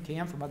whatever you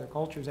can from other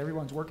cultures.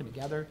 Everyone's working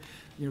together,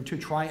 to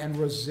try and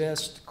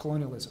resist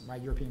colonialism,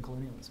 right? European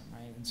colonialism,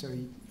 right? And so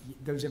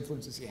those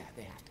influences, yeah,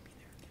 they have to be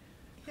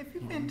there. Have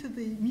you been to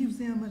the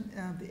museum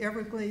in the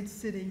Everglades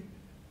City?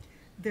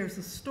 There's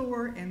a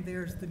store and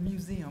there's the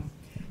museum.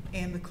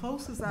 And the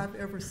closest I've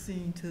ever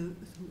seen to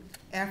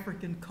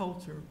African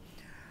culture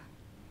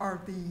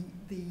are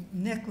the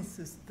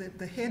necklaces,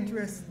 the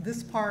headdress,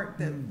 this part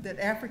that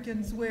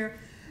Africans wear.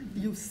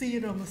 You see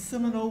it on the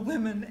Seminole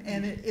women,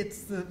 and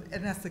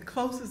and that's the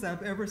closest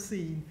I've ever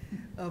seen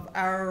of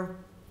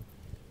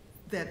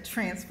that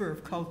transfer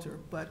of culture.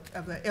 But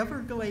of the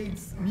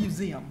Everglades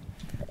Museum,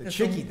 the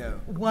Chickie though,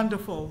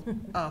 wonderful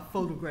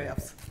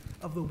photographs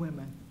of the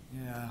women.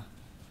 Yeah.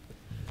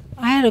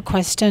 I had a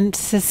question,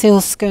 Cecile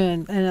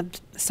Schoon, and I'm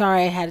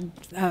sorry I had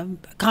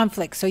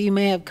conflict, so you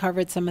may have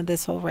covered some of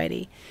this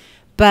already.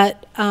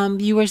 But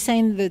you were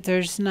saying that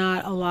there's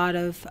not a lot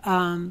of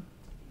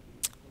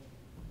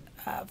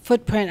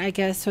footprint, I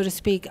guess, so to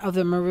speak, of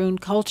the Maroon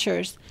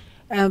cultures.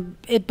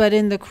 But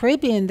in the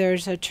Caribbean,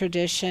 there's a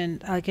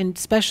tradition,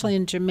 especially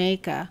in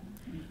Jamaica,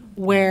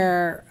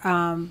 where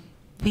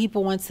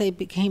people, once they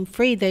became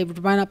free, they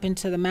would run up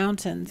into the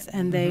mountains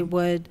and they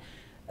would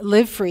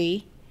live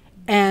free.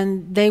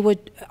 And they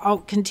would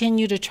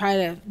continue to try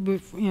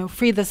to,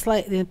 free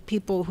the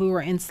people who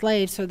were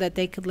enslaved so that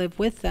they could live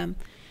with them.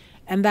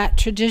 And that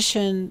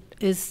tradition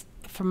is,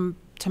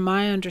 to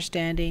my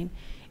understanding,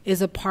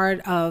 is a part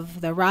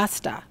of the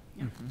Rasta.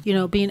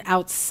 Being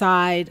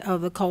outside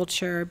of the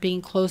culture,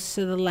 being close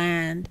to the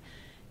land,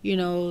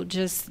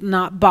 just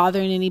not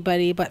bothering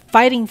anybody, but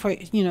fighting for,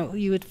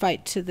 you would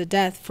fight to the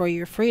death for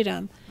your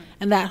freedom.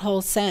 And that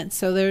whole sense.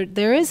 So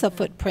there is a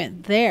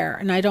footprint there,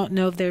 and I don't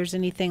know if there's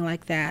anything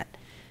like that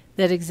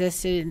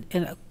existed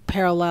in a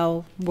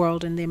parallel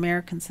world in the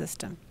American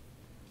system.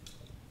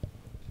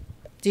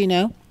 Do you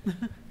know?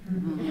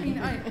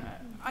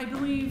 I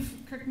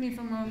believe, correct me if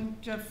I'm wrong,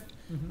 Jeff,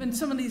 in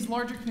some of these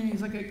larger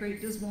communities, like at Great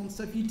Dismal and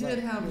stuff, you did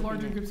have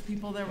larger groups of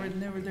people that were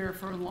there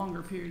for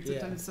longer periods of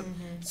time.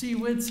 So you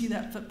would see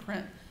that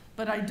footprint.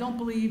 But I don't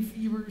believe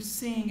you were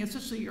seeing,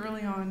 especially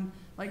early on,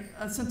 like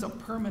a sense of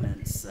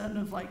permanence and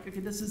of like, okay,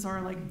 this is our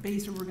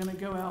base where we're going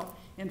to go out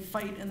and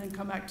fight and then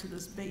come back to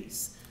this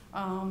base.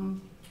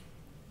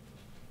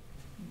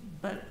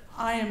 But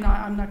I'm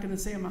not going to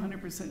say I'm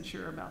 100%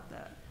 sure about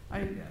that.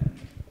 I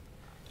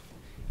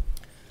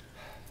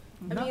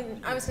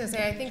was going to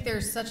say, I think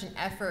there's such an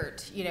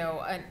effort,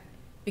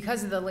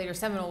 because of the later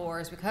Seminole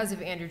Wars, because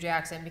of Andrew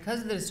Jackson,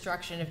 because of the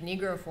destruction of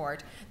Negro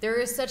Fort, there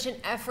is such an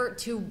effort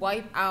to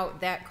wipe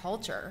out that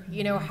culture.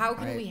 How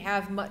can we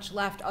have much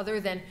left other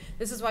than,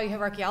 this is why you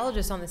have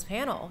archaeologists on this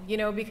panel,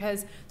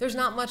 because there's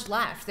not much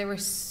left. There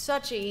was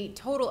such a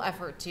total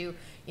effort to,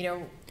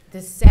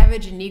 the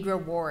savage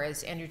Negro War,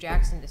 as Andrew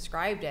Jackson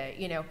described it,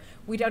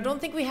 we don't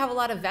think we have a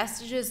lot of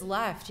vestiges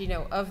left,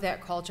 of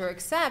that culture,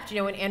 except,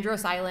 in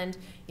Andros Island,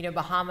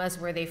 Bahamas,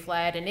 where they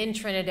fled, and in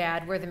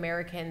Trinidad, where the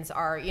Americans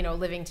are,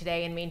 living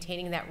today and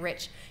maintaining that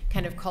rich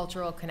kind of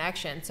cultural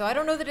connection. So I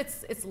don't know that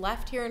it's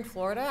left here in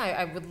Florida.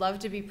 I would love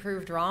to be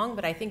proved wrong,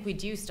 but I think we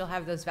do still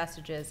have those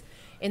vestiges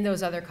in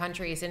those other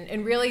countries.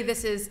 And really,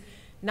 this is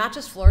not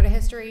just Florida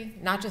history,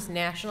 not just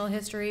national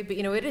history, but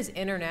it is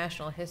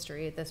international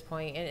history at this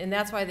point. And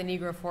that's why the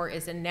Negro Fort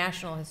is a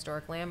national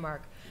historic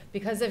landmark,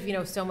 because of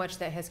so much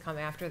that has come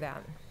after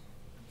that.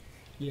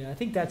 Yeah, I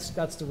think that's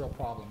the real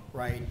problem,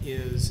 right?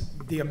 Is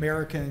the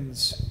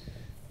Americans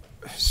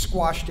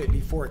squashed it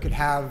before it could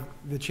have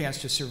the chance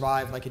to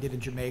survive, like it did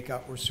in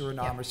Jamaica or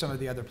Suriname or some of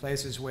the other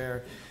places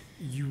where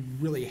you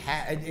really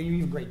had, and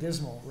even Great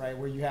Dismal, right,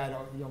 where you had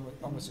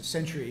almost a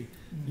century,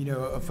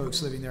 of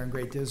folks living there in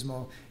Great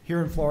Dismal.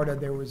 Here in Florida,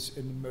 there was,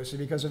 and mostly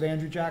because of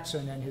Andrew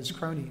Jackson and his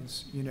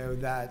cronies,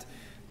 that,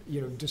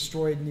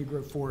 destroyed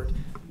Negro Fort.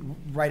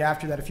 Right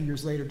after that, a few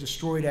years later,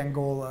 destroyed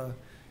Angola,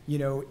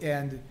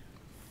 and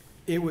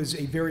it was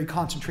a very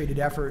concentrated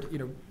effort,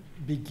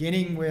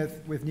 beginning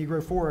with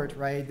Negro Fort,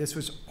 right? This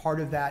was part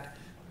of that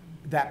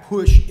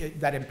push,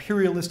 that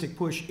imperialistic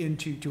push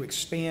to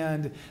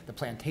expand the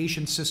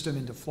plantation system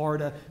into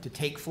Florida, to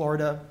take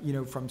Florida,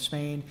 from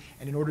Spain.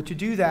 And in order to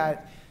do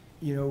that,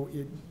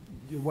 it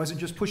wasn't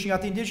just pushing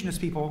out the indigenous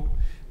people.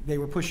 They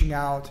were pushing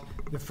out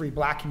the free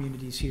black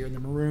communities here and the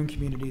Maroon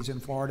communities in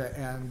Florida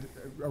and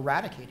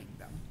eradicating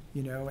them,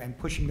 and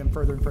pushing them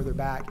further and further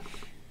back.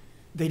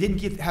 They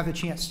didn't have the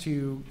chance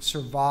to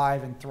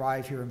survive and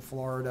thrive here in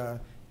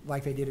Florida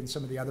like they did in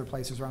some of the other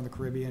places around the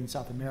Caribbean,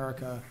 South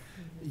America,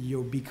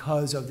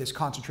 because of this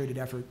concentrated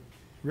effort,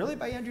 really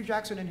by Andrew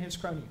Jackson and his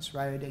cronies,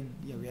 right? And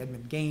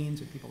Edmund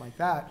Gaines and people like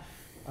that,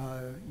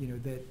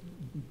 that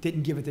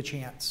didn't give it the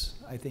chance,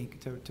 I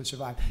think, to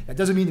survive. That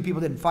doesn't mean that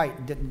people didn't fight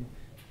and didn't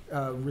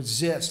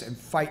resist and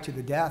fight to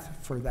the death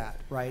for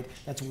that, right?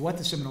 That's what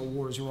the Seminole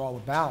Wars were all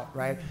about,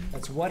 right?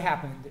 That's what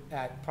happened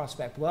at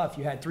Prospect Bluff.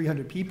 You had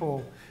 300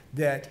 people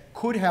that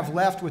could have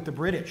left with the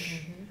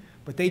British,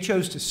 but they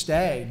chose to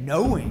stay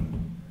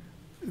knowing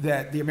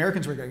that the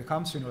Americans were going to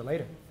come sooner or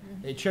later.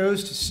 They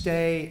chose to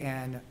stay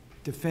and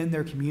defend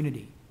their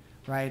community,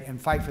 right,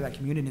 and fight for that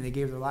community, and they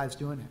gave their lives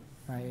doing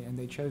it, right, and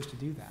they chose to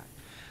do that.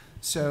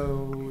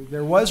 So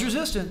there was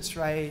resistance,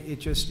 right?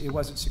 It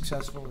wasn't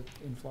successful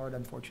in Florida,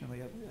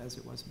 unfortunately, as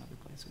it was in other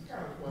places.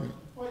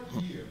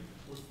 What year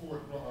was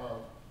Fort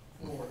Negro?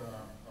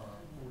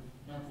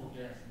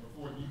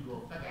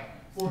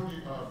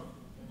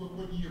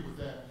 What year was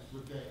that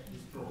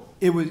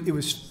destroyed? It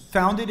was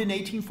founded in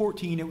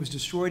 1814. It was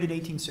destroyed in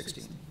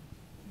 1816.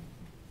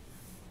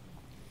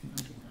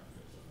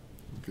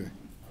 Okay.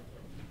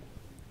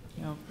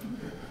 Well,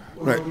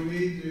 Right. we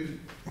need to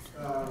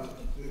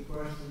the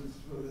questions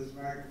for this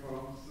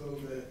microphone so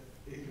that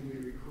it can be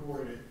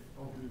recorded.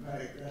 Open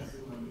back, that's the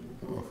one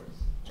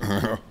that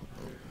records.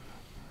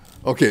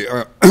 Okay.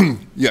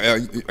 Yeah,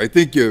 I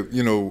think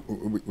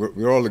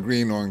we're all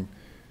agreeing on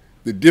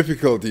the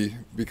difficulty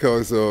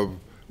because of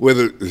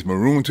whether it's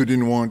Maroons who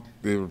didn't want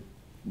their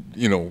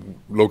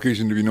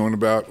location to be known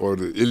about, or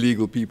the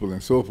illegal people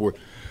and so forth.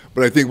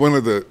 But I think one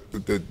of the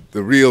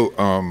real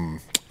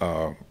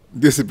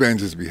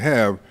disadvantages we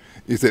have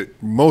is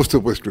that most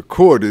of what's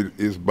recorded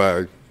is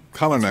by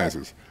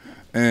colonizers.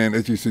 And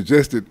as you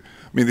suggested,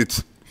 I mean,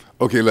 it's,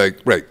 okay, like,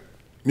 right,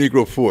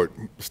 Negro Fort,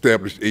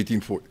 established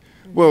 1840.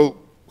 Well,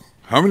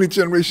 how many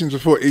generations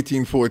before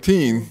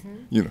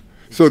 1814,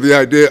 So the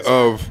idea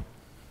of,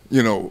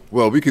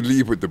 well, we could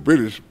leave with the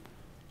British.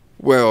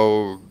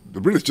 Well,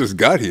 the British just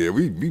got here.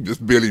 We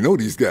just barely know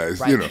these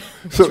guys, right.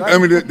 So, right. I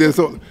mean, there's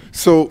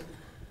so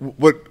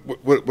what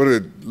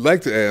I'd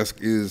like to ask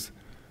is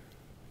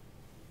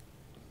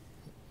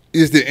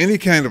there any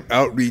kind of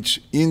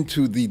outreach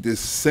into the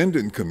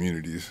descendant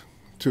communities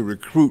to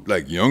recruit,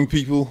 like, young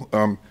people?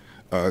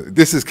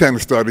 This has kind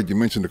of started, you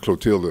mentioned the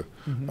Clotilda.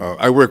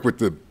 I work with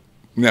the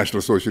National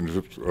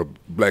Association of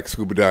Black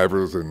Scuba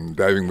Divers and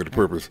Diving with a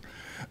Purpose.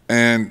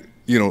 And,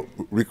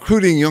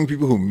 recruiting young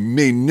people who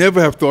may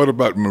never have thought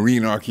about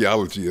marine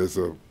archaeology as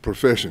a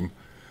profession,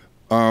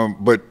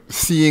 but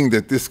seeing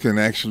that this can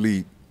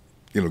actually,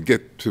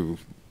 get to,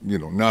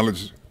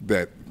 knowledge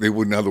that they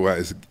wouldn't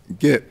otherwise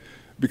get,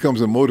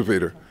 becomes a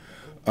motivator.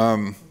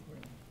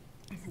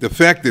 The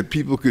fact that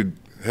people could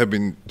have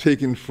been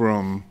taken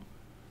from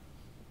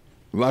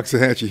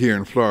Loxahatchee here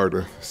in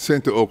Florida,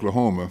 sent to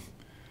Oklahoma,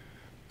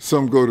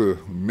 some go to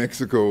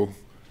Mexico,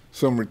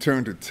 some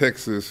return to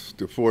Texas,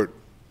 to Fort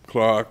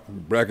Clark,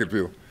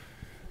 Brackettville,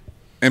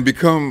 and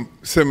become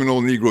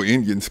Seminole Negro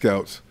Indian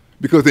Scouts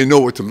because they know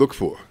what to look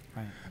for.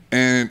 Right.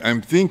 And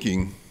I'm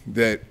thinking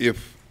that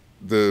if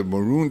the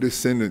Maroon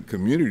descendant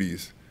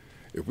communities,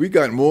 if we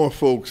got more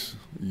folks,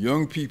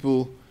 young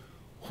people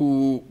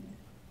who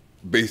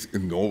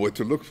basically know what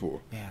to look for.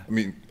 Yeah. I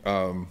mean,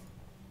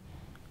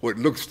 what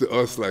looks to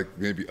us like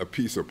maybe a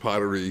piece of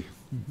pottery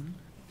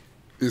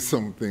is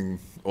something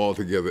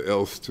altogether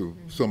else to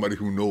somebody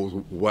who knows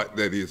what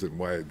that is and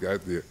why it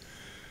got there.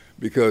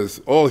 Because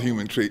all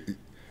human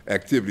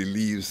activity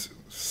leaves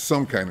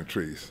some kind of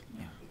trace.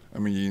 Yeah. I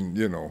mean,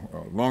 you know,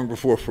 long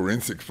before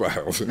forensic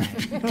files,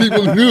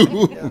 people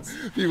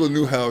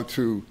knew how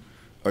to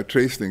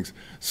trace things.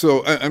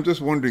 So I'm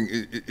just wondering,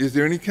 is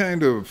there any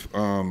kind of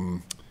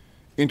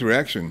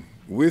interaction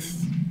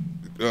with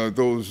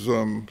those,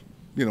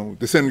 you know,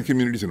 descendant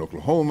communities in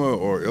Oklahoma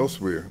or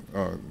elsewhere?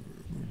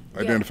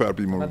 Identify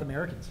people more. About the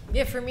Americans.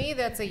 Yeah, for me,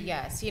 that's a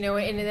yes. You know,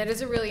 and that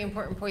is a really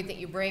important point that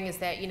you bring, is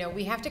that, you know,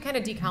 we have to kind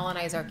of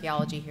decolonize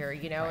archaeology here,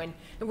 you know, and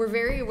we're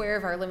very aware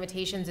of our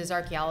limitations as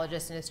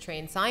archaeologists and as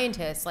trained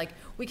scientists. Like,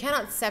 we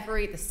cannot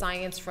separate the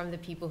science from the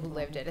people who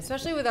lived it,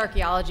 especially with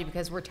archaeology,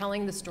 because we're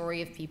telling the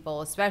story of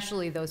people,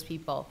 especially those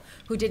people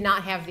who did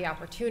not have the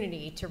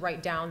opportunity to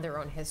write down their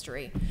own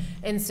history.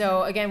 And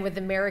so, again, with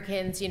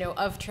Americans, you know,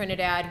 of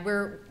Trinidad,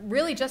 we're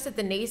really just at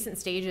the nascent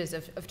stages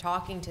of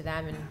talking to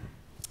them and,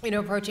 you know,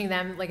 approaching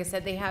them. Like I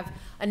said, they have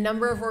a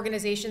number of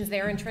organizations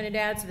there in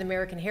Trinidad, so the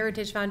American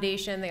Heritage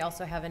Foundation. They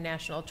also have a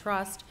national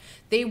trust.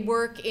 They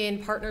work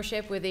in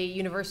partnership with a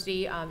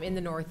university in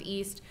the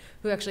Northeast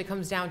who actually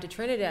comes down to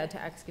Trinidad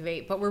to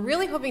excavate. But we're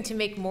really hoping to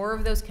make more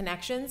of those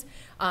connections.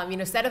 You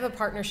know, set up a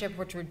partnership,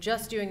 which we're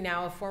just doing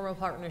now, a formal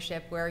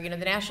partnership where, you know,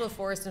 the National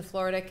Forest in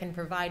Florida can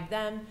provide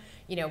them,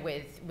 you know,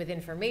 with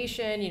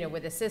information, you know,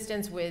 with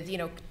assistance, with, you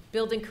know,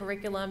 building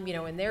curriculum, you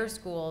know, in their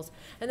schools.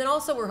 And then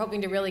also we're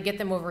hoping to really get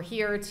them over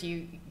here to,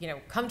 you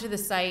know, come to the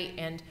site.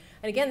 And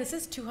again, this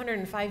is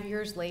 205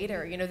 years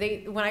later. You know,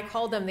 when I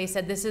called them, they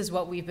said, this is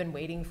what we've been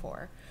waiting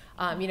for.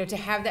 You know, to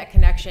have that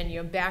connection,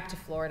 you know, back to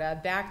Florida,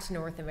 back to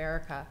North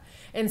America.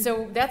 And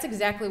so that's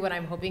exactly what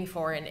I'm hoping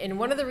for. And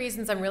one of the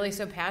reasons I'm really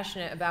so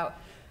passionate about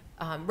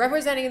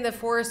representing the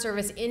Forest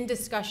Service in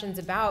discussions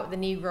about the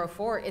Negro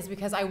Fort is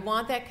because I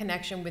want that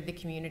connection with the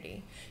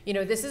community. You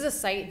know, this is a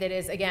site that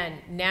is, again,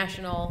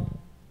 national,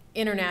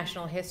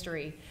 international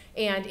history.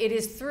 And it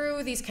is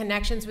through these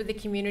connections with the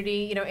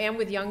community, you know, and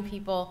with young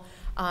people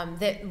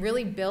that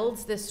really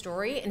builds this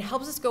story and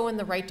helps us go in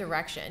the right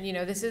direction. You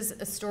know, this is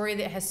a story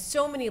that has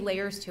so many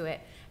layers to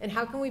it. And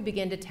how can we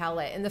begin to tell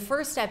it? And the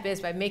first step is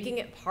by making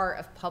it part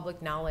of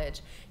public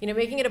knowledge. You know,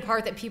 making it a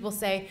part that people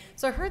say,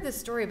 so I heard this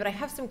story, but I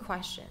have some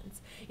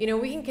questions. You know,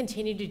 we can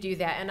continue to do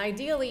that. And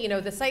ideally, you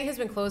know, the site has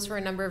been closed for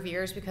a number of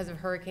years because of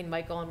Hurricane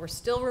Michael, and we're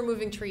still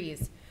removing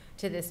trees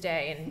to this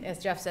day. And as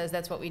Jeff says,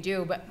 that's what we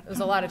do, but it was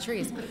a lot of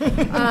trees.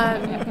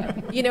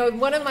 You know,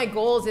 one of my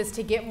goals is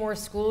to get more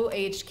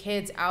school-aged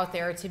kids out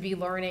there to be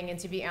learning and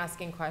to be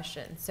asking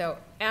questions. So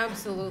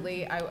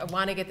absolutely, I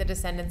want to get the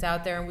descendants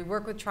out there, and we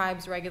work with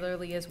tribes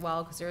regularly as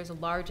well, because there is a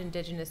large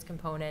indigenous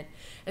component.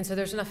 And so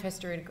there's enough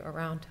history to go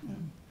around.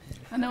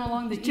 I know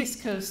along the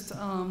East Coast,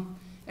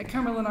 at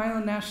Cumberland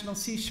Island National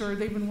Seashore,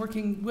 they've been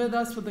working with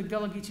us, with the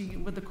Gullah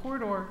Geechee, with the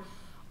corridor,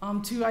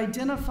 to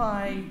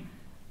identify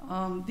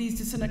these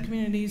descendant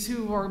communities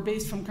who are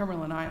based from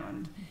Cumberland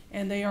Island.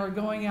 And they are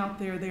going out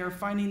there, they are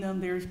finding them,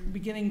 they're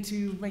beginning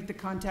to make the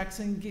contacts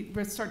and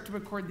start to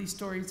record these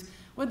stories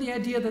with the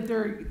idea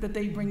that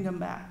they bring them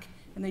back.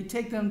 And they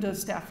take them to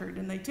Stafford,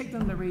 and they take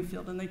them to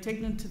Rayfield, and they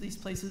take them to these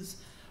places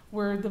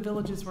where the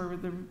villages were,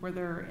 where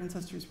their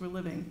ancestors were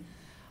living.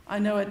 I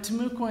know at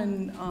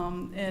Timucuan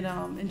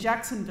in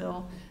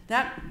Jacksonville,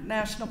 that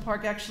national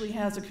park actually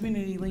has a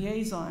community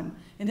liaison,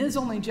 and his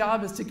only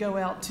job is to go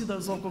out to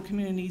those local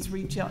communities,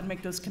 reach out and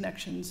make those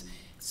connections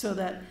so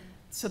that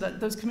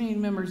those community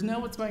members know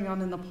what's going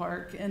on in the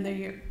park, and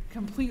they're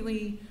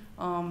completely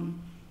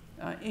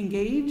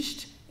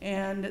engaged,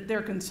 and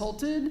they're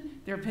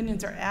consulted, their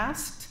opinions are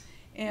asked,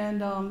 and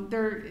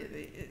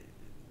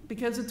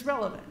because it's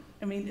relevant.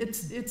 I mean,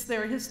 it's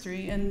their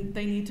history, and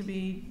they need to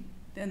be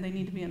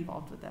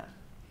involved with that.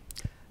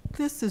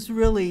 This is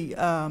really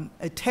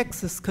a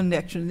Texas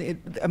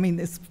connection. I mean,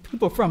 it's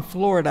people from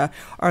Florida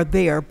are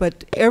there,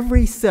 but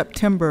every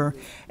September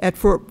at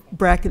Fort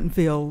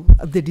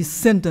Brackentville, the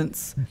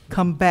descendants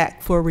come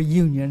back for a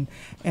reunion.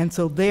 And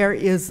so there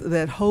is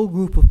that whole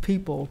group of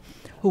people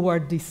who are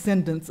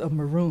descendants of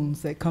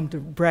Maroons that come to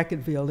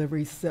Brackentville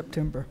every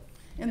September.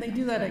 And they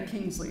do that at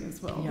Kingsley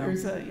as well.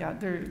 Yeah.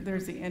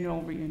 There's the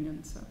annual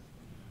reunion. So.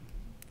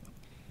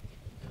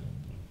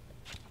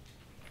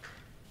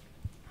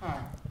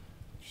 Hi.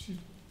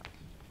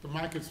 The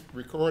mic is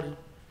recording.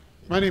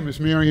 My name is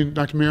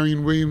Dr.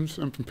 Marion Williams.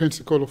 I'm from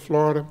Pensacola,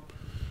 Florida.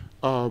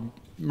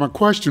 My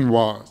question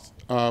was,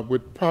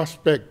 with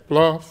Prospect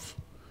Bluff,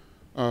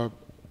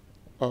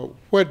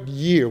 what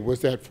year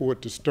was that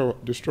fort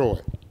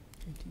destroyed?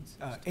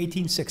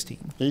 1816.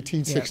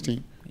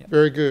 1816. Yeah.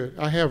 Very good.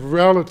 I have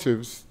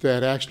relatives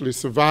that actually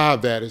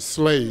survived that as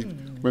slaves,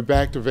 went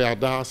back to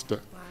Valdosta.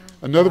 Wow.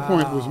 Another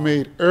point was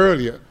made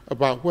earlier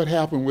about what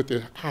happened with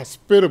the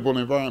hospitable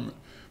environment.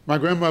 My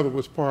grandmother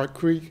was part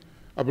Creek.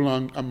 I'm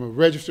a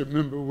registered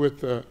member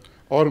with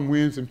Autumn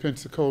Winds in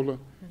Pensacola,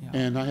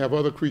 and I have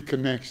other Creek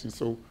connections,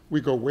 so we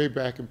go way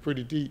back and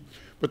pretty deep.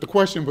 But the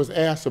question was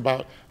asked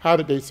about how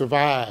did they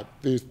survive,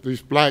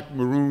 these black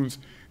Maroons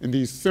and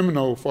these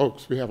Seminole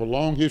folks. We have a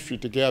long history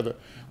together,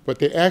 but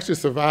they actually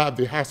survived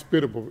the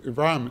hospitable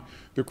environment.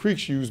 The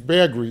Creeks used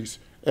bear grease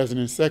as an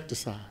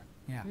insecticide,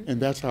 and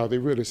that's how they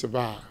really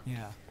survived.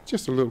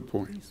 Just a little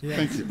point.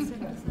 Thank you.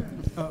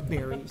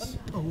 Berries.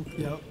 Oh,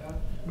 yep.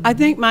 I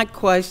think my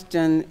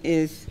question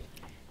is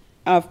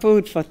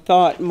food for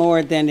thought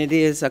more than it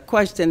is a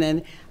question.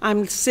 And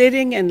I'm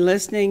sitting and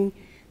listening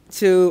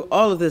to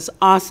all of this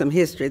awesome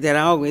history that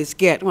I always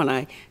get when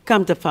I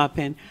come to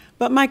Fopin.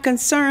 But my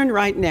concern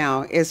right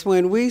now is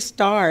when we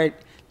start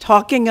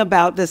talking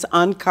about this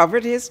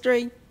uncovered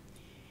history,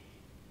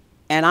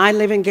 and I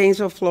live in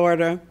Gainesville,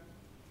 Florida,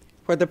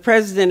 where the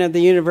president of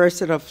the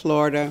University of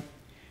Florida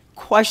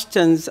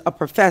questions a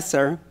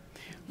professor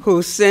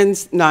who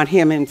sends, not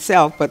him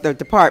himself, but the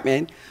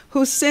department,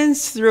 who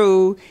sends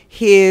through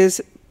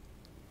his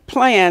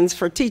plans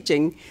for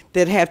teaching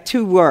that have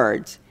 2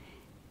 words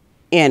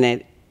in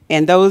it.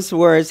 And those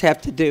words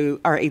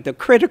are either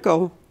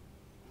critical,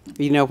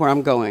 you know where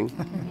I'm going,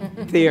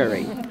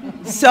 theory.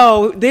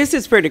 So this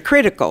is pretty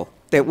critical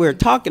that we're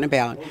talking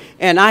about.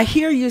 And I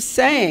hear you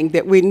saying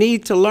that we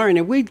need to learn,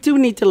 and we do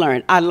need to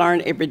learn. I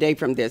learn every day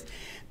from this,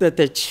 that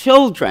the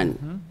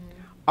children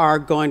are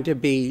going to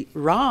be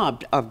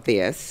robbed of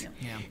this.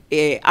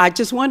 I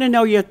just want to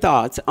know your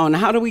thoughts on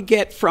how do we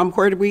get from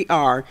where we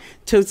are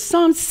to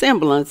some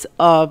semblance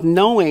of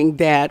knowing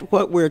that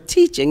what we're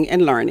teaching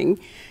and learning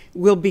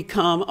will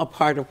become a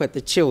part of what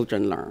the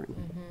children learn.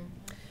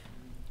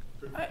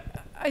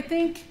 I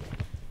think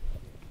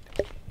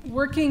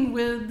working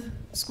with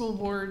school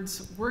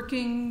boards,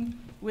 working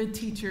with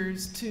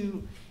teachers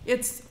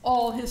it's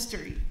all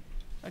history,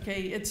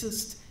 okay? It's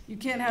just, you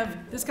can't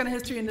have this kind of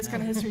history and this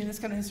kind of history and this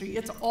kind of history.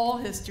 It's all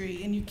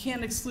history, and you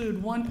can't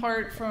exclude one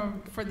part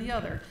for the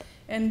other.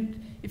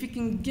 And if you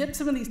can get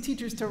some of these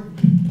teachers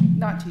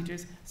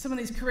some of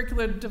these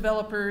curricular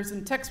developers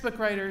and textbook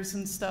writers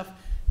and stuff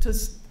to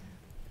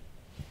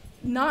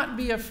not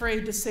be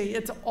afraid to say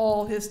it's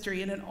all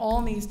history and it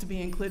all needs to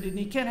be included. And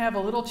you can't have a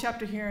little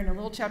chapter here and a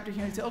little chapter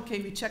here and say, okay,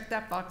 we checked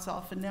that box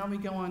off and now we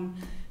go on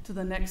to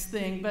the next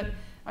thing. But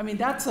I mean,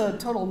 that's a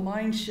total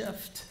mind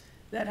shift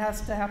that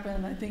has to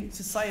happen, I think,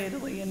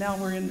 societally, and now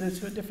we're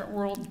into a different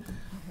world.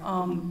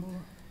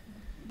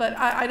 But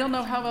I don't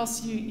know how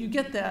else you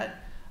get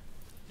that.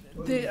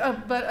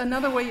 But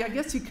another way I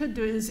guess you could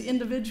do it is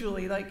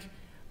individually, like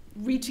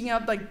reaching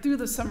out like through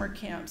the summer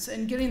camps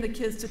and getting the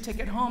kids to take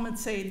it home and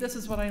say, this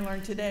is what I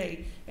learned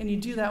today. And you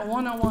do that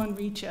one-on-one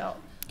reach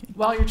out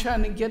while you're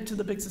trying to get to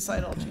the big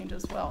societal change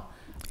as well.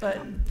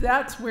 But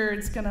that's where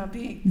it's going to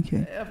be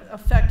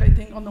effect, I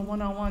think, on the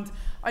one-on-ones.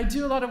 I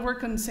do a lot of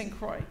work on St.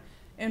 Croix.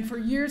 And for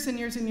years and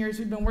years and years,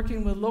 we've been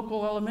working with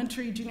local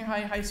elementary, junior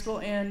high, high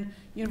school, and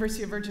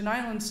University of Virgin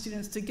Islands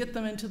students to get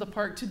them into the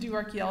park to do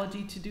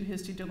archaeology, to do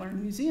history, to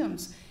learn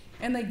museums.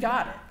 And they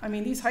got it. I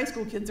mean, these high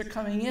school kids are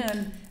coming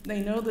in,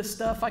 they know this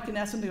stuff. I can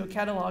ask them to go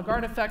catalog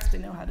artifacts, they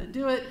know how to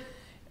do it.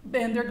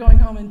 And they're going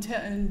home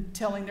and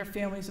telling their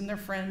families and their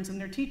friends and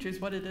their teachers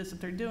what it is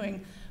that they're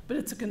doing. But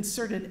it's a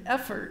concerted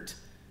effort,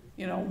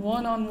 you know,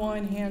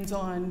 one-on-one,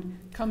 hands-on,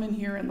 come in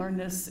here and learn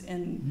this.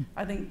 And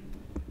I think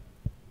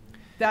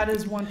that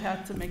is one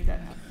path to make that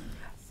happen.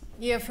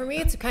 Yeah, for me,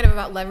 it's kind of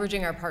about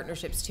leveraging our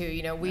partnerships too.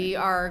 You know, we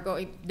are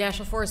going,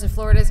 National Forest in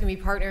Florida is going to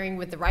be partnering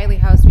with the Riley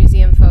House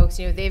Museum folks.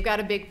 You know, they've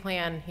got a big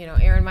plan. You know,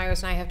 Aaron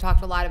Myers and I have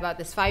talked a lot about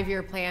this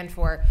 5-year plan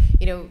for,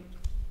 you know,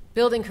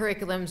 building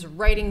curriculums,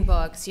 writing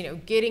books, you know,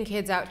 getting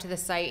kids out to the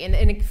site.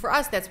 And for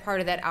us, that's part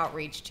of that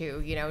outreach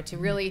too, you know, to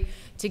really,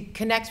 to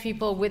connect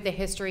people with the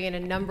history in a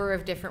number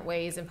of different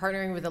ways and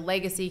partnering with the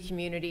legacy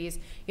communities.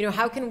 You know,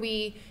 how can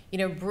we, you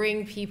know,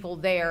 bring people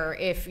there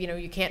if, you know,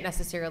 you can't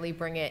necessarily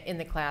bring it in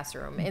the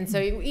classroom. And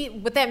so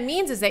what that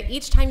means is that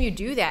each time you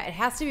do that, it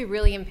has to be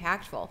really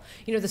impactful.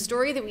 You know, the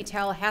story that we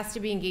tell has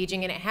to be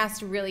engaging, and it has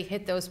to really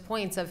hit those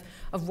points of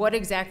what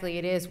exactly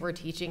it is we're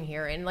teaching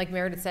here. And like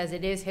Meredith says,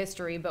 it is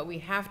history, but we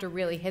have to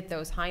really hit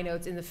those high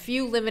notes in the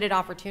few limited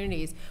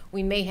opportunities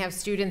we may have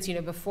students, you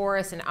know, before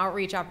us in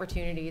outreach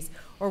opportunities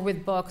or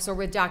with books or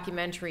with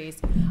documentaries.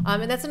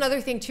 And that's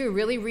another thing too,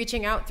 really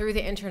reaching out through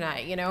the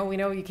internet. You know, we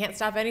know you can't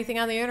stop anything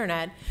on the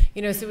internet,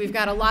 you know, so we've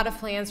got a lot of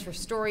plans for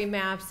story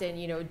maps and,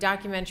 you know,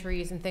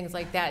 documentaries and things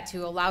like that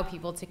to allow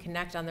people to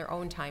connect on their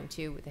own time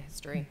too with the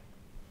history.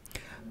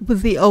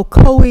 With the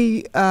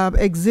Ocoee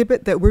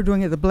exhibit that we're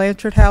doing at the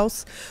Blanchard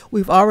House,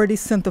 we've already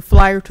sent the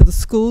flyer to the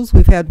schools.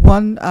 We've had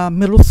one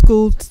middle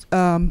school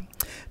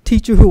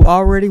teacher who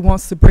already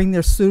wants to bring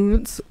their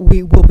students.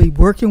 We will be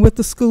working with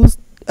the schools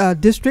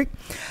district.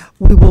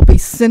 We will be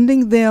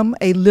sending them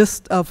a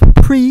list of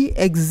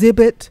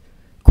pre-exhibit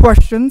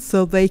questions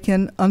so they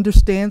can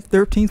understand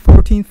 13th,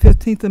 14th,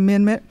 15th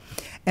Amendment.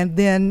 And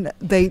then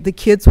the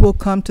kids will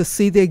come to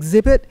see the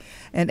exhibit,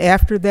 and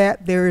after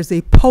that there is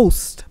a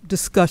post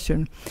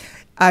discussion.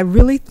 I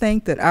really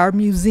think that our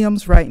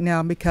museums right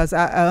now, because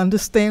I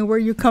understand where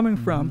you're coming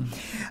from,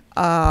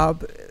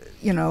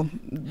 you know,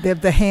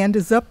 the hand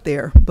is up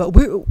there. But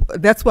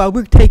that's why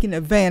we're taking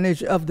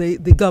advantage of the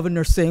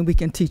governor saying we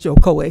can teach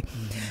Okoe.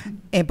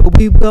 But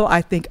we will,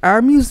 I think,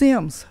 our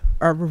museums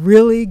are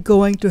really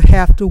going to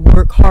have to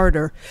work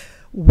harder.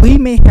 We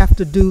may have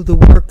to do the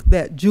work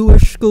that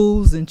Jewish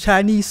schools and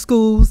Chinese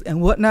schools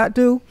and whatnot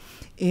do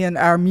in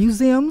our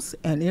museums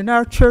and in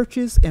our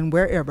churches and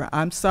wherever.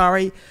 I'm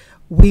sorry,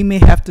 we may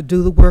have to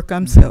do the work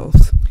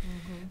ourselves.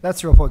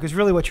 That's the real point, because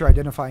really what you're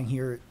identifying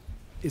here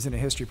isn't a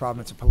history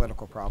problem, it's a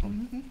political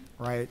problem,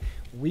 right?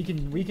 We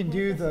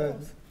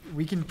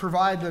can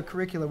provide the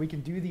curricula, we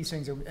can do these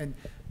things, and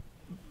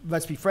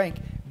let's be frank,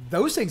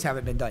 those things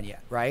haven't been done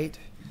yet, right?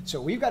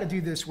 So we've got to do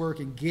this work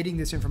in getting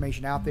this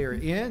information out there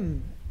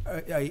in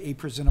a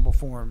presentable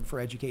form for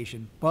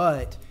education,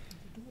 but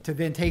to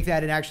then take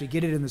that and actually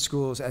get it in the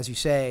schools, as you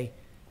say,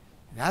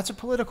 that's a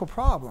political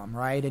problem,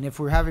 right? And if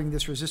we're having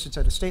this resistance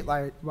at a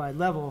statewide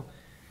level,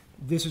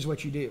 this is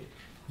what you do.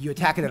 You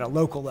attack it at a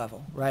local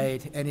level,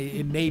 right? And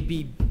it may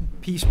be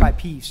piece by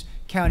piece,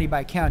 county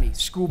by county,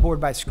 school board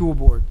by school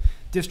board,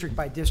 district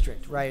by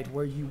district, right?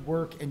 Where you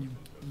work and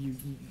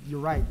you're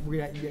right.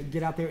 You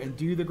get out there and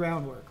do the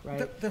groundwork,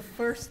 right? The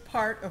first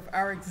part of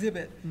our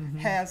exhibit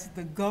has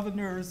the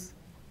governor's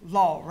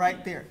law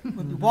right there.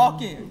 When you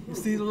walk in, you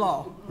see the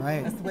law.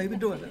 Right. That's the way we're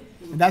doing it.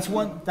 And that's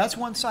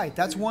one site.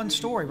 That's one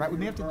story, right? We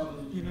may have to,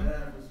 you know.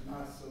 That was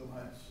not so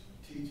much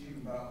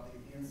teaching about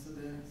the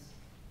incidents,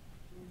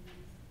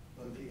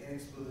 but the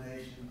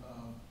explanation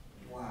of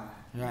why.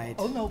 Right.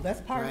 Oh no,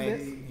 that's part of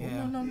it.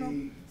 Yeah.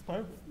 No. It's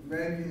part of it.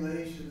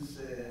 Regulation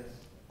says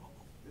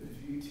that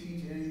if you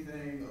teach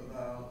anything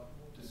about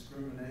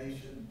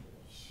discrimination,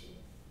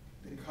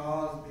 the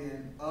cause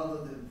being other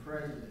than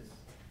prejudice,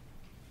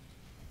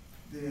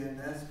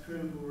 then that's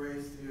critical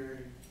race theory,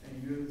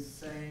 and you're the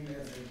same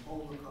as a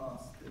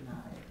Holocaust denier.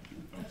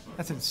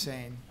 That's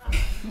insane.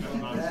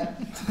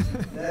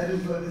 That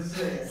is what it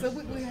says. So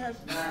we have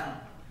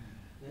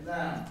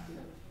Now,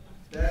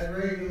 that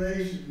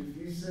regulation,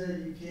 if you say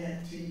you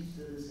can't teach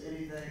that it's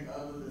anything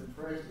other than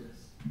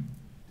prejudice,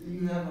 do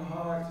you have a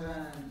hard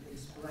time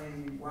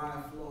explaining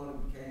why Florida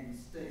became a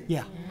state?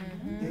 Yeah.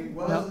 It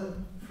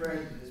wasn't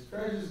prejudice.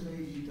 Prejudice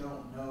means you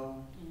don't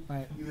know.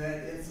 Right. You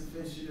had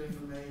insufficient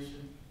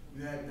information.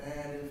 You had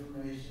bad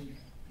information.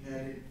 You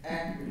had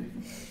inaccurate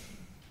information.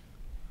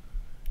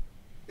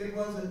 It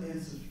wasn't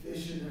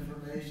insufficient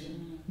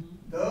information.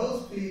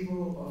 Those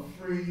people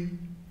are free,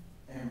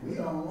 and we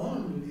don't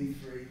want them to be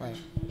free. Right.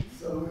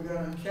 So we're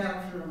going to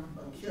capture them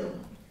or kill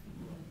them.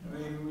 I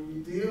mean, when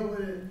you deal with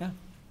it,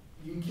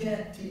 you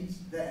can't teach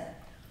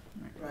that,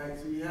 right?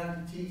 So you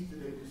have to teach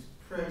that it was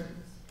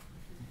prejudice,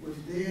 which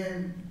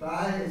then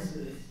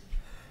biases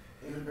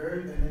in a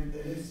very, and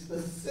it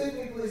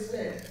specifically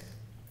says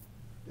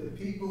that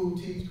people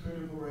who teach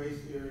critical race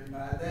theory, and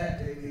by that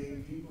they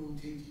mean people who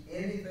teach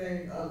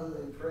anything other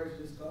than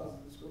prejudice causes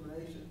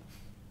discrimination,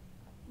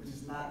 which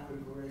is not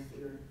critical race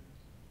theory,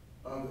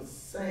 are the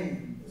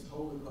same as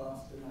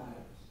Holocaust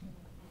deniers,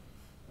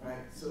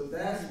 right? So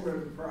that's where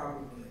the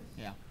problem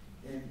is. Yeah.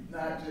 And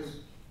not just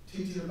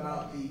teaching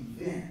about the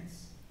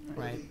events,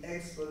 right, but the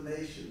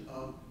explanation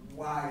of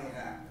why it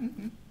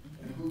happened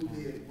and who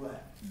did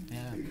what.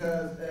 Yeah.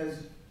 Because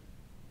as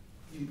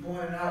you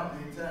pointed out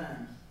many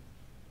times,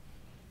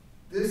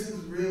 this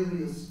is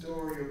really a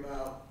story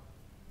about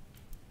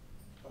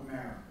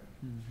America.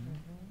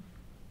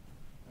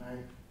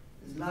 Right?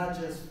 It's not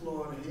just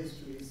Florida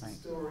history, it's a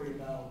story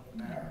about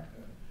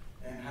America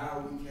and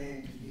how we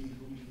came to be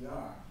who we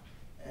are.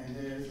 And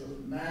there's a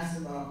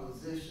massive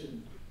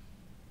opposition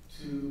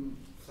to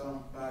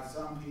by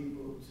some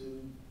people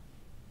to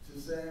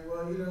say,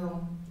 well, you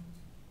know,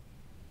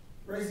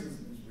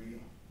 racism is real.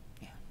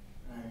 Yeah.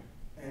 Right?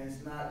 And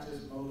it's not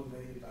just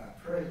motivated by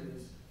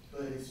prejudice,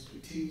 but it's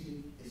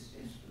strategic, it's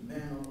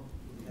instrumental,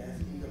 it has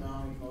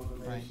economic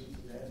motivations,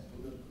 it has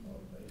political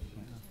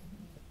motivations.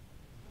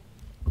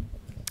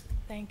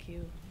 Thank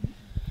you.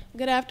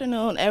 Good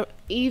afternoon,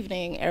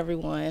 evening,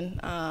 everyone.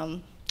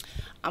 I'm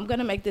going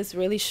to make this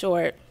really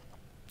short,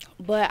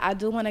 but I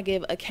do want to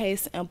give a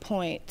case in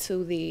point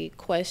to the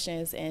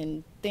questions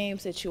and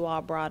themes that you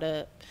all brought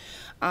up.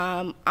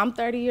 I'm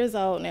 30 years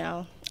old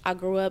now. I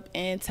grew up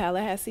in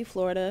Tallahassee,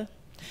 Florida.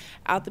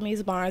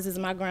 Althemise Barnes is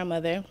my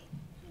grandmother.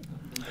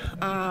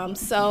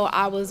 So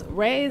I was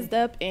raised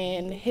up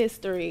in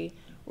history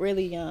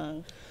really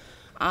young.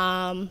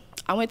 I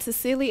went to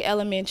Sealy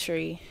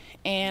Elementary,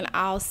 and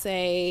I'll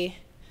say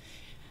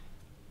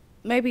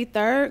maybe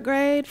 3rd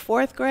grade,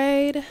 4th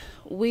grade,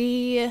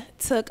 we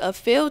took a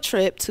field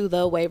trip to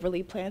the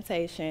Waverly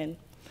Plantation.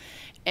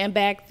 And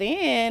back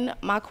then,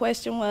 my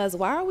question was,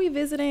 why are we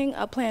visiting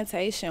a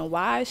plantation?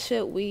 Why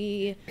should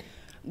we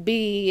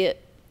be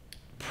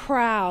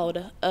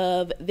proud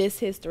of this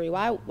history?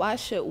 Why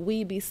should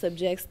we be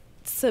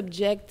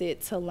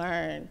subjected to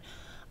learn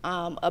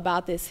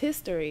about this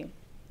history?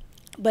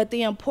 But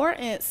the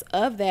importance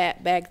of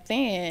that back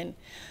then,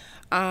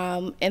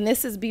 and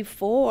this is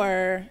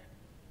before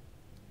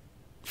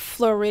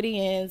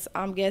Floridians,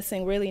 I'm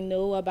guessing, really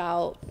knew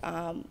about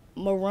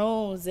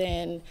Maroons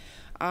and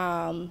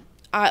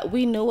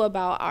we knew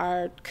about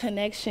our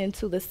connection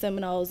to the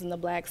Seminoles and the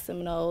Black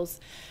Seminoles.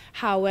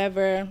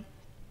 However,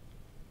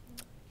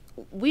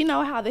 we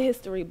know how the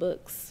history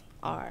books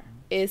are.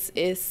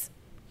 It's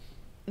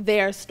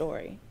their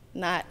story,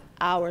 not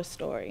our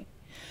story.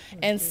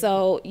 And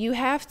so you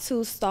have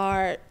to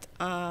start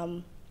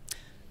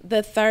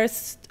the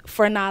thirst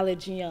for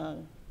knowledge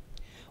young.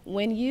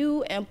 When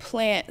you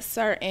implant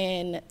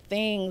certain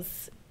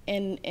things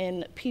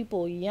in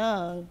people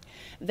young,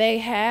 they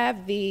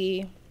have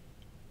the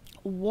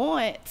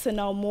want to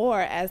know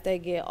more as they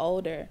get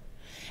older.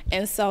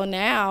 And so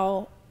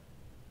now,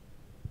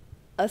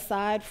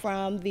 aside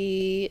from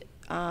the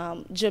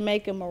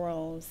Jamaican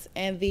Maroons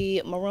and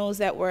the Maroons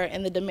that were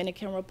in the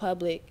Dominican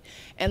Republic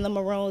and the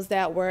Maroons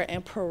that were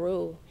in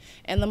Peru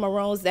and the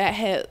Maroons that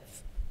have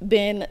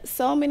been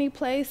so many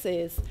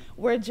places,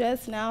 we're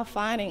just now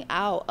finding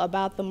out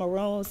about the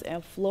Maroons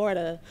in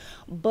Florida.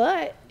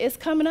 But it's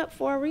coming up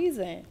for a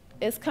reason.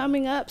 It's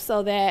coming up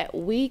so that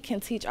we can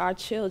teach our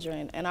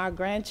children and our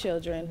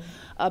grandchildren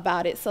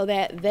about it, so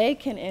that they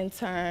can in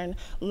turn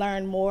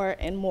learn more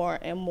and more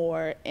and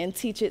more and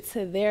teach it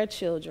to their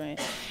children.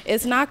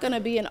 It's not going to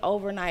be an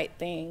overnight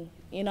thing.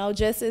 You know,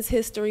 just as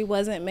history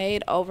wasn't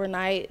made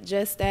overnight,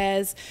 just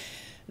as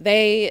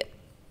they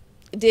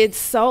did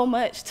so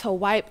much to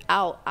wipe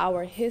out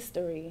our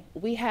history,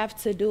 we have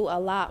to do a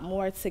lot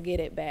more to get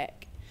it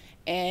back.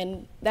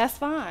 And that's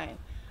fine.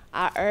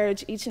 I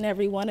urge each and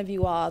every one of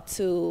you all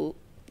to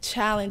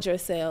challenge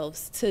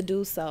yourselves to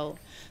do so,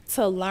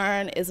 to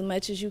learn as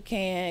much as you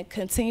can,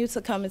 continue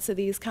to come into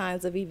these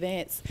kinds of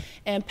events,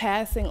 and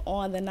passing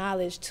on the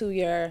knowledge to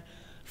your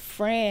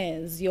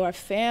friends, your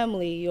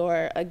family,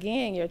 your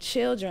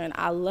children.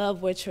 I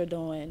love what you're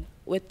doing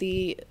with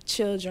the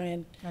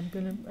children.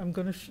 I'm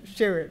gonna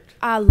share it.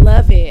 I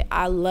love it.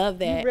 I love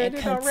that. You read and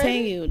it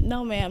continue. Already?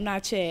 No, ma'am,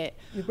 not yet.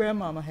 Your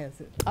grandmama has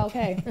it.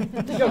 Okay.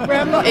 Your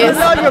grandmother. You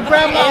know your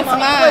grandmama. It's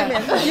mine.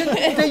 Wait a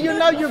minute. Do you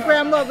know your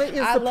grandmother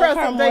is I the love her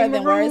present more day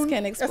than Maroon? words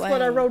can explain. That's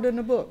what I wrote in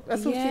the book.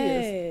 That's who she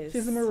Yes. is.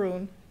 She's a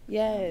Maroon.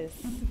 Yes,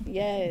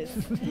 yes.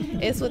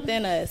 It's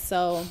within us.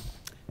 So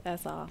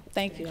that's all.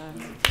 Thank you.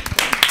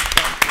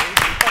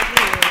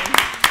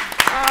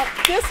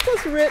 This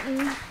was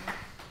written,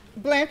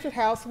 Blanchard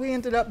House. We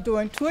ended up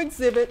doing 2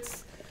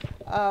 exhibits,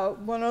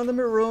 one on the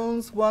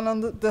Maroons, one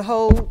on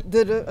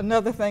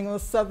another thing on the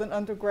Southern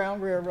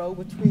Underground Railroad,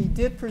 which we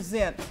did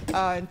present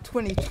in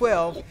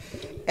 2012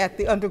 at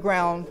the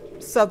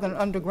Southern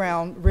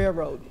Underground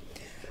Railroad.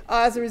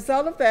 As a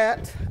result of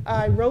that,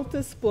 I wrote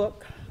this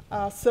book,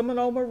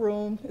 Seminole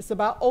Maroon. It's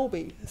about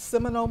Obi,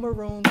 Seminole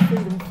Maroon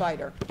freedom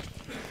fighter.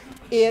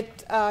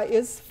 It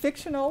is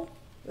fictional.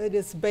 It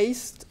is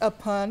based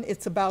upon,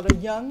 it's about a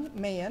young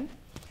man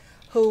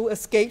who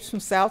escapes from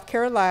South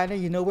Carolina.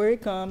 You know where he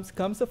comes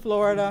to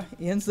Florida,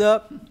 ends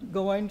up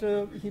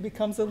he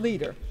becomes a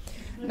leader.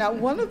 Now,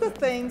 one of the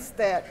things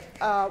that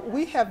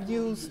we have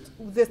used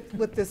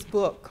with this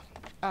book,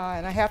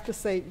 and I have to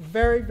say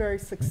very, very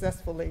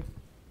successfully,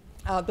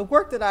 the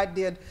work that I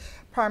did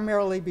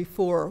primarily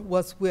before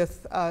was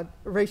with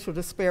racial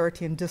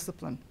disparity in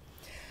discipline.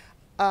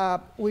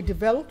 We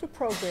developed a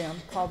program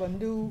called the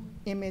New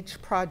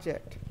Image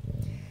Project.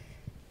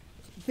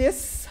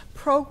 This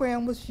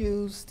program was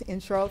used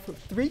in Charlotte for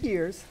 3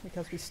 years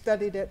because we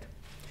studied it,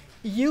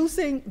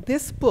 using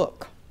this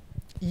book,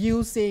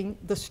 using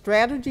the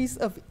strategies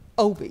of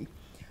Obi.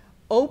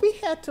 Obi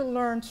had to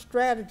learn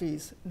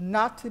strategies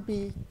not to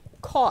be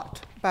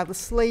caught by the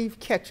slave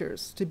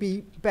catchers, to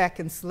be back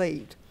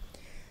enslaved.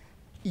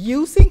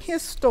 Using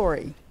his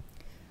story,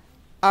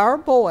 our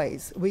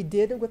boys, we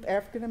did it with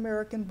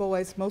African-American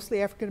boys,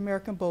 mostly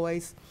African-American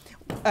boys.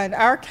 In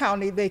our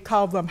county, they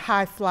call them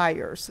high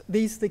flyers.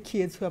 These are the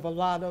kids who have a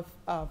lot of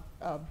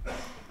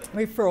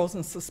referrals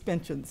and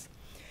suspensions.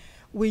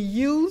 We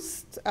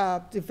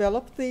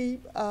developed the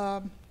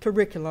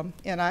curriculum,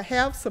 and I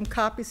have some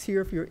copies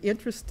here if you're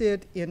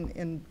interested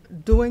in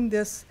doing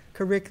this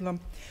curriculum.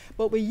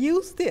 But we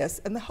used this,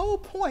 and the whole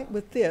point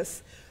with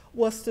this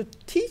was to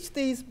teach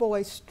these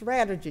boys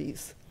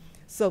strategies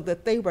so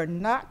that they were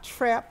not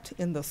trapped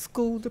in the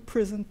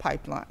school-to-prison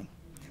pipeline.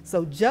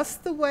 So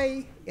just the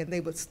way, and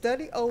they would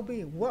study Obi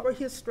and what were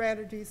his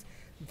strategies,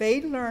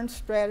 they learned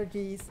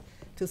strategies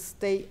to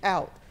stay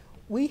out.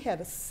 We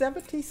had a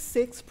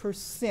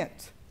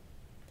 76%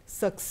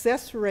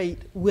 success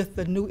rate with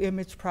the New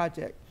Image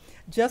Project.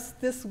 Just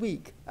this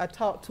week, I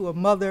talked to a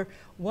mother.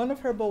 Both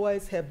of her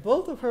boys, they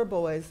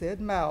had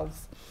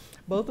mouths.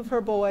 Both of her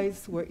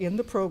boys were in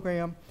the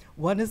program.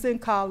 One is in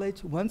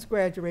college, one's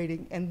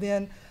graduating, and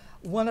then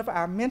one of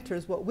our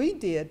mentors, what we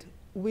did,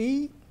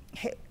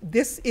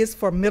 this is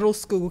for middle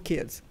school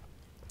kids.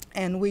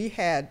 And we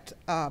had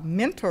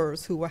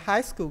mentors who were high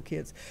school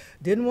kids.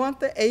 Didn't want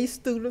the A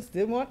students,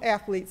 didn't want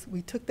athletes.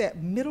 We took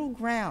that middle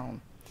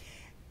ground.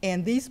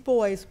 And these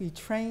boys we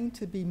trained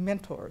to be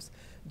mentors.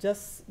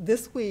 Just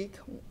this week,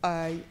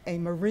 a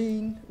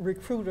Marine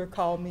recruiter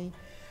called me.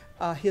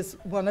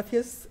 One of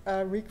his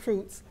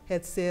recruits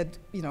had said,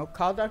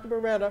 call Dr.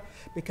 Beretta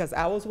because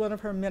I was one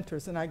of her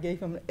mentors, and I gave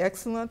him an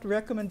excellent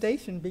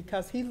recommendation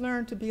because he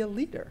learned to be a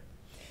leader.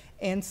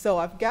 And so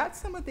I've got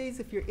some of these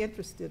if you're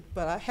interested,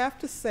 but I have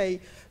to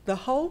say the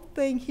whole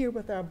thing here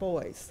with our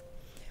boys,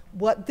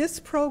 what this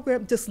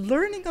program, just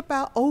learning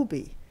about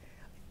Obi,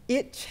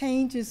 it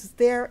changes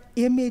their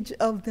image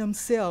of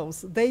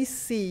themselves. They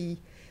see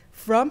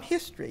from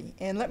history,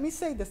 and let me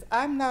say this,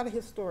 I'm not a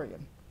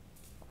historian.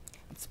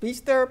 I'm a speech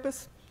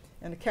therapist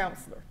and a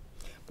counselor.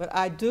 But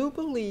I do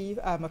believe,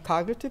 I'm a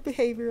cognitive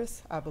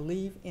behaviorist, I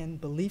believe in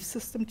belief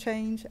system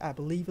change, I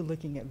believe in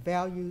looking at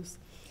values,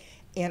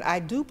 and I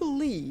do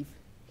believe,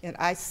 and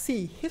I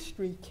see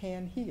history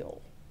can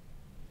heal.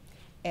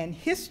 And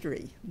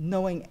history,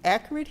 knowing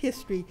accurate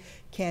history,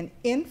 can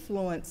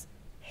influence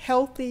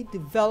healthy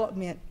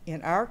development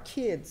in our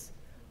kids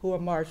who are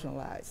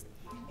marginalized.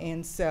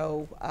 And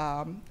so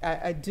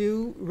I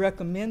do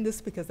recommend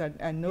this because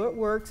I know it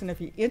works, and if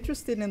you're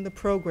interested in the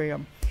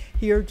program,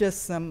 here are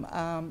just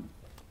some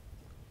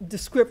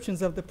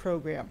descriptions of the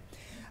program.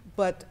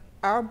 But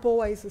our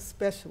boys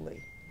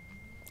especially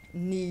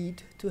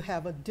need to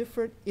have a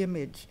different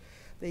image.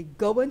 They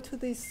go into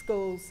these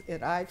schools,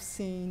 and I've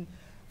seen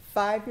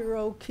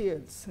 5-year-old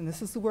kids, and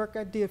this is the work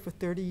I did for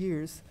 30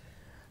 years,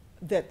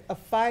 that a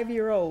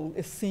 5-year-old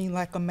is seen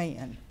like a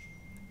man.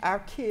 Our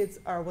kids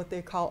are what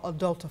they call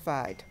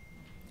adultified.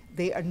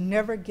 They are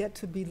never get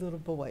to be little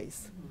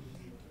boys.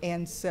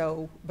 And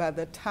so by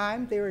the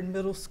time they're in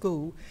middle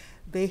school,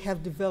 they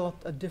have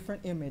developed a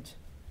different image.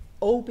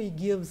 Obi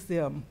gives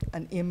them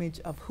an image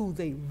of who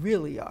they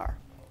really are.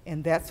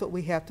 And that's what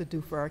we have to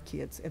do for our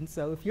kids. And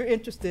so if you're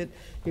interested,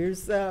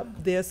 here's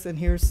this, and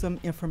here's some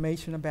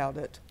information about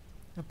it,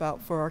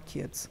 for our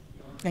kids.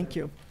 Thank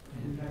you.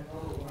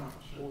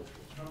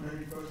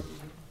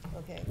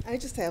 Okay, I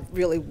just have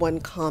really one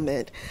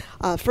comment.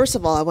 First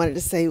of all, I wanted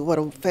to say what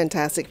a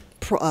fantastic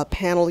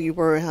panel you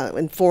were, how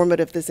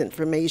informative this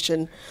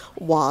information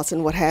was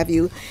and what have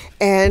you.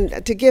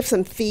 And to give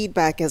some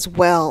feedback as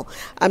well,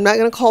 I'm not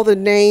going to call the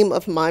name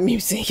of my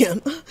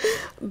museum,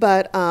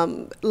 but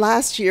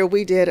last year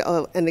we did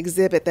an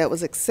exhibit that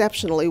was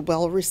exceptionally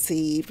well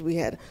received. We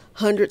had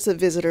hundreds of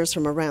visitors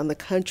from around the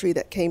country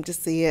that came to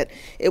see it.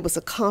 It was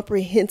a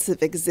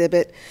comprehensive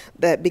exhibit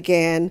that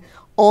began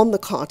on the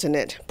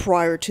continent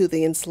prior to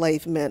the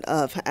enslavement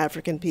of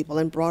African people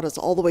and brought us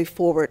all the way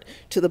forward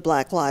to the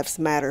Black Lives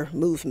Matter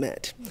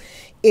movement.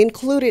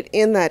 Included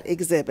in that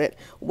exhibit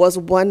was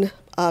one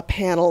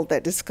panel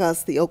that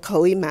discussed the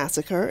Ocoee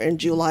massacre and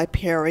July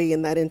Perry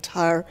and that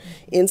entire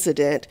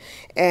incident.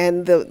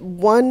 And the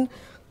one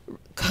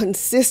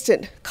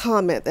consistent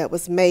comment that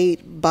was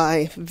made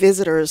by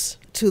visitors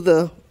to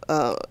the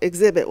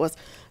exhibit was,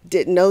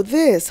 didn't know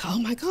this. Oh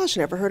my gosh,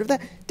 never heard of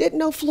that. Didn't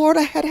know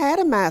Florida had had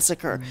a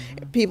massacre.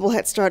 People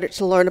had started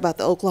to learn about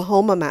the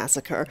Oklahoma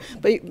massacre,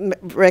 but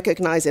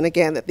recognizing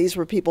again that these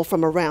were people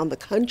from around the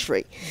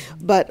country.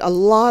 But a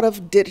lot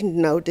of didn't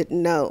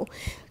know.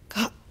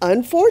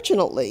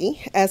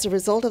 Unfortunately, as a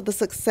result of the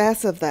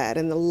success of that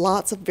and the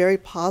lots of very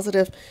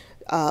positive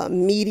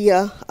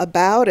media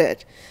about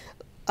it,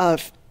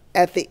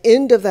 at the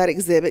end of that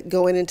exhibit,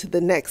 going into the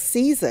next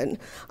season,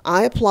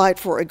 I applied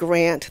for a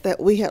grant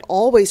that we had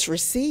always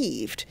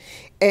received.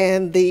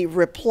 And the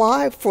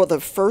reply, for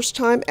the first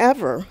time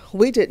ever,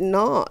 we did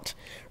not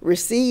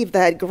receive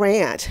that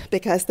grant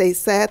because they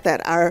said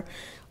that our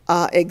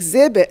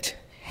exhibit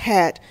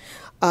had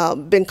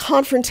been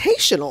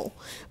confrontational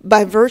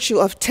by virtue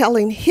of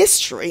telling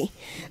history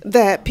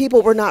that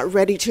people were not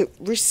ready to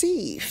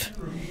receive.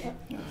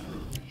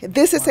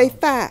 This is a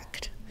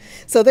fact.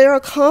 So there are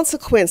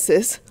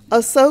consequences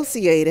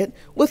associated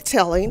with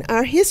telling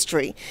our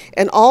history.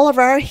 And all of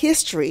our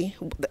history,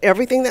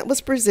 everything that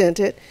was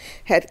presented,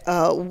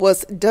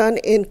 was done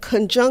in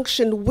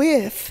conjunction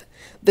with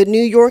the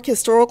New York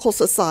Historical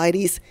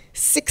Society's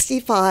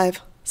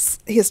 65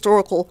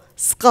 historical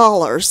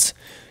scholars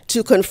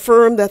to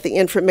confirm that the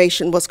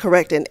information was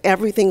correct, and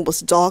everything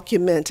was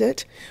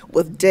documented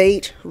with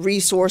date,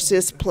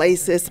 resources,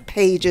 places,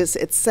 pages,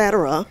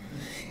 etc.,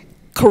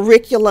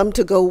 curriculum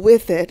to go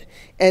with it,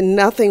 and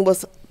nothing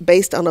was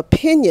based on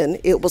opinion.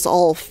 It was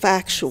all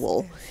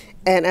factual.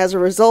 And as a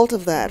result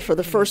of that, for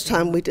the first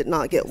time, we did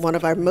not get one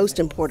of our most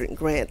important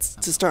grants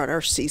to start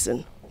our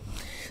season.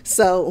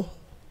 So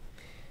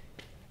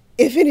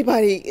if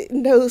anybody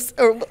knows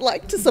or would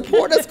like to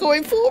support us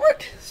going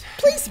forward,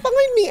 please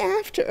find me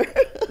after.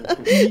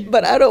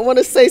 But I don't want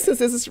to say, since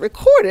this is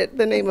recorded,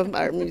 the name of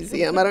our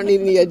museum. I don't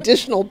need any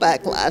additional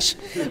backlash.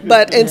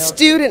 But in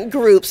student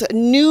groups,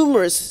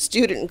 numerous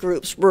student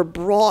groups were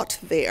brought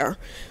there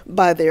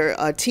by their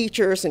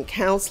teachers and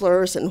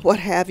counselors and what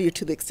have you,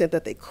 to the extent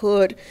that they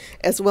could,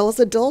 as well as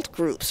adult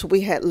groups.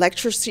 We had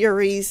lecture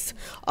series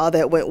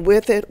that went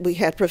with it. We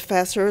had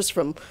professors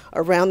from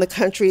around the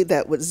country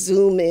that would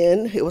Zoom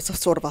in. It was a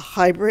sort of a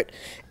hybrid,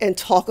 and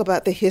talk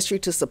about the history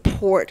to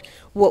support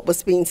what was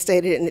was being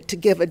stated and to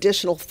give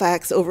additional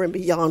facts over and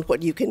beyond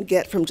what you can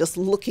get from just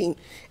looking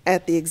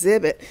at the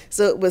exhibit.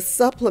 So it was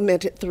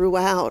supplemented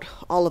throughout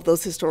all of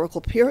those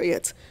historical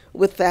periods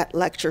with that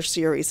lecture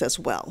series as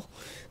well.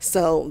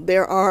 So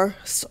there are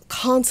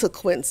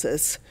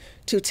consequences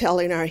to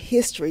telling our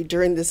history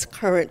during this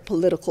current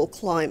political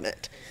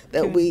climate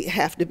that we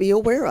have to be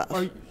aware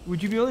of.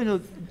 Would you be able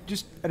to,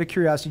 just out of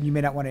curiosity, you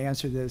may not want to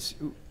answer this,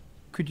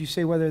 could you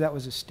say whether that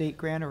was a state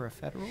grant or a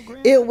federal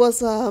grant? It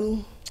was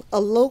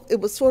it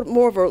was sort of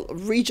more of a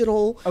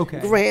regional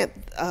grant.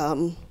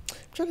 I'm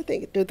trying to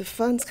think, did the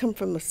funds come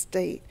from a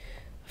state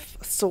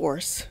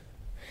source?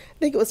 I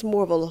think it was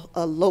more of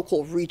a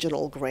local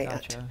regional grant.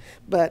 Gotcha.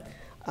 But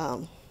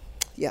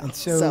yeah. And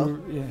so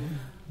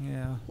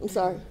yeah. I'm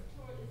sorry.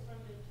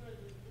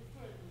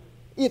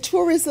 Yeah,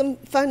 tourism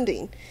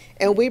funding.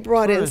 And we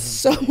brought in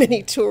so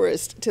many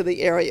tourists to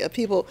the area.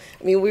 People,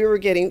 I mean, we were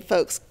getting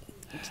folks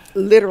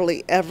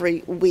literally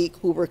every week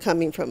who were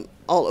coming from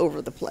all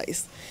over the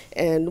place.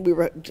 And we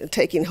were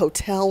taking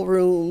hotel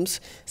rooms,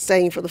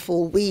 staying for the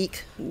full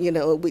week. You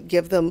know, we'd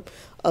give them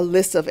a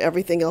list of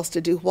everything else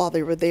to do while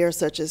they were there,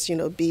 such as, you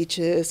know,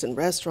 beaches and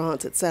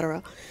restaurants, et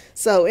cetera.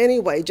 So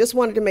anyway, just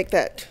wanted to make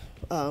that,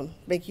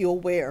 make you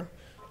aware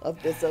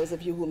of this, those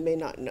of you who may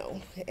not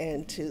know,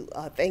 and to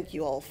thank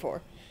you all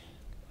for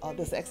all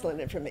this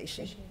excellent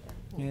information.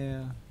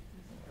 Yeah.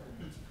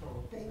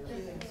 Thank you.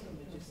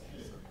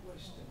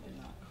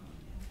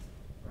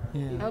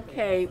 Yeah.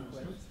 Okay,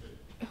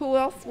 who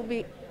else will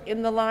be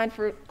in the line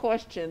for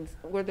questions?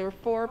 Were there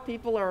 4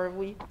 people,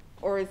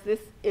 or is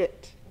this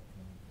it?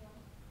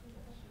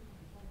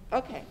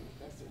 Okay,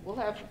 we'll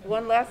have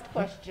one last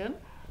question.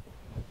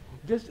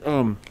 Just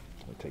I'll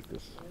take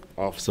this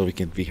off so we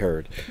can be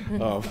heard.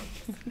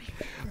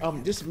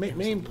 Just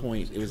main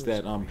point is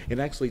that and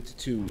actually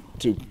to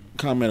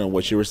comment on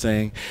what you were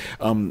saying.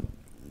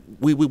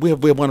 We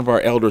have one of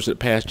our elders that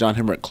passed, John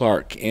Henrik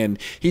Clark, and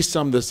he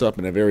summed this up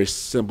in a very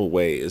simple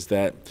way, is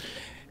that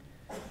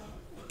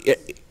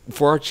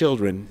for our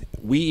children,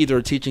 we either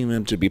are teaching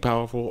them to be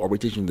powerful or we're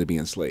teaching them to be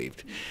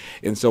enslaved.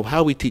 And so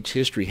how we teach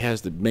history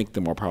has to make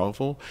them more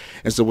powerful.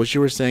 And so what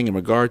you were saying in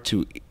regard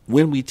to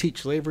when we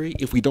teach slavery,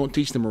 if we don't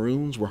teach the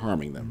Maroons, we're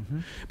harming them. Mm-hmm.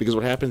 Because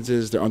what happens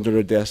is they're under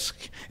their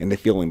desk and they're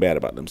feeling bad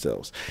about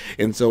themselves.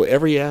 And so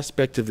every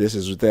aspect of this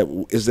is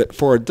that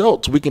for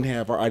adults, we can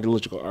have our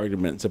ideological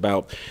arguments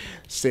about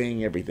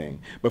saying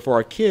everything. But for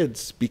our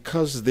kids,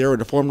 because they're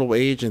at a formidable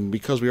age and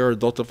because we are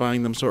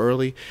adultifying them so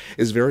early,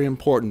 it's very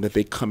important that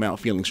they come out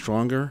feeling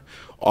stronger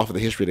off of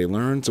the history they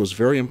learned. So it's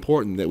very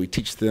important that we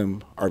teach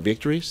them our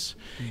victories.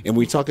 Mm-hmm. And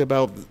we talk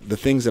about the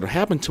things that have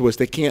happened to us,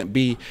 they can't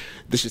be,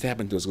 this just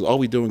happened to us. All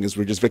we're doing is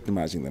we're just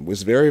victimizing them.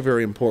 It's very,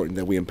 very important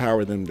that we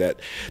empower them that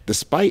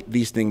despite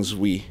these things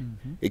we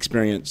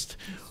experienced,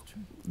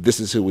 this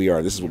is who we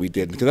are, this is what we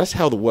did. Because that's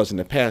how it was in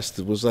the past.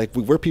 It was like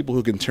we're people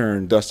who can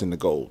turn dust into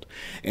gold.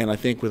 And I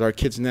think with our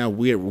kids now,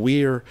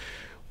 we're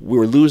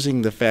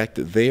losing the fact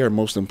that they are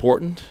most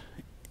important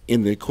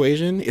in the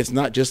equation. It's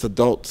not just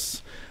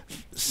adults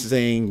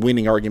saying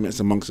winning arguments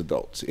amongst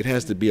adults. It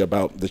has to be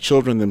about the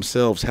children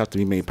themselves have to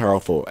be made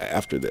powerful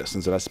after this.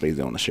 And so that's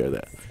basically I want to share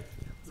that.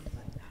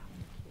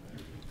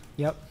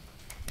 Yep.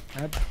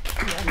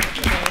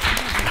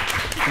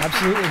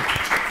 Absolutely.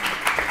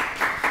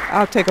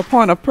 I'll take a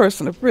point of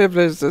personal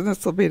privilege, and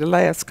this will be the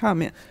last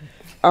comment.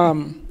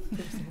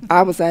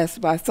 I was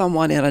asked by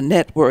someone in a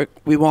network,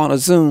 we want a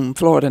Zoom,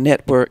 Florida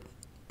network,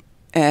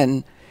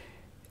 and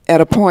at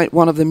a point,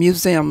 one of the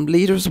museum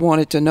leaders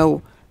wanted to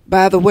know,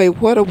 by the way,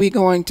 what are we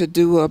going to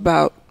do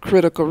about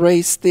critical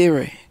race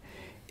theory?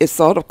 It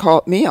sort of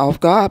caught me off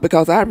guard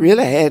because I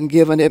really hadn't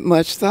given it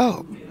much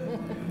thought.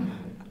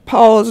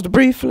 Paused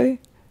briefly.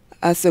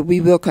 I said,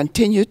 we will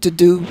continue to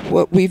do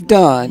what we've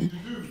done,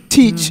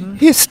 teach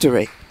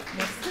history.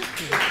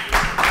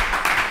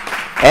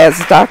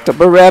 As Dr.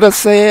 Beretta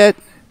said,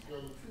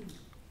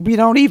 we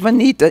don't even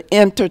need to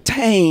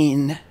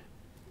entertain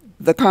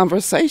the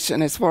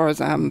conversation as far as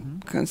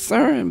I'm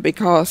concerned,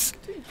 because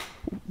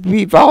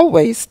we've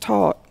always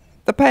taught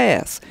the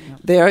past.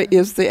 There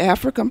is the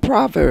African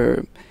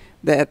proverb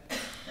that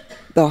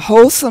the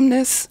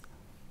wholesomeness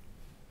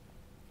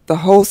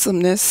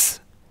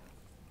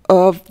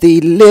of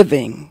the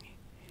living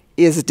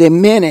is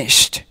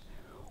diminished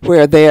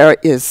where there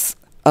is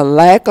a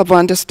lack of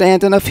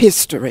understanding of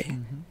history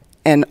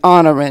and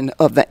honoring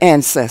of the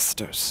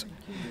ancestors.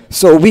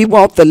 So we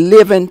want the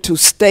living to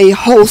stay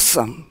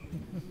wholesome.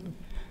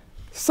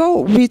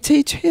 So we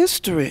teach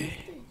history.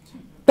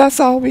 That's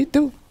all we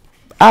do.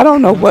 I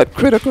don't know what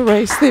critical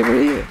race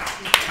theory is.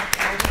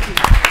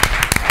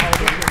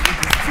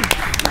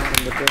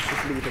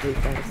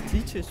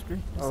 Teach history.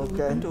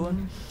 Okay.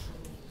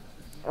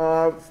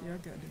 I'd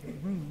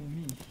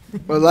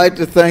like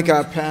to thank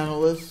our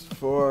panelists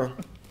for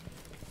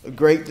a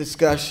great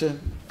discussion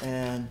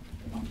and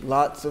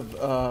lots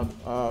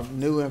of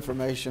new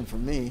information for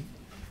me.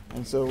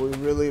 And so we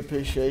really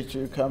appreciate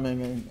you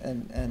coming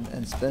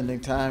and spending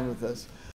time with us.